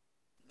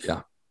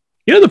 Yeah.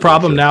 You know, the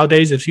problem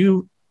nowadays, if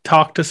you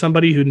talk to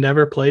somebody who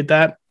never played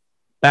that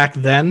back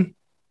then,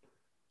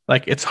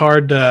 like, it's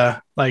hard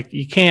to, like,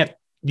 you can't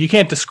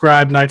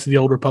describe Knights of the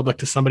Old Republic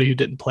to somebody who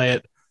didn't play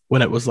it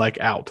when it was like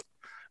out,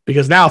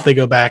 because now if they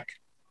go back,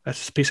 that's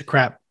just a piece of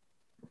crap.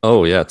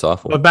 Oh yeah, it's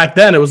awful. But back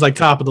then it was like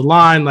top of the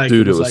line. Like,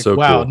 dude, it was like, so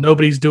wow, cool.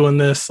 Nobody's doing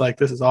this. Like,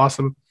 this is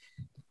awesome.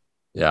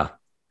 Yeah,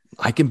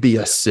 I can be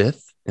a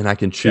Sith and I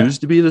can choose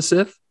to be the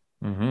Sith,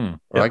 or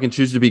I can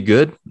choose to be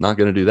good. Not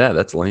going to do that.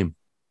 That's lame.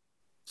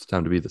 It's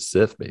time to be the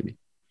Sith, baby.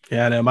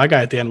 Yeah, no, my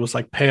guy at the end was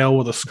like pale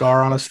with a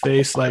scar on his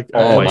face. Like,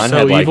 mine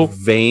had evil. Like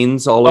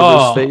veins all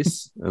over his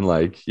face, and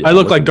like I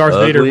looked like Darth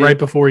Vader right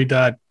before he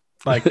died,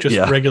 like just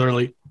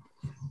regularly.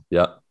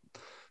 Yeah,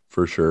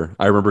 for sure.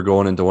 I remember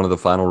going into one of the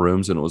final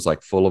rooms, and it was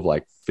like full of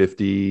like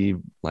 50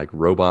 like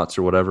robots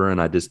or whatever, and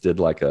I just did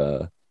like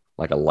a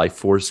life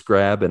force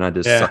grab, and I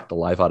just sucked the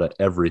life out of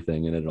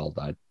everything, and it all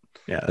died.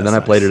 Yeah, and then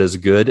I played it as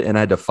good, and I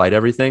had to fight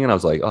everything, and I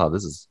was like, oh,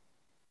 this is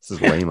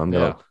lame. I'm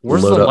gonna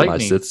load up my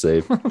Sith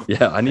save.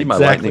 Yeah, I need my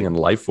lightning and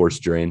life force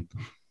drain,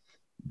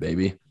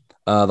 baby.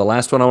 The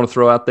last one I want to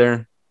throw out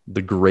there,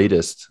 the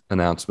greatest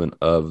announcement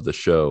of the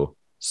show,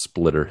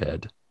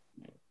 Splitterhead.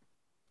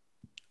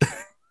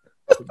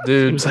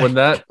 Dude, when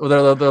they're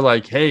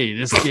like, hey,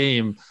 this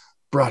game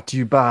brought to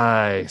you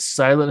by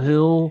Silent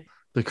Hill,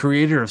 the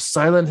creator of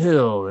Silent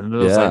Hill, and it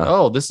was like,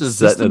 oh, this is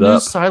the new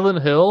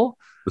Silent Hill,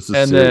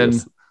 and serious. Then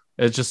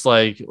it's just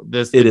like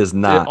this. It is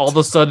not. All of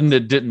a sudden,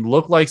 it didn't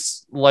look like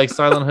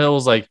Silent Hill.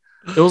 It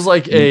was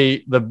like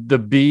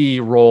the B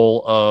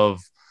roll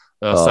of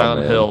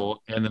Silent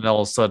Hill, and then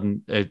all of a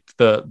sudden,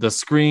 the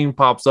screen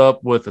pops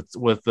up with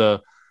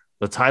the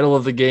title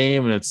of the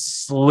game, and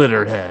it's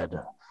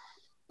Slitterhead.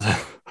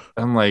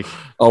 I'm like,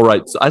 all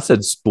right. So I said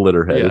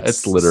Splitterhead. Yeah,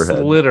 it's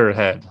Slitterhead.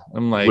 Slitterhead.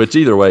 I'm like, which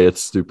either way,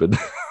 it's stupid.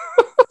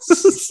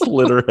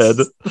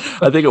 Slitterhead.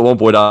 I think at one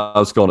point I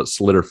was calling it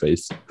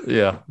Slitterface.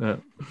 Yeah.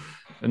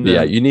 And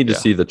then, you need to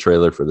see the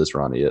trailer for this,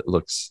 Ronnie. It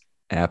looks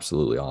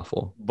absolutely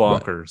awful.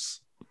 Bonkers.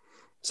 But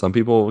some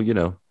people,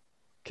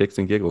 kicks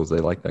and giggles, they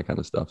like that kind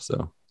of stuff.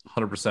 So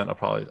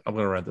 100%. I'm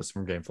going to rent this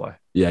from GameFly.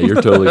 Yeah,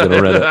 you're totally going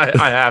to rent it.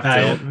 I have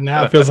to.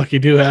 Now it feels like you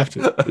do have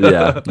to.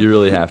 Yeah, you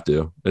really have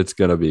to. It's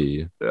going to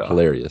be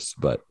hilarious,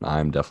 but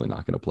I'm definitely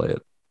not going to play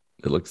it.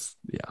 It looks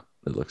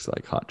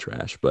like hot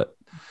trash, but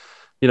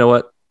you know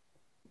what?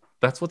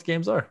 That's what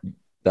games are.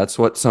 That's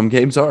what some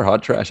games are,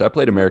 hot trash. I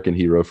played American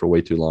Hero for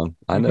way too long.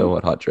 I know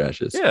what hot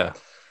trash is. Yeah.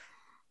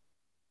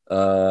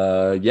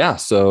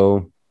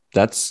 So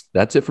that's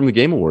it from the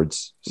Game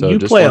Awards. So you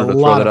just play a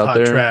lot of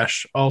hot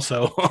trash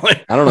also.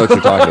 I don't know what you're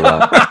talking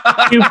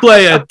about. You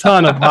play a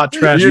ton of hot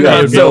trash. You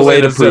have no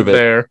way to prove it.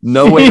 There.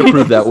 No way to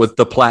prove that with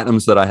the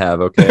platinums that I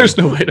have, okay? There's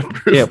no way to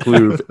prove Can't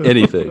prove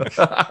anything.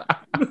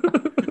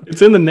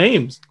 It's in the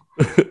names.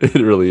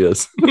 It really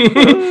is.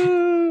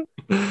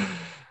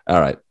 All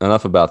right.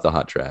 Enough about the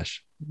hot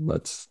trash.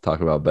 Let's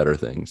talk about better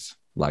things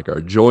like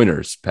our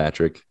joiners,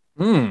 Patrick.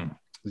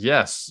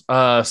 Yes.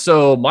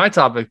 So my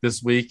topic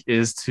this week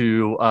is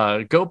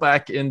to go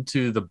back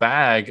into the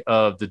bag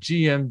of the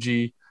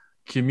GMG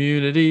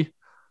community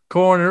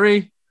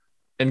cornery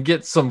and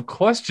get some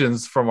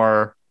questions from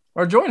our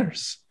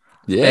joiners.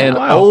 Yeah. And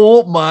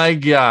oh my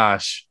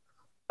gosh.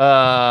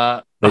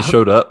 They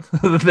showed up.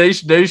 they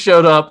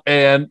showed up,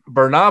 and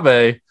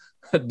Bernabe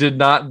did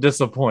not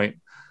disappoint.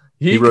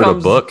 He wrote a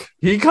book.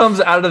 He comes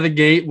out of the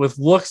gate with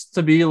looks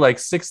to be like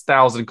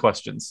 6,000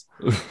 questions.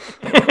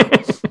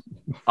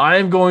 I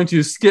am going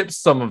to skip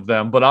some of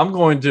them, but I'm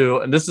going to,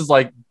 and this is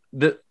like,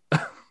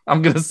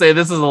 I'm going to say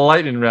this is a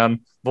lightning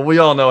round, but we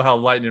all know how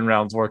lightning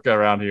rounds work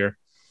around here.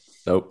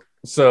 Nope.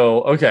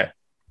 So, okay.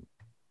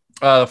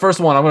 The first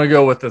one I'm going to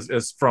go with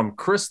is from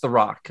Chris the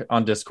Rock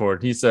on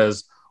Discord. He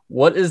says,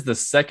 what is the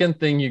second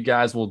thing you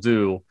guys will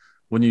do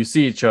when you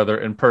see each other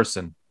in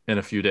person in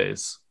a few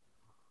days?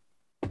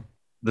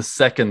 The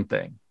second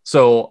thing.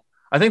 So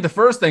I think the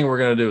first thing we're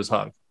going to do is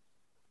hug.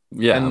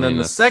 Yeah. And then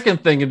the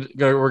second thing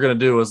we're going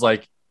to do is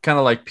like kind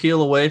of like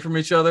peel away from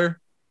each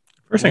other.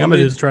 First thing I'm going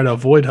to do is try to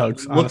avoid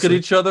hugs. Look at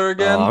each other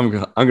again. I'm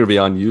going to be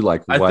on you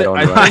like white on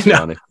rice,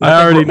 Johnny.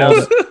 I already know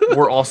that.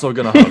 We're also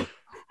going to hug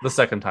the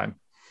second time.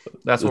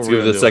 That's what we're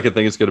going to do. The second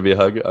thing is going to be a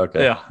hug?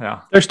 Okay.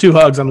 Yeah. There's 2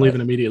 hugs. I'm leaving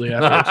immediately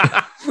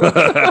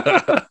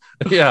afterwards.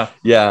 Yeah.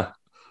 Yeah.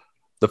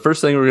 The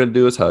first thing we're going to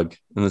do is hug.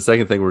 And the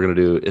second thing we're going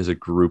to do is a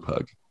group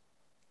hug.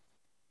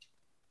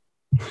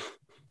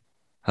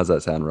 How's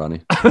that sound,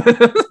 Ronnie?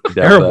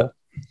 Terrible.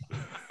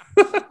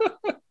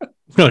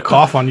 I'm going to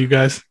cough on you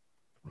guys.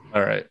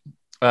 All right.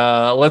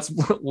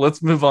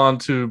 Let's move on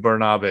to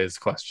Bernabe's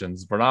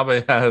questions.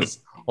 Bernabe has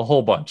a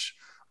whole bunch.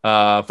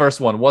 First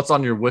one, what's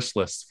on your wish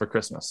list for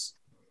Christmas?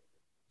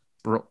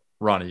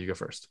 Ronnie, you go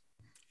first.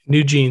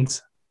 New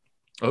jeans.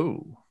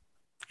 Oh.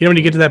 You know when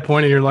you get to that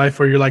point in your life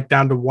where you're like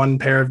down to 1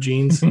 pair of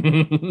jeans?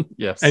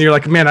 Yes. And you're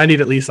like, man, I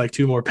need at least like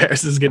 2 more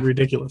pairs. This is getting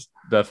ridiculous.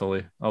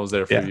 Definitely. I was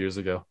there a few years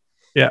ago.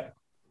 Yeah.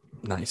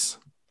 Nice.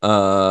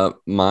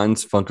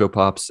 Mine's Funko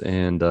Pops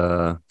and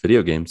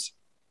video games.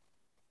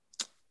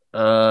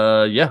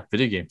 Yeah,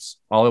 video games.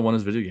 All I want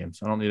is video games.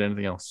 I don't need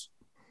anything else.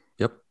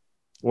 Yep.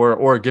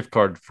 Or a gift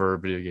card for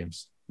video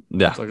games.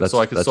 Yeah, so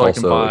I can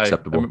buy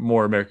acceptable.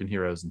 More American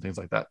Heroes and things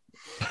like that.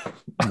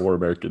 More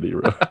American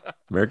Hero.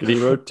 American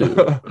Hero 2.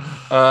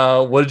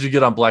 What did you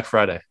get on Black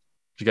Friday?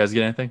 Did you guys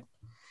get anything?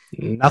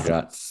 Nothing.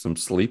 I got some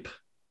sleep.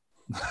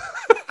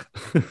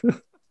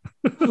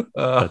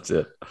 That's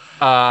it.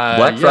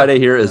 Black Friday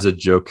here is a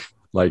joke.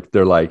 Like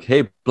they're like,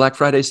 hey, Black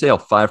Friday sale,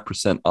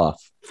 5%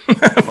 off.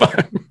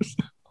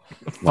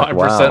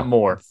 5%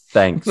 more.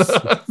 Thanks.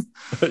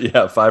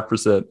 Yeah,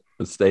 5%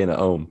 staying at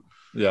home.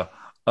 Yeah.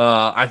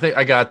 I think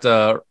I got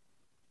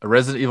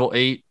Resident Evil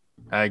 8.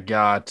 I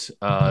got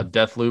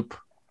Deathloop.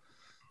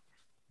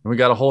 And we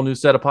got a whole new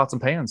set of pots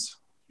and pans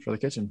for the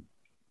kitchen.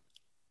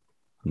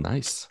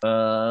 Nice.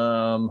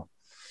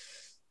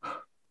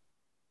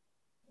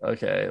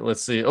 Okay,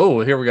 let's see. Oh,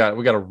 here we got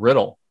a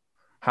riddle.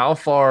 How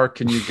far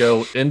can you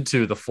go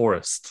into the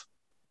forest?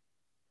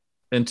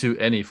 Into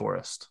any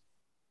forest?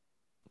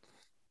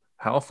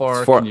 How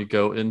far can you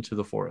go into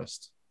the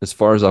forest? As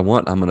far as I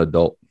want. I'm an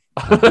adult.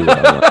 I'll do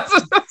what I want.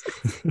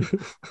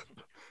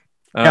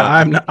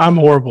 Yeah, I'm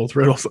horrible with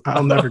riddles.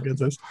 I'll never get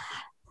this.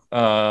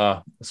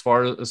 As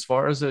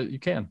far as you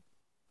can.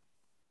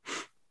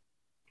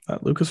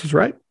 Lucas was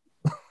right.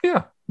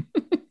 Yeah.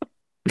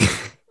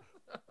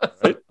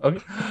 Right?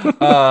 Okay.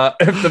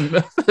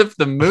 If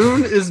the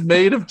moon is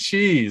made of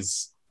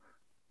cheese,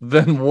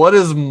 then what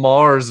is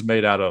Mars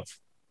made out of?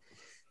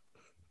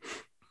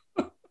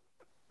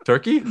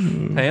 Turkey?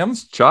 Ham?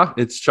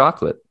 It's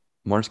chocolate.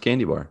 Mars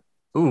candy bar.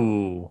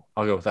 Ooh,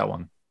 I'll go with that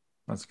one.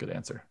 That's a good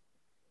answer.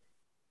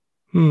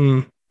 I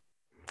feel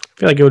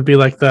like it would be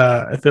like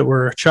if it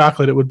were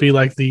chocolate, it would be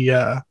like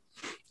the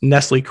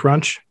Nestle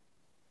Crunch.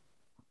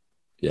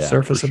 Yeah,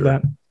 surface of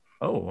that.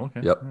 Oh,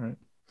 okay. Yep. All right.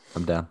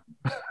 I'm down.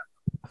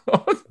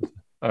 All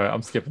right,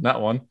 I'm skipping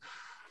that one.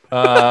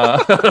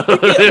 Laugh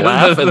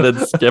and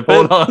then skip it.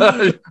 Hold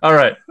on. All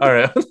right.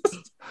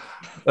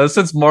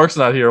 Since Mark's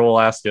not here, we'll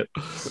ask it.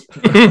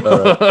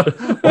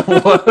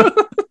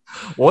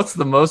 What's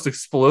the most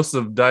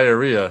explosive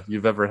diarrhea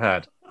you've ever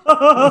had?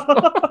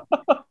 I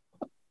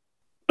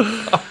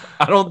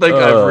don't think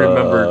I've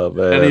remembered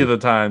any of the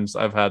times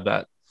I've had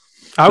that.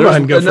 I'll go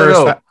ahead and go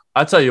first. No.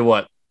 I'll tell you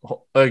what.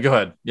 Go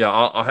ahead. Yeah,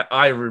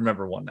 I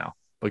remember one now.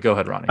 But go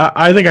ahead, Ronnie.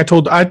 I think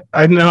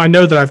I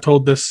know that I've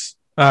told this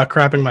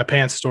crapping my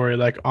pants story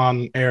like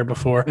on air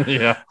before.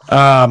 Yeah.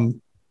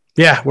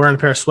 Yeah, wearing a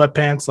pair of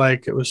sweatpants.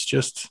 Like it was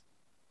just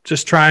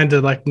trying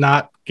to like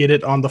not get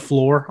it on the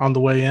floor on the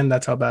way in.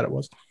 That's how bad it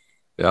was.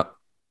 Yeah.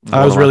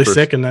 I was really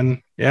sick, and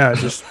then I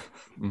just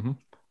mm-hmm.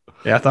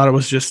 I thought it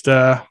was just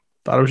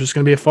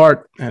gonna be a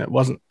fart, and it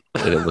wasn't.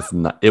 It was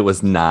not. It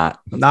was not.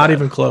 Not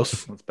even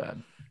close. That's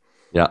bad.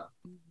 Yeah,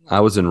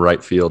 I was in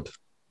right field,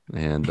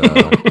 and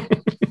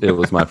it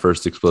was my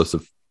first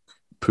explosive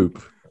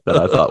poop. that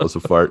I thought was a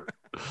fart,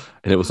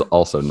 and it was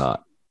also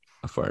not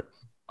a fart.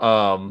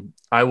 What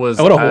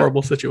a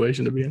horrible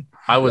situation to be in.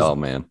 Oh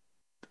man,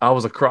 I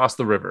was across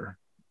the river,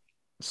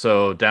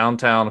 so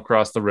downtown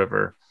across the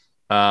river.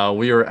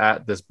 We were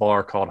at this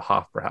bar called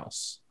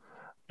Hofbrauhaus,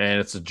 and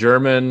it's a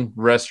German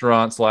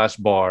restaurant /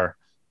 bar.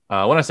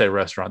 When I say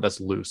restaurant, that's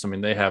loose. I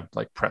mean, they have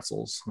like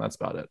pretzels. That's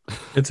about it.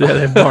 They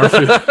have bar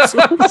food.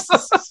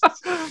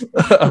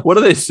 What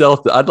do they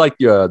sell? I'd like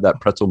that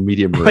pretzel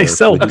medium rare. They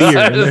sell beer.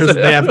 And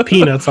they have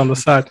peanuts on the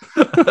side.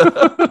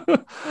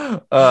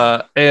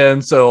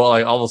 And so,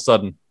 like, all of a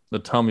sudden, the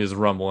tummy is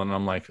rumbling. And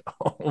I'm like,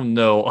 oh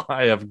no,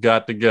 I have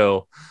got to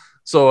go.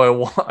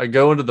 So I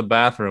go into the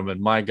bathroom, and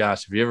my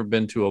gosh, have you ever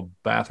been to a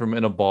bathroom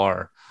in a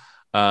bar?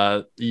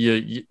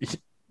 You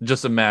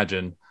just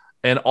imagine.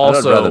 And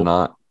also, I'd rather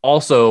not.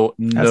 Also,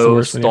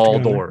 no stall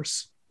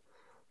doors.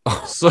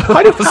 So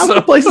how do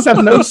places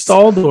have no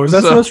stall doors?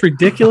 That's the most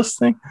ridiculous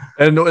thing.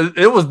 And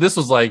this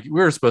was like, we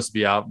were supposed to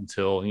be out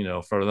until,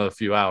 for another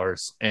few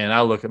hours. And I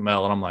look at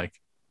Mel and I'm like,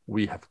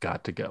 we have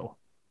got to go,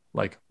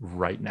 like,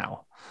 right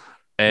now.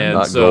 And I'm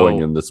not going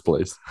in this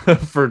place.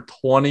 For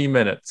 20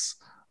 minutes,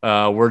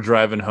 we're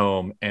driving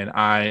home, and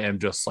I am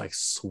just like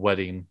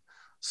sweating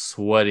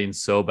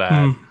so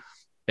bad.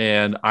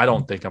 And I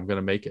don't think I'm going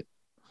to make it.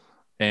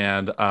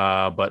 And,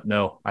 but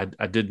no,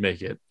 I did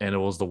make it, and it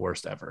was the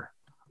worst ever.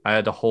 I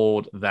had to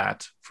hold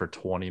that for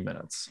 20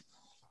 minutes.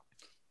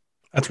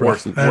 That's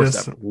worse.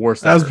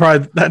 Worst. That was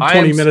probably, that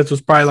 20 minutes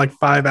was probably like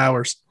 5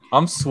 hours.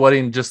 I'm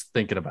sweating just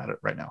thinking about it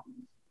right now.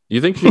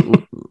 You think?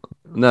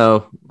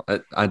 No,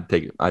 I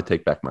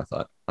take back my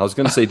thought. I was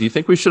going to say, do you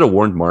think we should have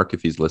warned Mark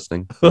if he's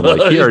listening?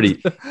 Like,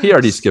 he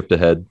already skipped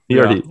ahead.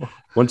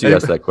 Once you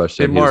asked that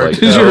question, he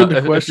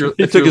was like,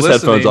 he took his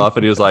headphones off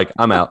and he was like,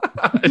 I'm out.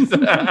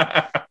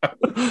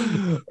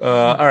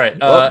 All right.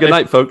 Well, good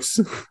night, folks.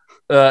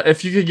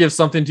 If you could give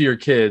something to your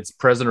kids,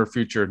 present or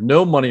future,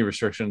 no money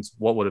restrictions,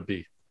 what would it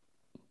be?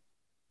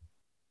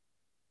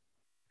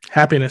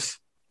 Happiness.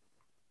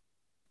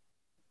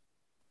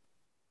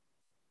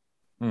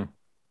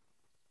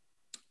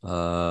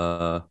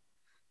 I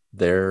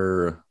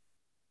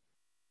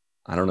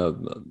don't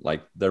know,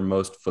 like their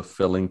most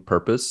fulfilling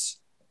purpose,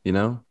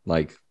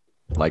 like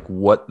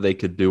what they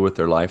could do with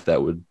their life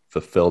that would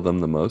fulfill them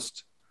the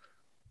most.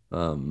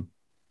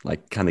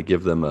 Like kind of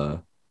give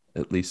them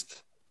at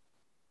least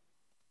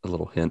a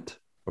little hint,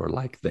 or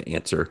like the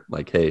answer,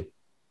 like, hey,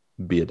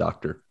 be a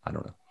doctor. I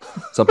don't know,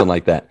 something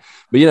like that.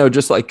 But,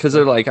 just like, cause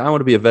they're like, I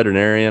want to be a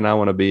veterinarian. I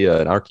want to be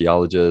an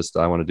archaeologist.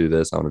 I want to do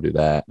this. I want to do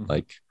that. Mm-hmm.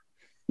 Like,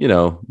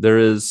 there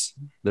is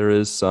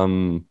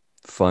some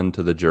fun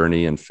to the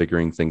journey and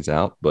figuring things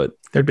out, but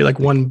there'd be like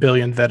 1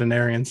 billion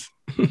veterinarians.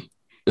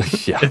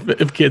 Yeah.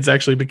 If kids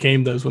actually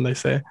became those when they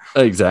say.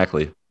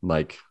 Exactly.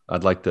 Like,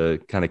 I'd like to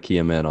kind of key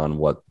them in on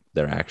what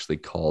they're actually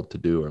called to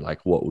do, or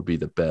like what would be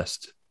the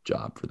best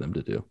job for them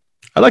to do.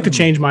 I'd like to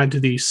change mine to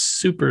the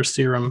super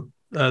serum,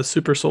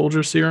 super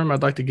soldier serum.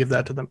 I'd like to give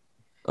that to them.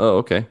 Oh,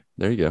 okay.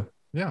 There you go.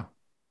 Yeah.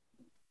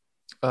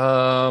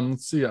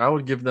 Let's see. I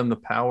would give them the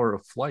power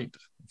of flight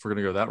if we're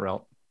going to go that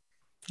route.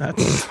 That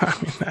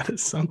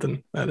is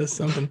something.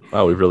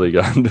 Wow, we've really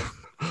gotten.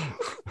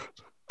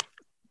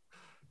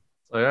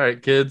 All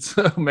right, kids.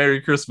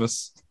 Merry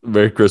Christmas.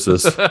 Merry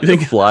Christmas. You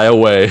think fly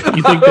away?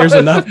 You think there's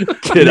enough?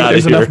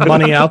 Enough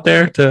money out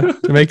there to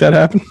make that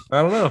happen?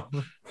 I don't know.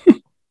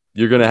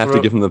 You're going to have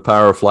to give them the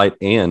power of flight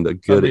and a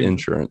good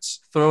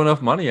insurance. Throw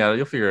enough money at it,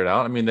 you'll figure it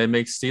out. I mean, they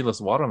make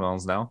seedless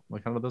watermelons now.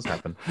 Like, how did this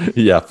happen?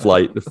 Yeah,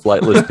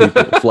 flightless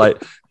people,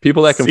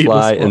 people that can seedless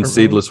fly and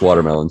seedless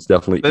watermelons.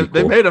 Definitely,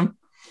 they made them.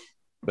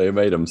 They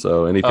made them,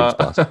 so anything's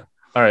possible.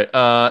 All right.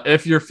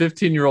 If your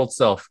 15-year-old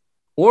self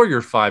or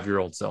your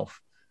 5-year-old self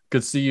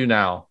could see you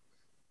now,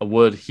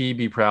 would he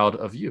be proud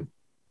of you?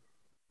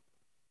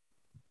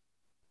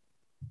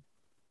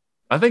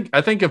 I think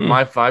if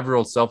my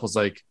 5-year-old self was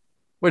like,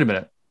 wait a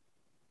minute,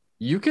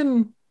 you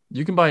can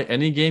buy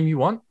any game you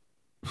want.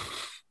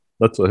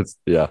 That's what it's,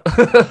 yeah.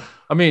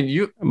 I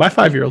mean, my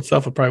 5-year-old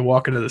self would probably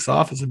walk into this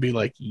office and be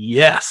like,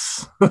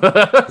 yes.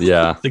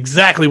 Yeah. That's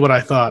exactly what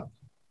I thought.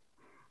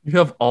 You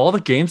have all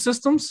the game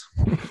systems?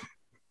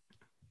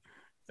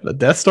 The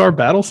Death Star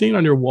battle scene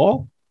on your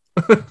wall?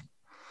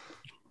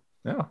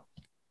 Yeah.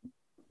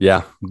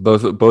 Yeah.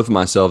 Both of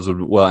myselves would,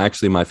 well,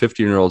 actually my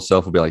 15-year-old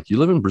self would be like, you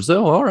live in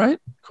Brazil? All right.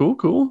 Cool.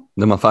 And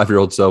then my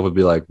 5-year-old self would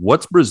be like,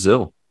 what's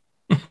Brazil?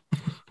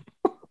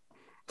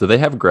 Do they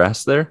have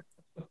grass there?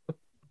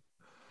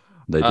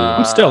 They do.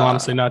 I'm still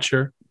honestly not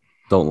sure.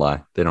 Don't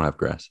lie. They don't have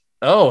grass.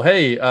 Oh,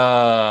 hey,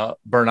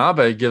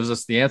 Bernabe gives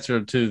us the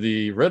answer to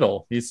the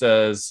riddle. He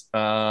says,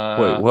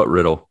 wait, what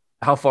riddle?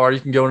 How far you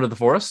can go into the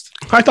forest?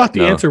 I thought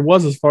the answer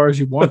was as far as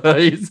you want.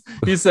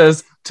 He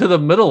says to the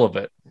middle of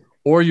it,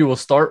 or you will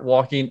start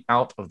walking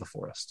out of the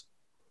forest.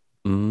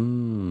 What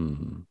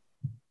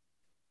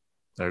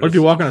if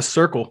you walk in a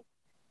circle?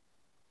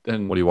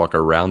 Then what do you walk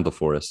around the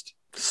forest?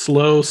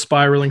 Slow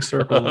spiraling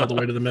circle all the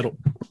way to the middle.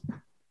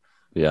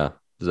 Yeah.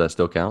 Does that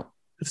still count?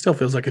 It still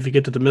feels like if you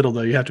get to the middle,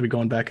 though, you have to be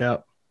going back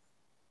out.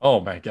 Oh,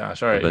 my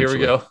gosh. All right, Eventually. Here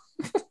we go.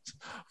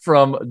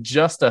 from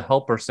Just a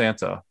Helper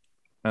Santa,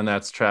 and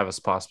that's Travis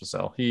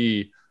Pospisil.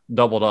 He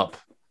doubled up.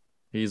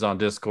 He's on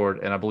Discord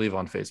and I believe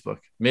on Facebook,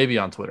 maybe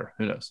on Twitter.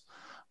 Who knows?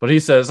 But he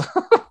says,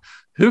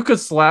 who could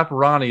slap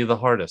Ronnie the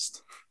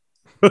hardest?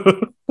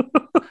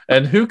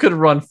 And who could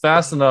run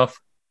fast enough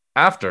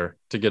after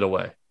to get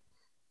away?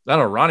 I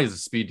don't know. Ronnie's a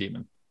speed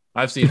demon.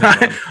 I've seen him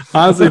run.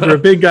 Honestly, for a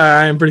big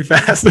guy, I am pretty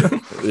fast.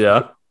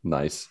 Yeah.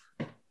 Nice.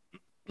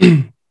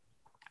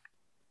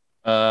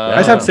 I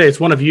just have to say it's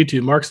one of you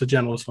two. Mark's the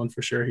gentlest one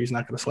for sure. He's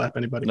not going to slap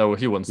anybody. No,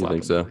 he wouldn't slap. You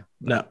think so?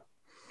 No,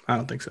 I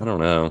don't think so. I don't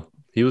know.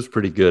 He was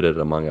pretty good at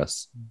Among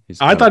Us.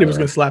 I thought he was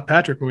going to slap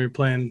Patrick when we were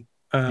playing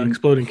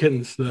Exploding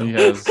Kittens. So. He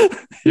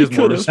has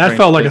more that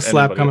felt like a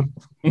slap coming.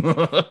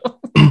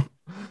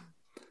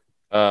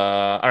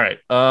 All right.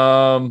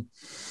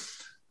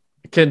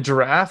 Can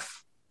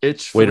Giraffe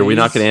itch? Wait, are we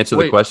not going to answer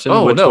the question?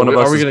 Which one of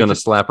us is going to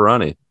slap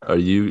Ronnie? Are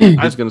you?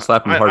 Who's going to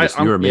slap him hardest?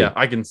 You or me? Yeah,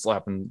 I can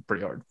slap him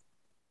pretty hard.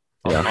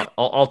 Yeah,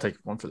 I'll take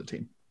one for the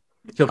team.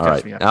 He'll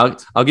catch me.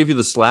 I'll give you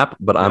the slap,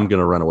 but I'm going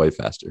to run away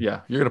faster.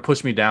 Yeah, you're going to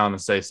push me down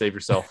and say, "Save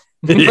yourself."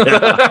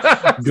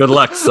 Yeah. Good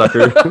luck,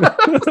 sucker.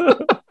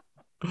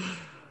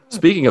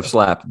 Speaking of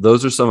slap,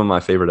 those are some of my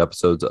favorite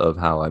episodes of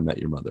How I Met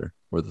Your Mother,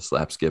 were the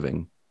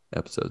Slapsgiving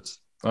episodes.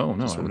 Oh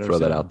no! Just want to throw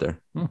that out there.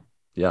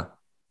 Yeah,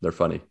 they're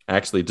funny.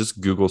 Actually,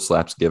 just Google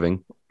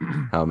Slapsgiving,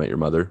 How I Met Your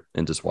Mother,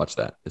 and just watch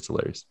that. It's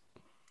hilarious.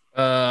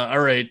 All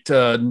right,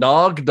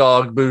 Nog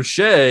Dog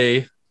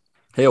Boucher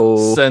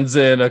sends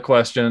in a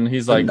question.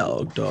 He's like,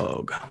 Nog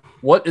Dog.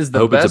 What is the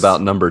I hope best? It's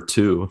about number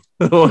 2.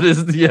 What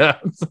is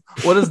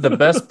the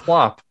best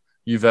plop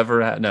you've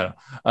ever had? No,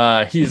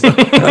 he's you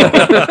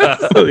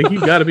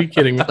got to be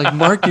kidding me. Like,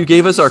 Mark, you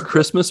gave us our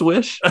Christmas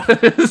wish.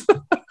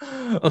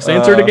 Let's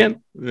answer it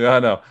again. Yeah, I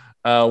know.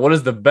 What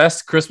is the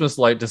best Christmas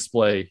light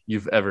display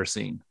you've ever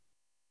seen?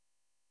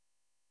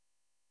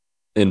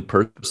 In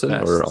person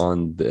or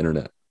on the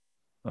internet?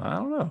 I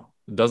don't know.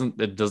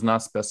 It does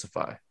not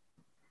specify.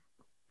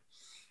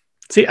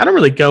 See, I don't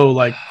really go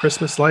like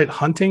Christmas light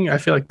hunting. I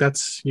feel like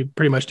you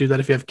pretty much do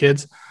that if you have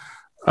kids.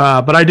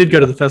 But I did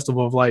go to the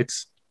Festival of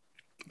Lights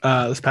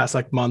this past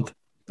month.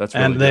 That's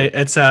really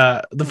it's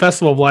the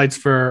Festival of Lights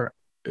for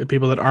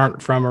people that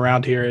aren't from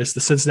around here is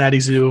the Cincinnati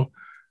Zoo.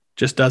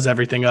 Just does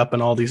everything up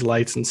and all these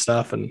lights and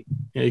stuff, and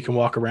you can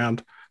walk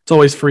around. It's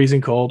always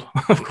freezing cold,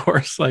 of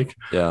course.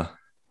 Yeah.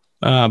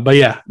 But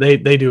yeah, they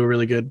do a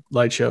really good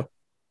light show.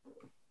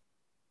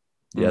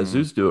 Yeah,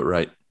 zoos do it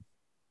right.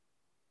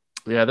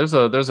 Yeah, there's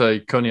a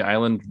Coney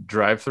Island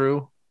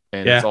drive-through,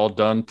 and it's all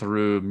done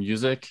through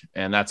music,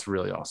 and that's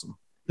really awesome.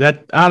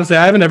 That honestly,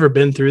 I haven't ever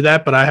been through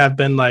that, but I have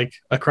been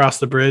across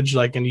the bridge,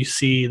 and you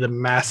see the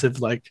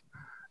massive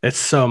it's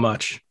so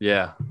much.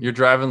 Yeah, you're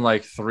driving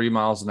 3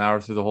 miles an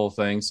hour through the whole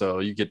thing, so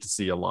you get to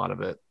see a lot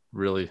of it.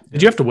 Really.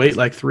 Did you have to wait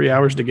 3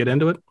 hours to get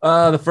into it?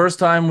 The first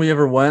time we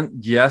ever went,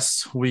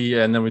 yes,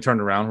 and then we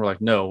turned around. We're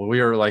like, no, we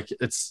were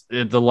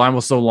the line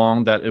was so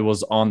long that it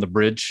was on the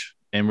bridge,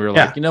 and we were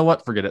like, you know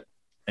what, forget it.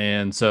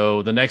 And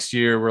so the next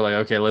year we're like,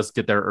 okay, let's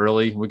get there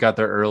early. We got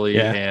there early,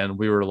 and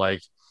we were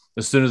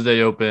as soon as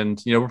they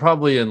opened, we're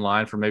probably in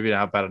line for maybe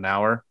about an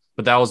hour,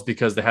 but that was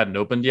because they hadn't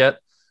opened yet.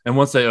 And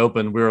once they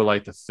opened, we were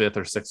the 5th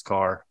or 6th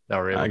car that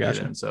were able to get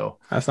in. So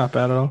that's not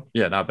bad at all.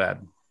 Yeah, not bad.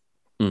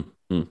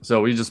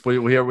 So we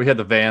had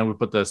the van, we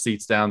put the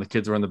seats down, the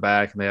kids were in the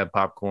back, and they had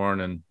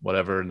popcorn and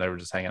whatever, and they were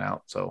just hanging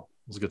out. So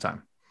it was a good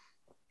time.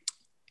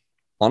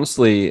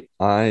 Honestly,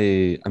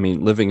 I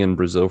mean, living in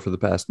Brazil for the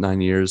past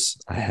 9 years,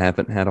 I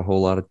haven't had a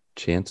whole lot of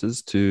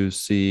chances to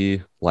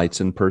see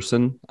lights in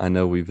person. I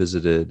know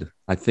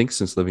I think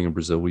since living in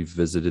Brazil, we've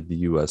visited the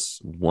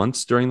US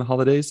once during the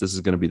holidays. This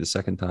is going to be the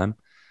second time.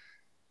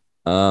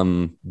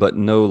 But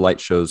no light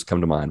shows come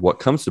to mind. What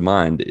comes to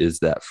mind is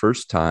that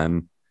first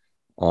time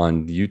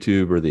on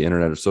YouTube or the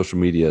internet or social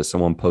media,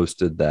 someone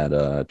posted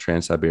that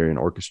Trans-Siberian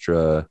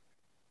Orchestra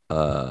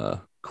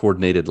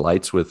coordinated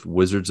lights with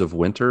Wizards of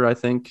Winter, I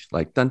think,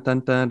 dun, dun,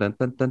 dun, dun,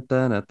 dun, dun,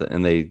 dun,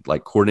 and they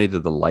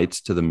coordinated the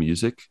lights to the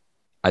music.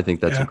 I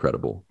think that's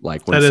incredible. When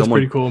that is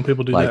pretty cool when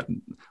people do that.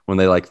 When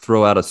they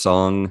throw out a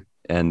song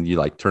and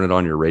you turn it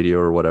on your radio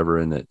or whatever,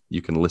 and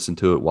you can listen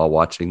to it while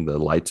watching the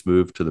lights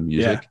move to the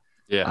music.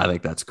 Yeah, I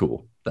think that's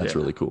cool. That's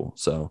really cool.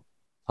 So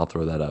I'll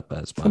throw that up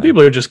as some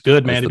people are just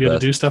good, man, to be able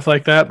to do stuff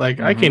like that.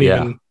 I can't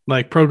even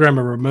program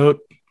a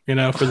remote, for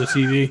the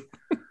TV.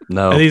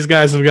 No, and these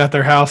guys have got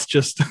their house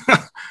just,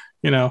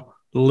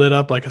 lit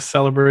up like a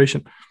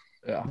celebration.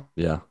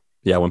 Yeah.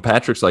 When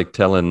Patrick's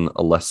telling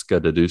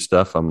Alexa to do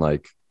stuff, I'm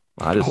like,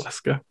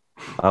 Alexa.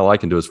 All I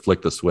can do is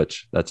flick the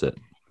switch. That's it.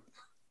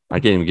 I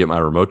can't even get my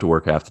remote to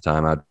work half the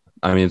time.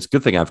 I mean, it's a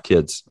good thing I have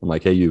kids. I'm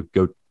like, hey, you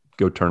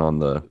go turn on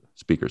the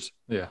speakers.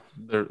 Yeah,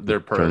 they're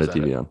turn the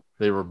TV on.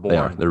 They were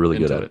born. They're really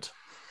good at it.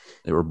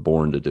 They were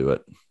born to do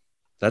it.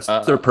 That's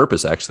their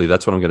purpose, actually.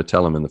 That's what I'm going to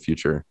tell them in the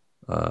future.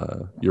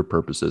 Your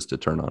purpose is to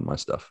turn on my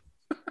stuff.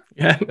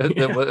 Yeah.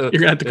 You're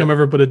gonna have to come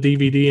over and put a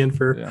DVD in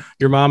for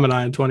your mom and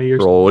I in 20 years.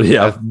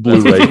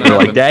 Blu-ray. You're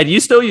like, Dad, you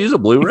still use a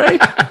Blu-ray?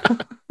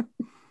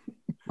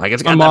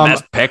 It's got the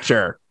best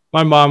picture.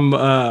 My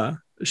mom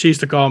she used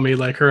to call me,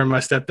 like her and my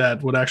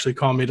stepdad would actually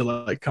call me to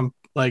like come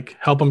like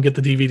help them get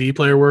the DVD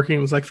player working.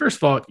 It was like, first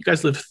of all, you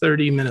guys live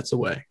 30 minutes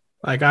away.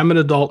 Like I'm an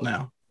adult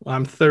now.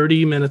 I'm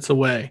 30 minutes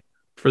away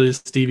for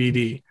this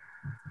DVD.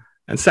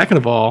 And second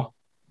of all,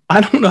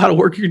 I don't know how to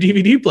work your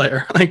DVD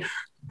player. Like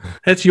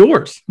that's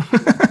yours.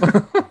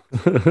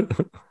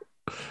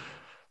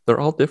 They're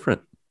all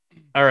different.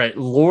 All right.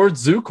 Lord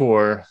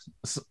Zukor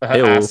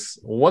asks,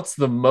 what's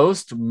the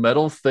most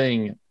metal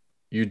thing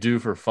you do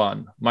for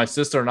fun? My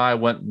sister and I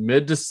went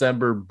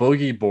mid-December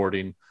boogie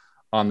boarding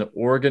on the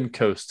Oregon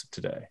coast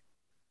today.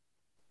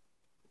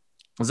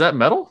 Is that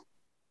metal?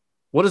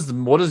 What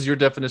is your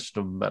definition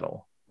of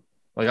metal?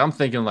 Like I'm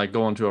thinking like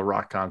going to a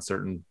rock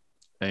concert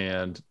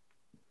and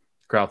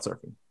crowd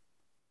surfing.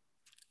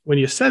 When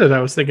you said it,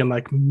 I was thinking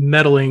like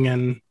meddling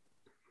in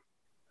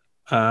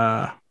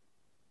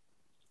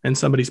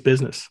somebody's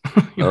business.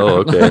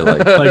 Okay.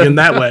 Like in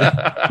that way.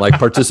 Like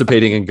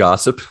participating in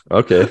gossip.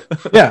 Okay.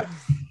 Yeah.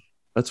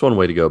 That's one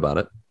way to go about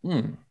it.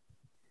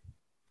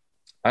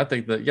 I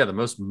think that the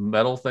most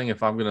metal thing.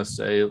 If I'm gonna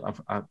say,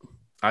 I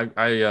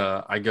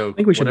go. I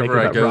think we should whenever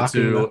I go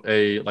to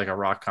a a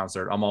rock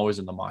concert, I'm always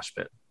in the mosh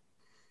pit.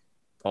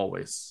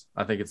 Always,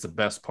 I think it's the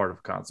best part of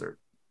a concert.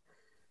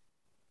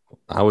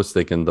 I was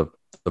thinking the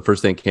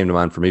first thing that came to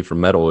mind for me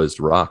from metal is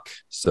rock.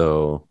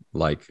 So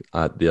like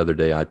the other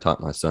day, I taught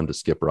my son to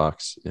skip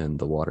rocks in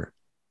the water.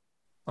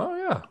 Oh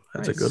yeah,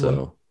 that's a good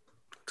one.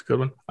 That's a good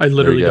one. I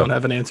literally don't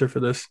have an answer for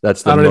this.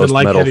 That's the most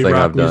metal thing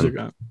I've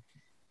done.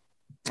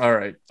 All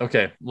right.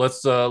 Okay.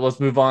 Let's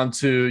move on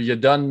to You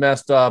Done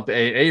Messed Up.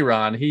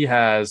 Aaron. He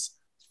has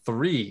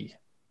 3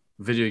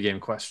 video game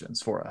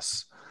questions for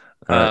us.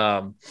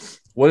 Right.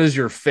 What is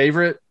your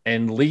favorite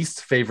and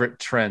least favorite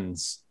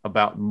trends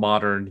about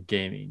modern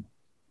gaming?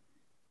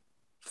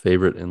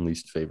 Favorite and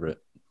least favorite.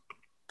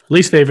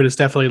 Least favorite is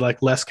definitely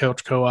like less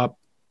couch co-op,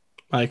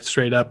 like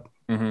straight up.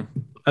 Mm-hmm.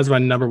 That's my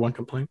number one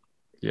complaint.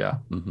 Yeah.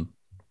 Mm-hmm.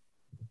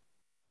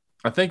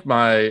 I think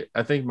my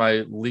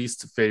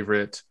least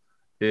favorite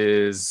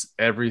is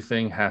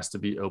everything has to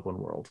be open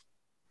world.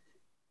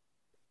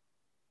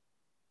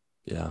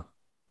 Yeah.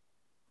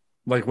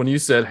 Like when you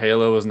said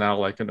Halo is now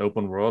like an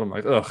open world, I'm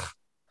like, ugh.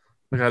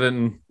 Like I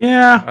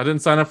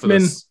didn't sign up for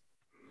this.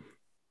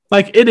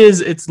 Like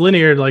it's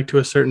linear, like to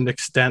a certain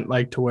extent,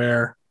 like to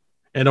where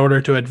in order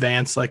to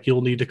advance, like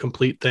you'll need to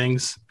complete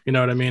things, you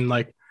know what I mean?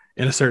 Like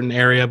in a certain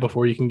area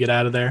before you can get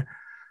out of there.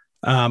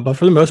 But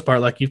for the most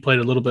part, like you've played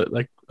a little bit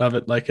like of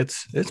it, like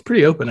it's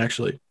pretty open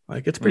actually.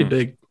 Like it's pretty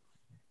big.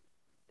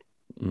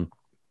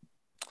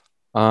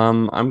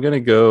 I'm gonna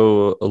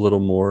go a little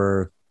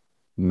more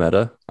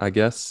meta, I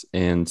guess,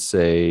 and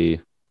say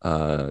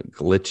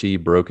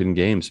glitchy, broken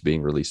games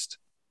being released.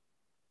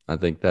 I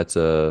think that's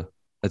a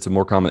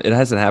more common. It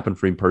hasn't happened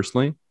for me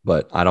personally,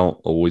 but I don't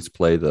always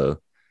play the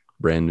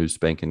brand new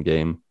spanking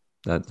game.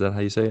 Is that how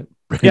you say it?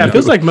 It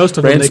feels like most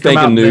of them brand they come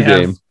out, new they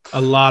have game.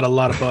 a lot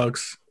of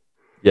bugs.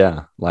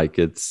 Yeah,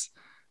 it's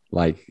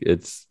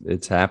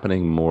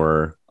happening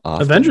more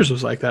often. Avengers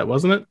was like that,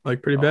 wasn't it?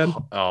 Like pretty bad.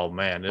 Oh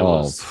man, it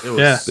was so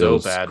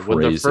bad.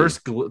 Crazy.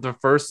 When the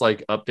first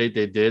like update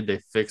they did, they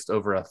fixed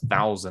over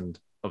 1,000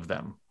 of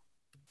them.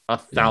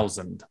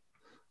 1,000.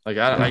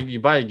 Like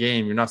you buy a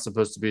game, you're not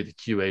supposed to be the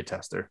QA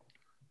tester.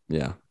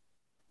 Yeah.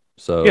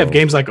 So you have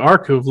games like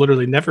Ark who have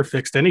literally never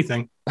fixed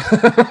anything.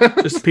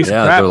 Just a piece of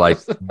crap. They're like,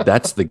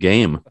 that's the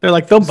game. They're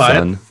like, they'll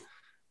buy it.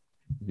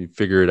 You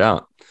figure it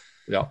out.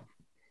 Yeah.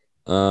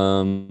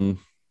 I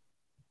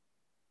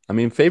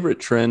mean, favorite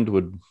trend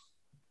would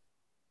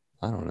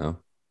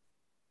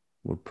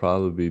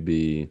probably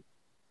be.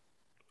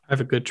 I have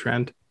a good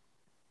trend.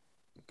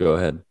 Go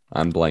ahead.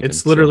 I'm blanking.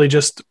 It's literally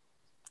just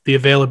the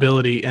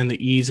availability and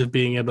the ease of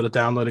being able to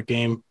download a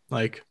game.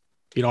 Like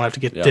you don't have to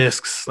get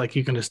discs. Like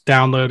you can just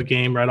download a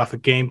game right off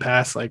of Game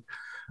Pass. Like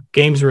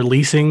games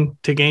releasing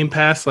to Game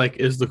Pass, like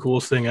is the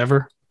coolest thing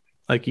ever.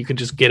 Like you can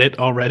just get it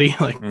already.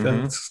 Like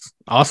that's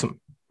awesome.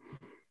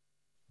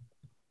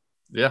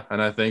 Yeah,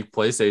 and I think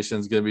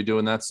PlayStation's going to be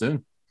doing that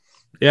soon.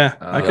 Yeah,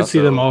 I could see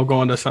them all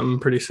going to something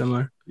pretty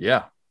similar.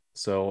 Yeah.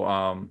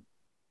 So,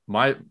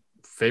 my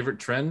favorite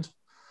trend,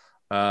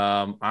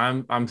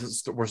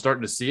 we're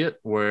starting to see it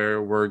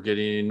where we're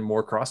getting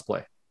more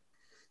crossplay,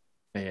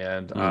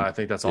 and I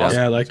think that's awesome.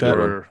 Yeah, I like that.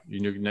 Where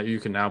you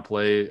can now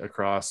play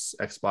across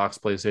Xbox,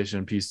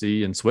 PlayStation,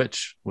 PC, and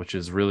Switch, which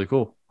is really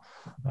cool.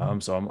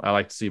 So I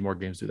like to see more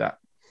games do that.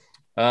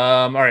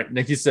 All right.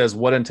 Nikki says,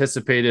 what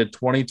anticipated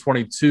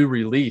 2022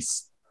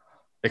 release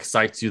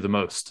excites you the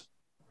most?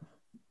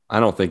 I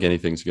don't think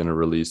anything's going to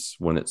release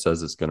when it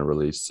says it's going to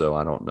release. So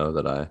I don't know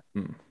that I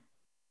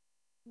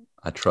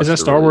trust. Is that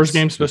Star Wars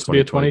game supposed to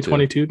be a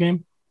 2022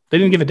 game? They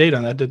didn't give a date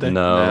on that, did they?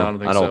 No,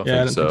 I don't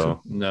think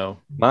so. No.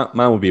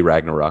 Mine would be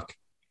Ragnarok.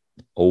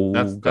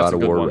 That's God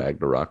of War one.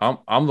 Ragnarok.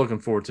 I'm looking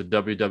forward to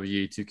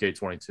WWE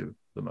 2K22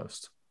 the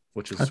most,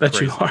 which is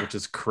which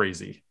is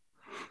crazy.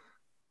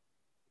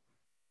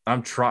 I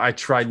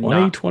tried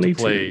not to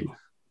play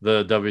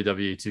the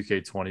WWE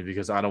 2K20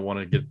 because I don't want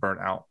to get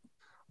burnt out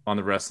on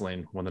the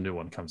wrestling when the new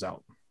one comes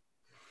out.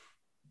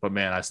 But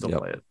man, I still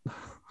play it.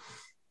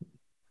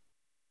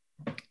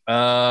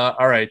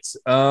 All right.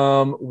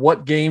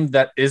 What game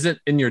that isn't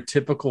in your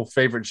typical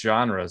favorite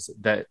genres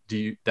that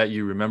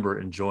you remember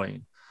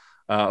enjoying?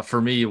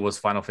 For me, it was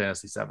Final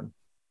Fantasy VII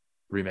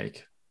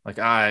Remake. Like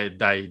I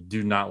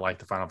do not like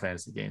the Final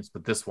Fantasy games,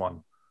 but this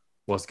one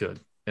was good,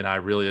 and I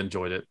really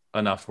enjoyed it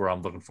enough where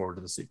I'm looking forward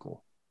to the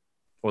sequel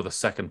or the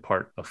second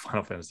part of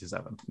Final Fantasy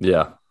VII.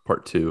 Yeah,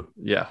 part 2.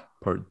 Yeah,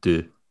 part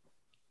 2.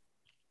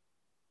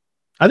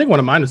 I think one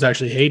of mine was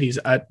actually Hades.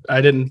 I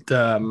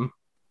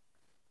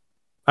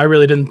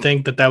really didn't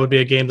think that would be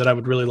a game that I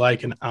would really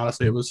like, and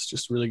honestly, it was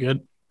just really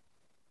good.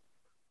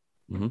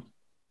 Mm-hmm.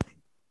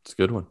 It's a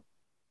good one.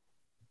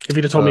 If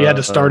you'd have told me you had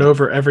to start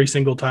over every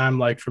single time,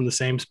 like from the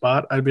same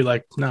spot, I'd be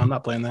like, no, I'm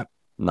not playing that.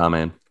 Nah,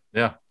 man.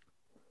 Yeah.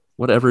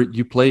 Whatever.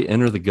 You play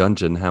Enter the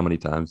Gungeon, how many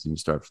times do you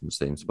start from the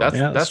same spot?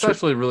 That's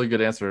actually a really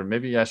good answer.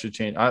 Maybe I should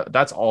change. I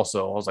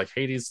was like,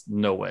 Hades,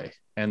 no way.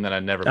 And then I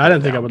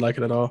didn't think I would like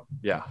it at all.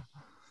 Yeah.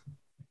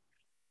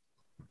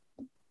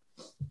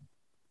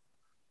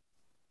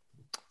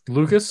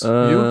 Lucas,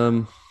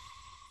 you?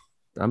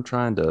 I'm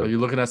trying to. Are you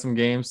looking at some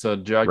games to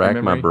jog rack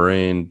your memory? my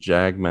brain,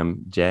 jag my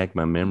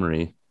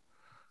memory.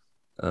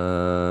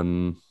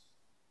 Do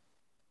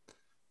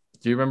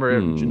you remember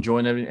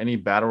enjoying any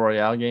battle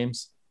royale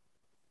games?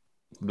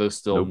 Those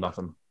still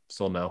nothing.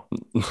 Still no.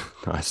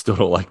 I still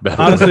don't like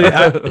battle. Honestly,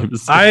 I've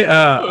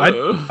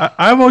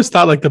always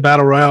thought like the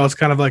battle royale is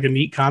kind of like a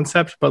neat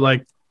concept, but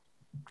like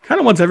kind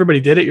of once everybody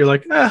did it, you're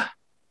like, you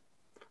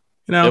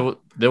know.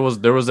 There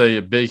was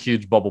a big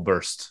huge bubble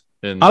burst.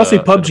 Honestly,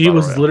 PUBG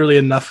was literally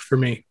enough for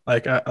me.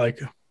 Like I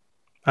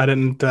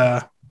didn't.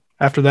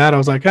 After that, I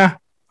was like,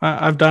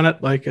 I've done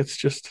it. Like it's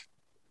just.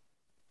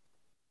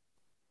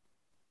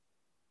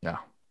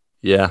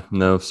 Yeah.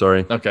 No,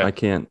 sorry. Okay. I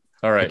can't.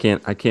 All right.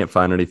 I can't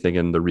find anything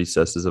in the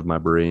recesses of my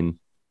brain.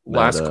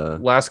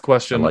 Last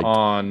question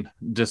on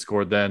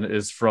Discord then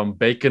is from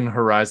Bacon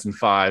Horizon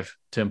 5,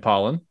 Tim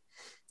Pollen.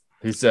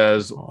 He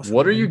says, awesome,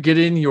 what are you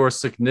getting your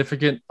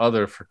significant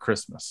other for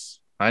Christmas?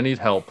 I need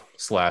help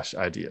 /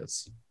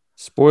 ideas.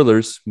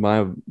 Spoilers,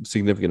 my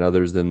significant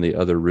other's in the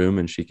other room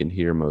and she can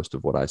hear most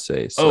of what I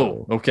say.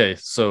 So, okay.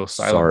 So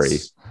silence. Sorry.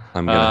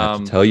 I'm going to have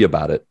to tell you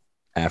about it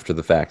after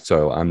the fact.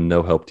 So I'm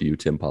no help to you,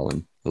 Tim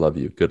Pollen. I love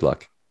you. Good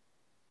luck.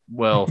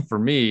 Well, for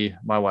me,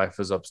 my wife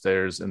is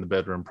upstairs in the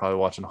bedroom, probably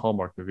watching a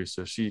Hallmark movie,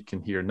 so she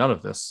can hear none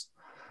of this.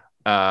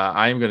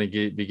 I am going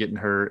to be getting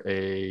her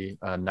a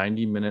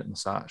 90-minute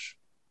massage.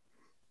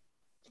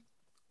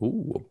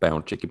 Ooh,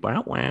 bound chicky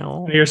wow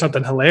wow. Here's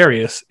something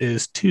hilarious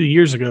is 2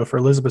 years ago for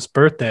Elizabeth's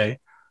birthday,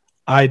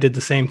 I did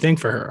the same thing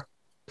for her.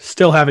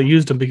 Still haven't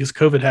used them because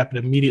COVID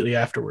happened immediately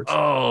afterwards.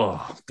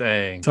 Oh,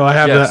 dang. So I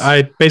have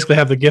I basically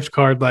have the gift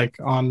card like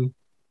on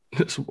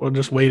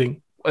just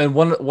waiting. And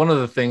one of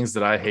the things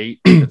that I hate,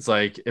 it's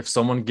like if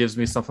someone gives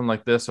me something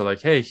like this or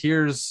like, hey,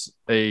 here's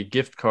a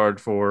gift card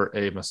for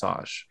a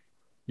massage.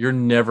 You're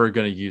never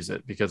going to use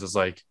it because it's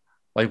like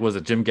was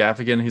it Jim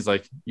Gaffigan? He's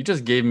like, you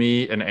just gave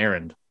me an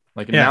errand.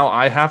 Now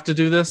I have to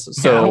do this.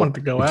 So I want it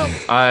to go out.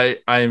 I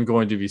am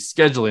going to be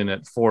scheduling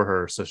it for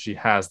her so she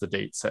has the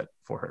date set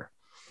for her.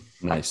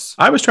 Nice.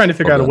 I was trying to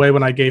figure out a way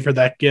when I gave her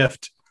that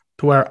gift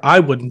to where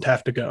I wouldn't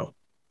have to go.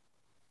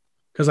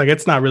 Because like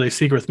it's not really a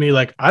secret with me.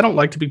 Like I don't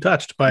like to be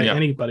touched by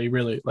anybody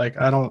really. Like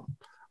I don't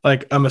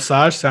like a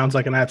massage sounds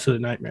like an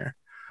absolute nightmare.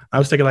 I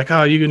was thinking like,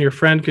 oh, you and your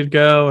friend could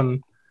go,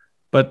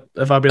 but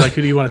if I'll be like,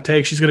 who do you want to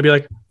take? She's gonna be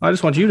like, I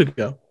just want you to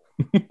go.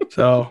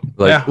 So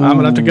I'm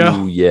gonna have to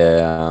go.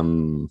 Yeah,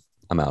 I'm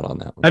out on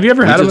that one. Have you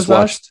ever had a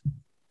massage?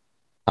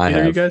 I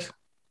have. You guys?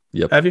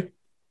 Yep. Have you?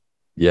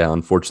 Yeah,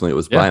 unfortunately, it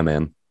was by a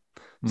man.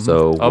 Mm-hmm.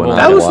 So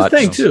that was the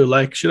thing too.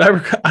 Like, should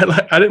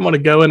I didn't want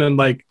to go in and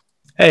like,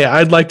 hey,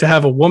 I'd like to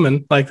have a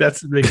woman. Like that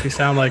makes me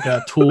sound like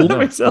a tool.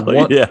 That's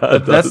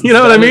you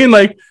know what I mean.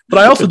 Like, but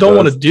I also don't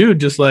want a dude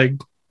just like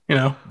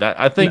that.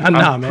 I think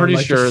I'm pretty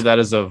sure that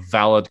is a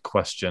valid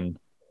question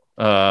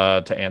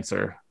to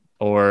answer.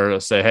 Or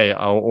say, hey,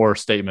 or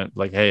statement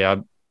like, hey, I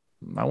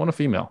want a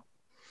female.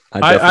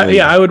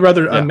 I would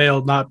rather a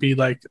male not be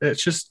like.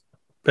 It's just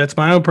that's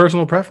my own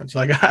personal preference.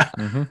 Like,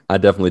 I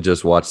definitely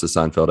just watched the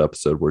Seinfeld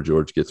episode where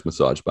George gets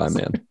massaged by a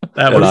man,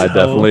 and I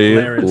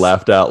definitely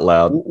laughed out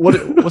loud.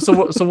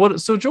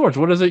 So George,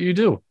 what is it you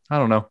do? I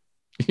don't know.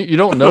 You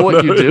don't know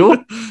what you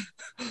do?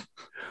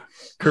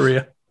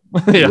 Korea.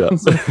 Yeah.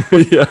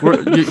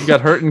 You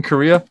got hurt in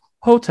Korea?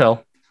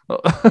 Hotel.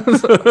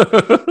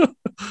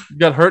 You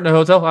got hurt in a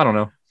hotel? I don't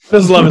know. I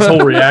just love his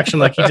whole reaction.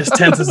 Like he just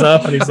tenses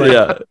up and he's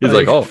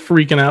like, oh,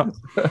 freaking out.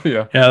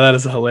 Yeah, that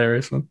is a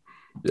hilarious one.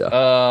 Yeah.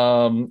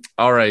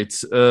 All right.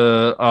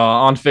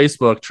 On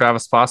Facebook,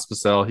 Travis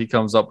Pospisil, he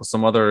comes up with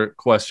some other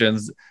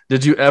questions.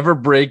 Did you ever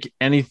break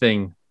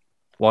anything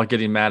while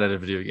getting mad at a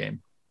video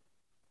game?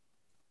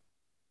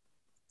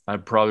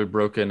 I've probably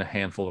broken a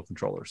handful of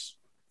controllers.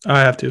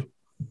 I have to.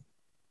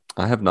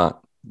 I have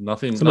not.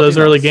 Nothing. Some of those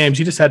early games,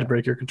 you just had to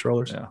break your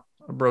controllers. Yeah.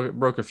 I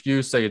broke a few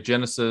Sega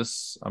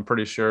Genesis. I'm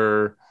pretty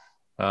sure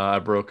I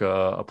broke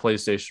a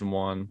PlayStation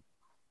 1.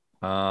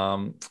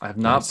 I've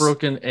not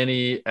broken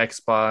any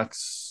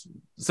Xbox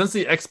since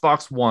the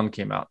Xbox One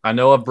came out. I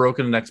know I've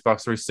broken an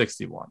Xbox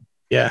 360 one.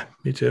 Yeah,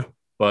 me too.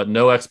 But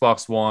no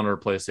Xbox One or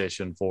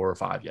PlayStation 4 or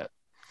 5 yet.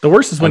 The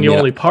worst is when you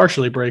only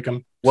partially break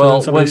them. So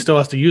then somebody still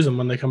has to use them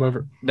when they come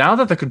over. Now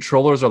that the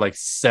controllers are like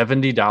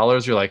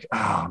 $70, you're like,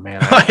 oh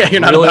man, you're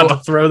not about to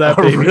throw that.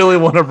 I really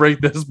want to break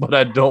this, but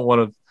I don't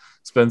want to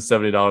spend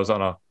 $70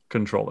 on a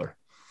controller.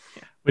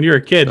 When you're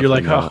a kid, you're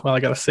like, oh, well, I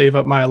got to save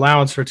up my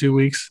allowance for 2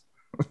 weeks.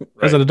 Right.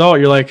 As an adult,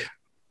 you're like,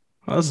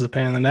 well, this is a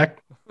pain in the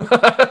neck.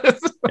 I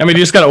mean,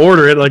 you just got to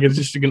order it. Like, it's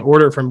just, you can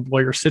order it from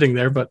while you're sitting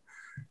there. But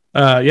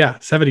yeah,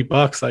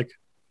 $70. Like,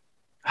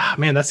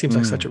 man, that seems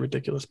like such a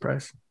ridiculous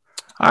price.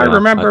 I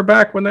remember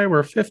back when they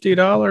were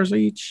 $50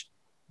 each.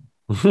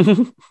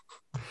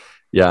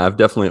 Yeah, I've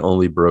definitely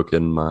only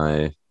broken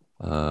my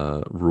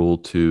rule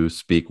to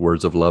speak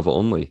words of love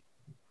only.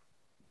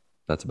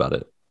 That's about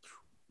it.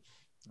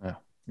 Yeah,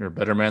 you're a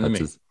better man than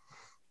me.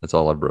 That's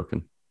all I've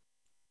broken.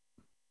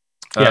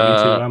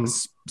 Yeah, me too.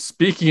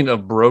 Speaking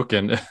of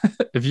broken,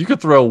 if you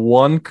could throw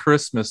one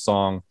Christmas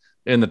song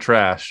in the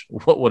trash,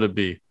 what would it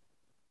be?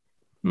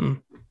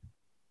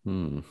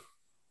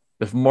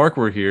 If Mark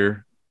were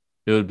here,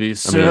 it would be,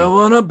 I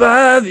wanna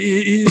buy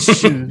these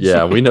shoes.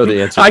 Yeah, we know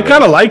the answer. I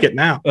kind of like it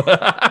now.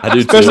 I do,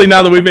 especially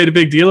now that we've made a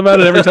big deal about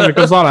it. Every time it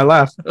comes on, I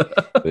laugh.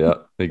 Yeah,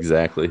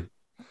 exactly.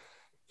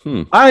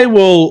 I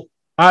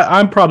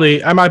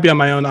might be on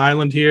my own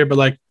island here, but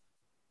like,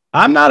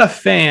 I'm not a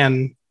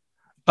fan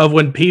of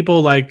when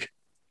people like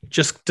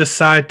just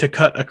decide to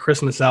cut a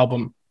Christmas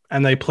album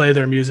and they play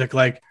their music.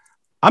 Like,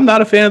 I'm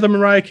not a fan of the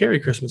Mariah Carey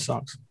Christmas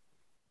songs.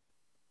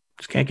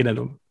 Just can't get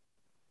into them.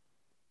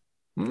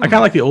 I kind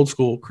of like the old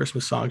school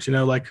Christmas songs, you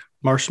know, like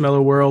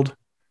Marshmallow World,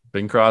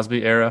 Bing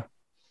Crosby era.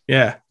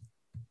 Yeah.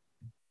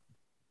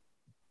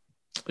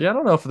 Yeah, I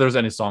don't know if there's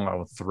any song I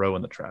would throw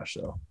in the trash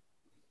though.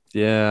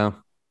 Yeah.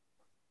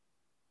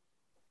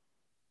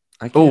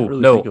 I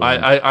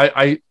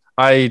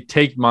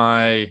take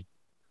my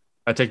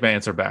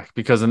answer back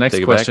because the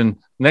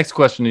next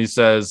question he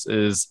says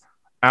is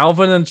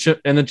Alvin and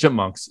the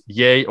Chipmunks,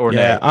 yay or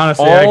nay?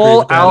 Honestly,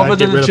 all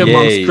Alvin and the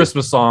Chipmunks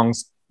Christmas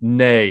songs,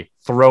 nay.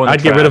 Throw in the I'd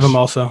trash. get rid of them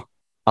also.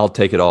 I'll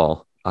take it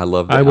all. I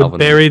love the I would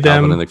bury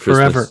them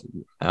forever.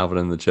 Alvin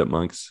and the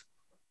Chipmunks.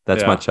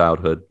 That's my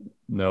childhood.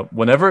 No,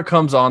 whenever it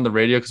comes on the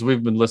radio, because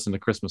we've been listening to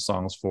Christmas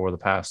songs for the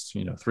past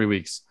 3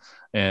 weeks,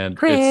 and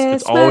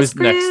it's always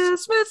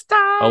next.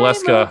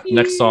 Alaska,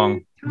 next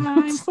song.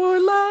 Time for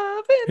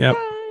love and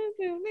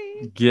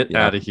Get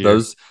out of here.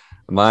 Those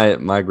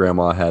my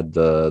grandma had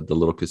the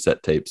little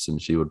cassette tapes,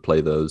 and she would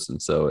play those,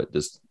 and so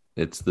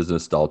it's the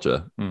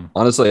nostalgia.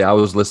 Honestly, I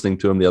was listening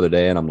to them the other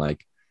day, and I'm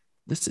like,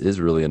 this is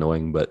really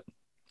annoying, but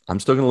I'm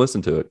still going to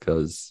listen to it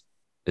because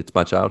it's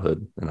my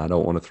childhood, and I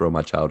don't want to throw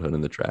my childhood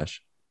in the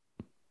trash.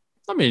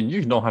 I mean,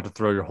 you don't have to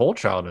throw your whole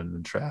childhood in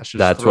the trash.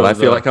 That's what I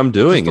feel like I'm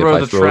doing if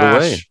I throw it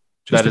away.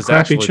 That is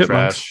actually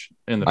trash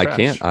in the trash. I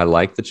can't. I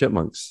like the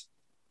Chipmunks.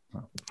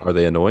 Are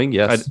they annoying?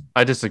 Yes.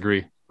 I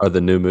disagree. Are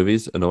the new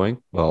movies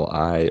annoying? Well,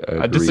 I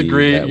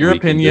disagree. Your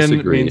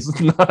opinion means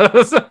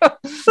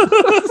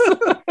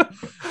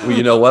Well,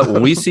 you know what?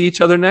 When we see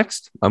each other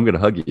next, I'm going to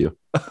hug you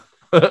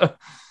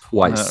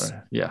twice.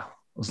 Yeah.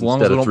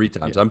 Instead of 3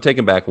 times. Yeah. I'm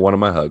taking back one of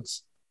my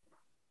hugs.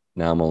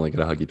 Now I'm only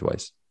going to hug you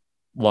twice.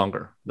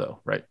 Longer,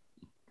 though, right?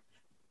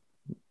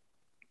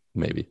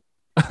 Maybe.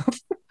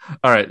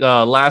 All right.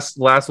 Last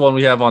one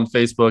we have on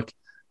Facebook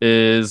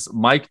is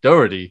Mike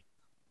Doherty.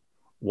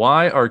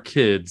 Why are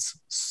kids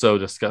so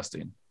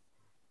disgusting?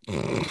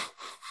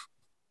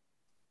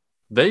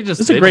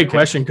 It's a great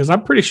question because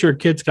I'm pretty sure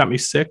kids got me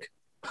sick.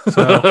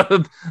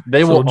 So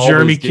they will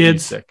germy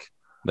kids sick.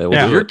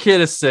 If your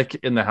kid is sick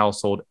in the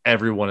household,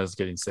 everyone is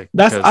getting sick.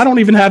 I don't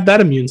even have that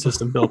immune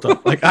system built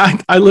up. Like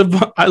I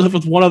live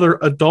with one other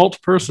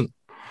adult person.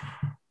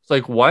 It's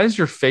like, why is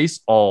your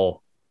face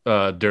all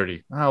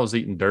dirty? I was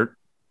eating dirt.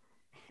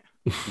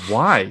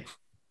 Why?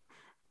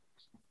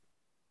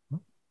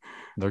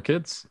 They're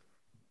kids.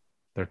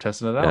 They're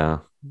testing it out. Yeah,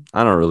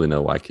 I don't really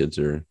know why kids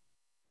are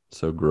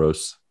so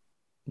gross.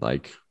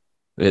 Like,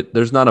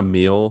 there's not a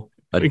meal,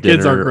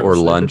 dinner, or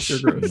lunch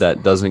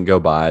that doesn't go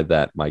by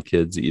that my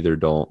kids either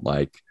don't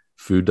like.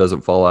 Food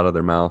doesn't fall out of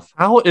their mouth.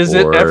 How is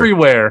it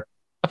everywhere?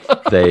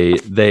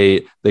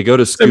 they go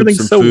to scoop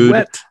some so food.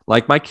 Wet.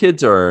 Like, my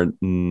kids are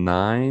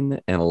 9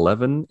 and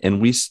 11, and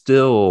we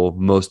still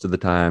most of the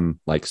time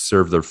like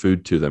serve their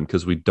food to them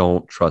because we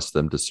don't trust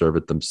them to serve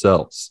it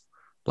themselves.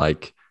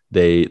 Like,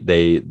 they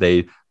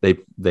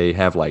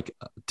have like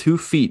 2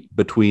 feet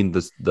between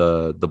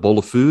the bowl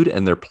of food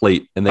and their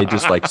plate, and they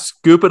just like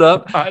scoop it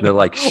up. And they're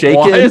like shaking.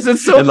 Why is it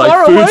so and,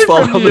 far away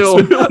from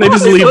you? They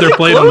just leave their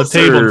plate on the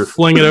table and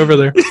fling it over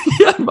there.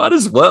 Yeah, might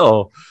as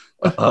well.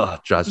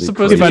 Drives me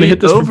supposed to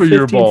hit this over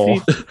your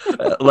ball.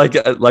 like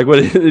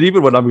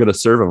even when I'm going to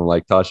serve them, I'm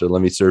like, Tasha,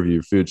 let me serve you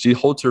your food. She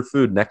holds her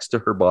food next to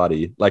her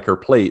body, like her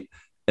plate.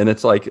 And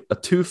it's like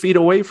 2 feet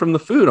away from the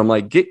food. I'm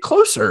like, get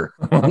closer.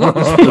 I'm not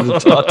going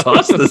to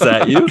toss this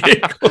at you.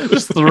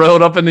 Just throw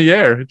it up in the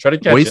air. Try to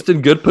catch Wasting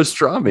it. Good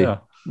pastrami.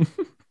 Yeah.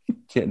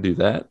 Can't do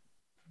that.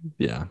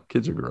 Yeah,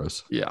 kids are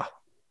gross. Yeah.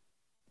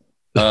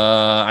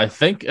 I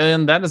think,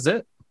 and that is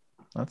it.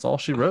 That's all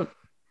she wrote.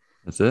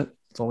 That's it.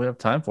 That's all we have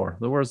time for.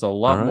 There was a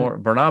lot more.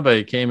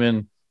 Bernabe came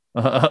in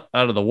out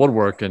of the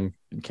woodwork and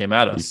came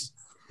at us.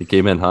 He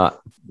came in hot.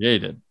 Yeah, he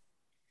did.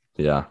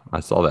 Yeah,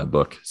 I saw that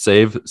book.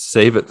 Save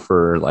it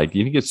for like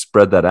you can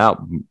spread that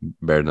out,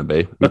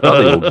 Bernabe. We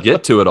probably will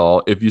get to it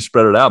all if you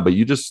spread it out, but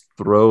you just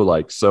throw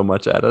like so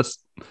much at us.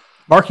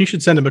 Mark, you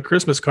should send him a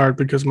Christmas card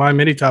because my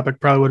mini topic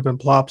probably would have been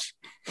plops.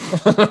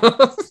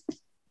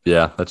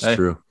 Yeah, that's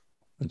true.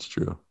 That's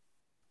true.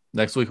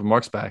 Next week when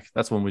Mark's back,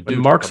 that's when we do.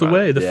 When Mark's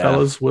away, the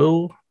fellas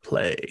will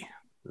play.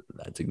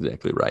 That's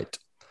exactly right.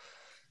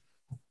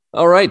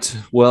 All right.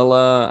 Well,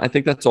 I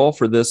think that's all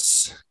for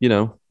this,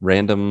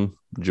 random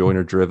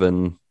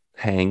joiner-driven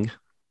hang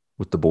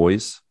with the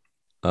boys.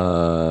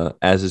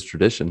 As is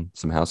tradition,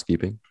 some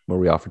housekeeping where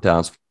we offer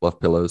towels, fluff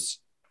pillows,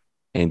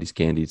 Andy's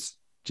candies,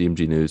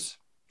 GMG news,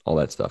 all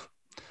that stuff.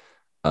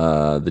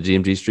 The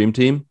GMG stream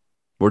team,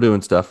 we're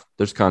doing stuff.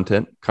 There's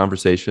content,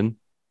 conversation,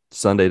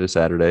 Sunday to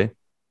Saturday.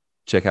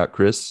 Check out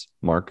Chris,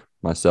 Mark,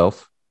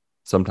 myself.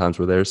 Sometimes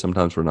we're there,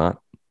 sometimes we're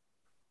not.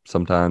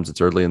 Sometimes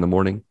it's early in the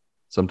morning.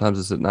 Sometimes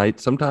it's at night.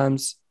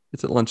 Sometimes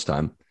it's at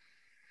lunchtime.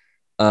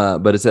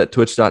 But it's at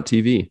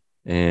twitch.tv.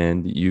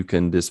 And you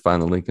can just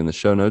find the link in the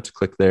show notes.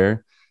 Click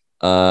there.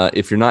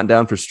 If you're not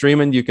down for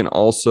streaming, you can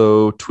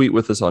also tweet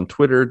with us on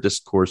Twitter,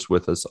 discourse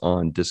with us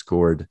on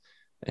Discord.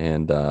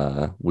 And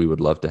we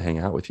would love to hang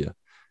out with you.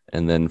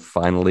 And then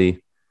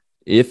finally,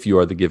 if you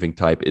are the giving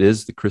type, it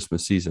is the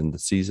Christmas season, the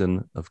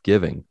season of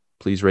giving.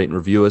 Please rate and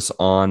review us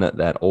on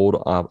that old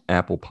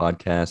Apple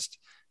podcast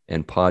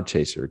and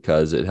Podchaser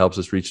because it helps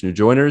us reach new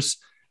joiners.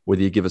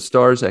 Whether you give us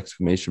stars,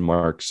 exclamation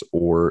marks,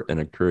 or an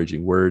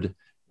encouraging word,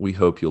 we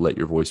hope you'll let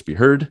your voice be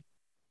heard.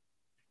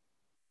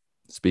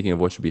 Speaking of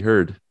what should be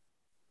heard,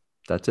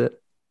 that's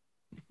it.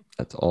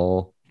 That's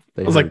all.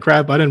 I was like,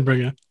 crap, I didn't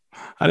bring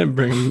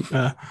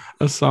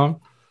a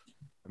song.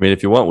 I mean,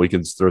 if you want, we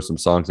can throw some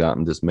songs out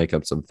and just make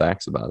up some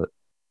facts about it.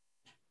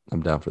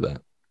 I'm down for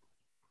that.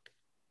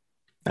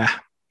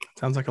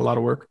 Sounds like a lot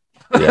of work.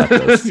 Yeah,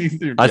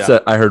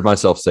 I heard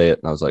myself say it,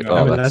 and I was like,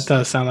 that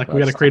does sound like we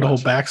got to create a whole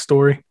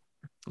backstory.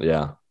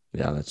 Yeah,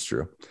 that's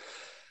true.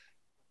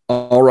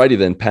 All righty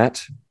then,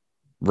 Pat,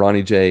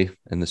 Ronnie J,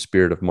 and the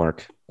spirit of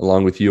Mark,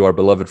 along with you, our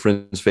beloved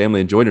friends,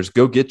 family, and joiners,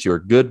 go get your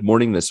good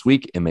morning this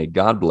week, and may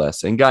God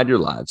bless and guide your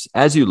lives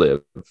as you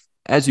live,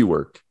 as you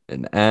work,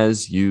 and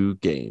as you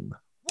game.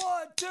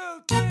 1, 2,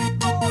 3,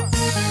 4.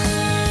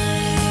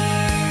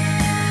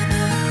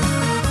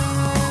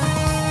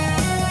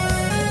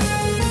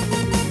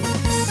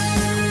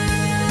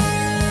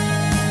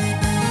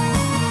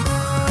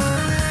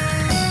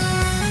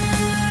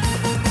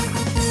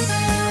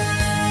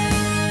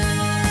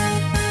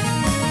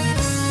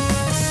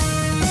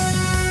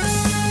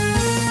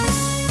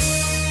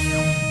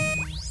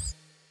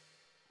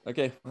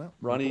 Okay,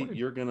 Ronnie,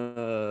 you're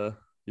gonna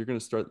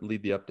start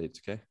lead the updates.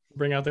 Okay,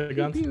 bring out the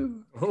guns.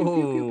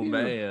 Oh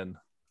man,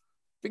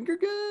 finger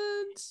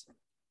guns!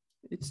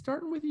 It's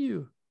starting with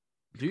you.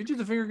 Do you do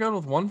the finger gun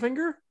with one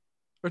finger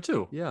or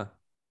two? Yeah,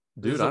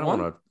 dude, I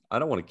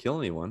don't want to kill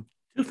anyone.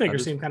 Two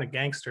fingers seem kind of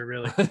gangster,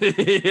 really.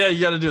 Yeah, you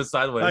got to do it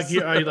sideways. Like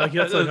you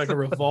have to like a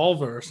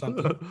revolver or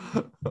something.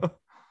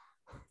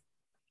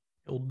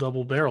 Old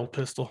double barrel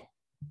pistol.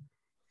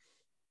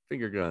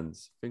 Finger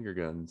guns.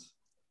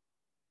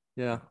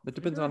 Yeah, it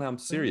depends on how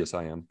serious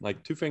I am.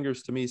 Like 2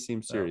 fingers to me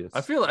seems serious.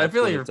 I feel like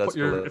if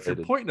you're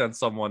pointing at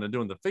someone and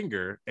doing the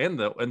finger and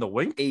the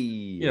wink,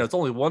 it's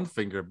only one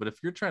finger. But if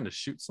you're trying to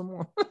shoot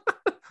someone,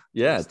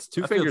 yeah, it's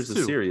 2 fingers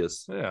is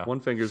serious. Yeah, 1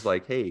 finger's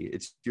like, hey,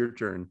 it's your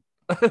turn,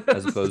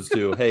 as opposed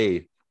to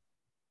hey,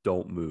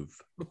 don't move.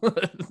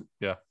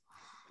 Yeah,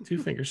 2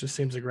 fingers just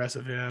seems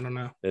aggressive. Yeah, I don't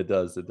know. It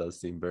does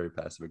seem very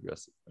passive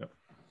aggressive. Yeah.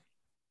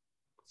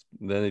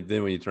 Then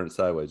when you turn it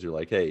sideways, you're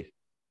like, hey,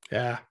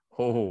 yeah.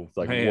 Oh, it's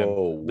like, man.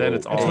 Whoa. Then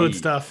it's all good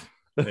stuff.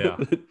 Yeah.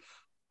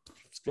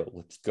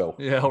 Let's go.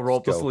 Yeah, I'll roll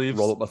up the sleeves.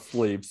 Roll up my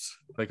sleeves.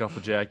 Take off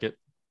the jacket.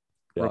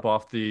 Yeah. Rip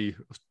off the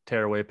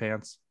tearaway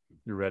pants.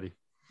 You're ready.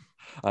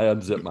 I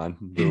unzip mine.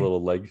 The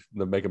little leg.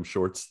 They make them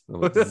shorts.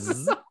 Like,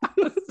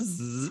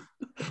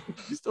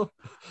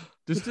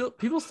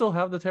 people still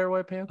have the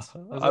tearaway pants?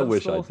 I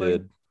wish I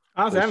did.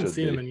 Honestly, I haven't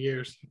seen them in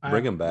years.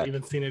 Bring them back. I haven't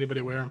even seen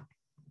anybody wear them.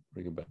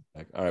 Bring them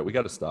back. All right, we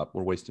got to stop.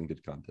 We're wasting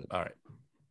good content. All right.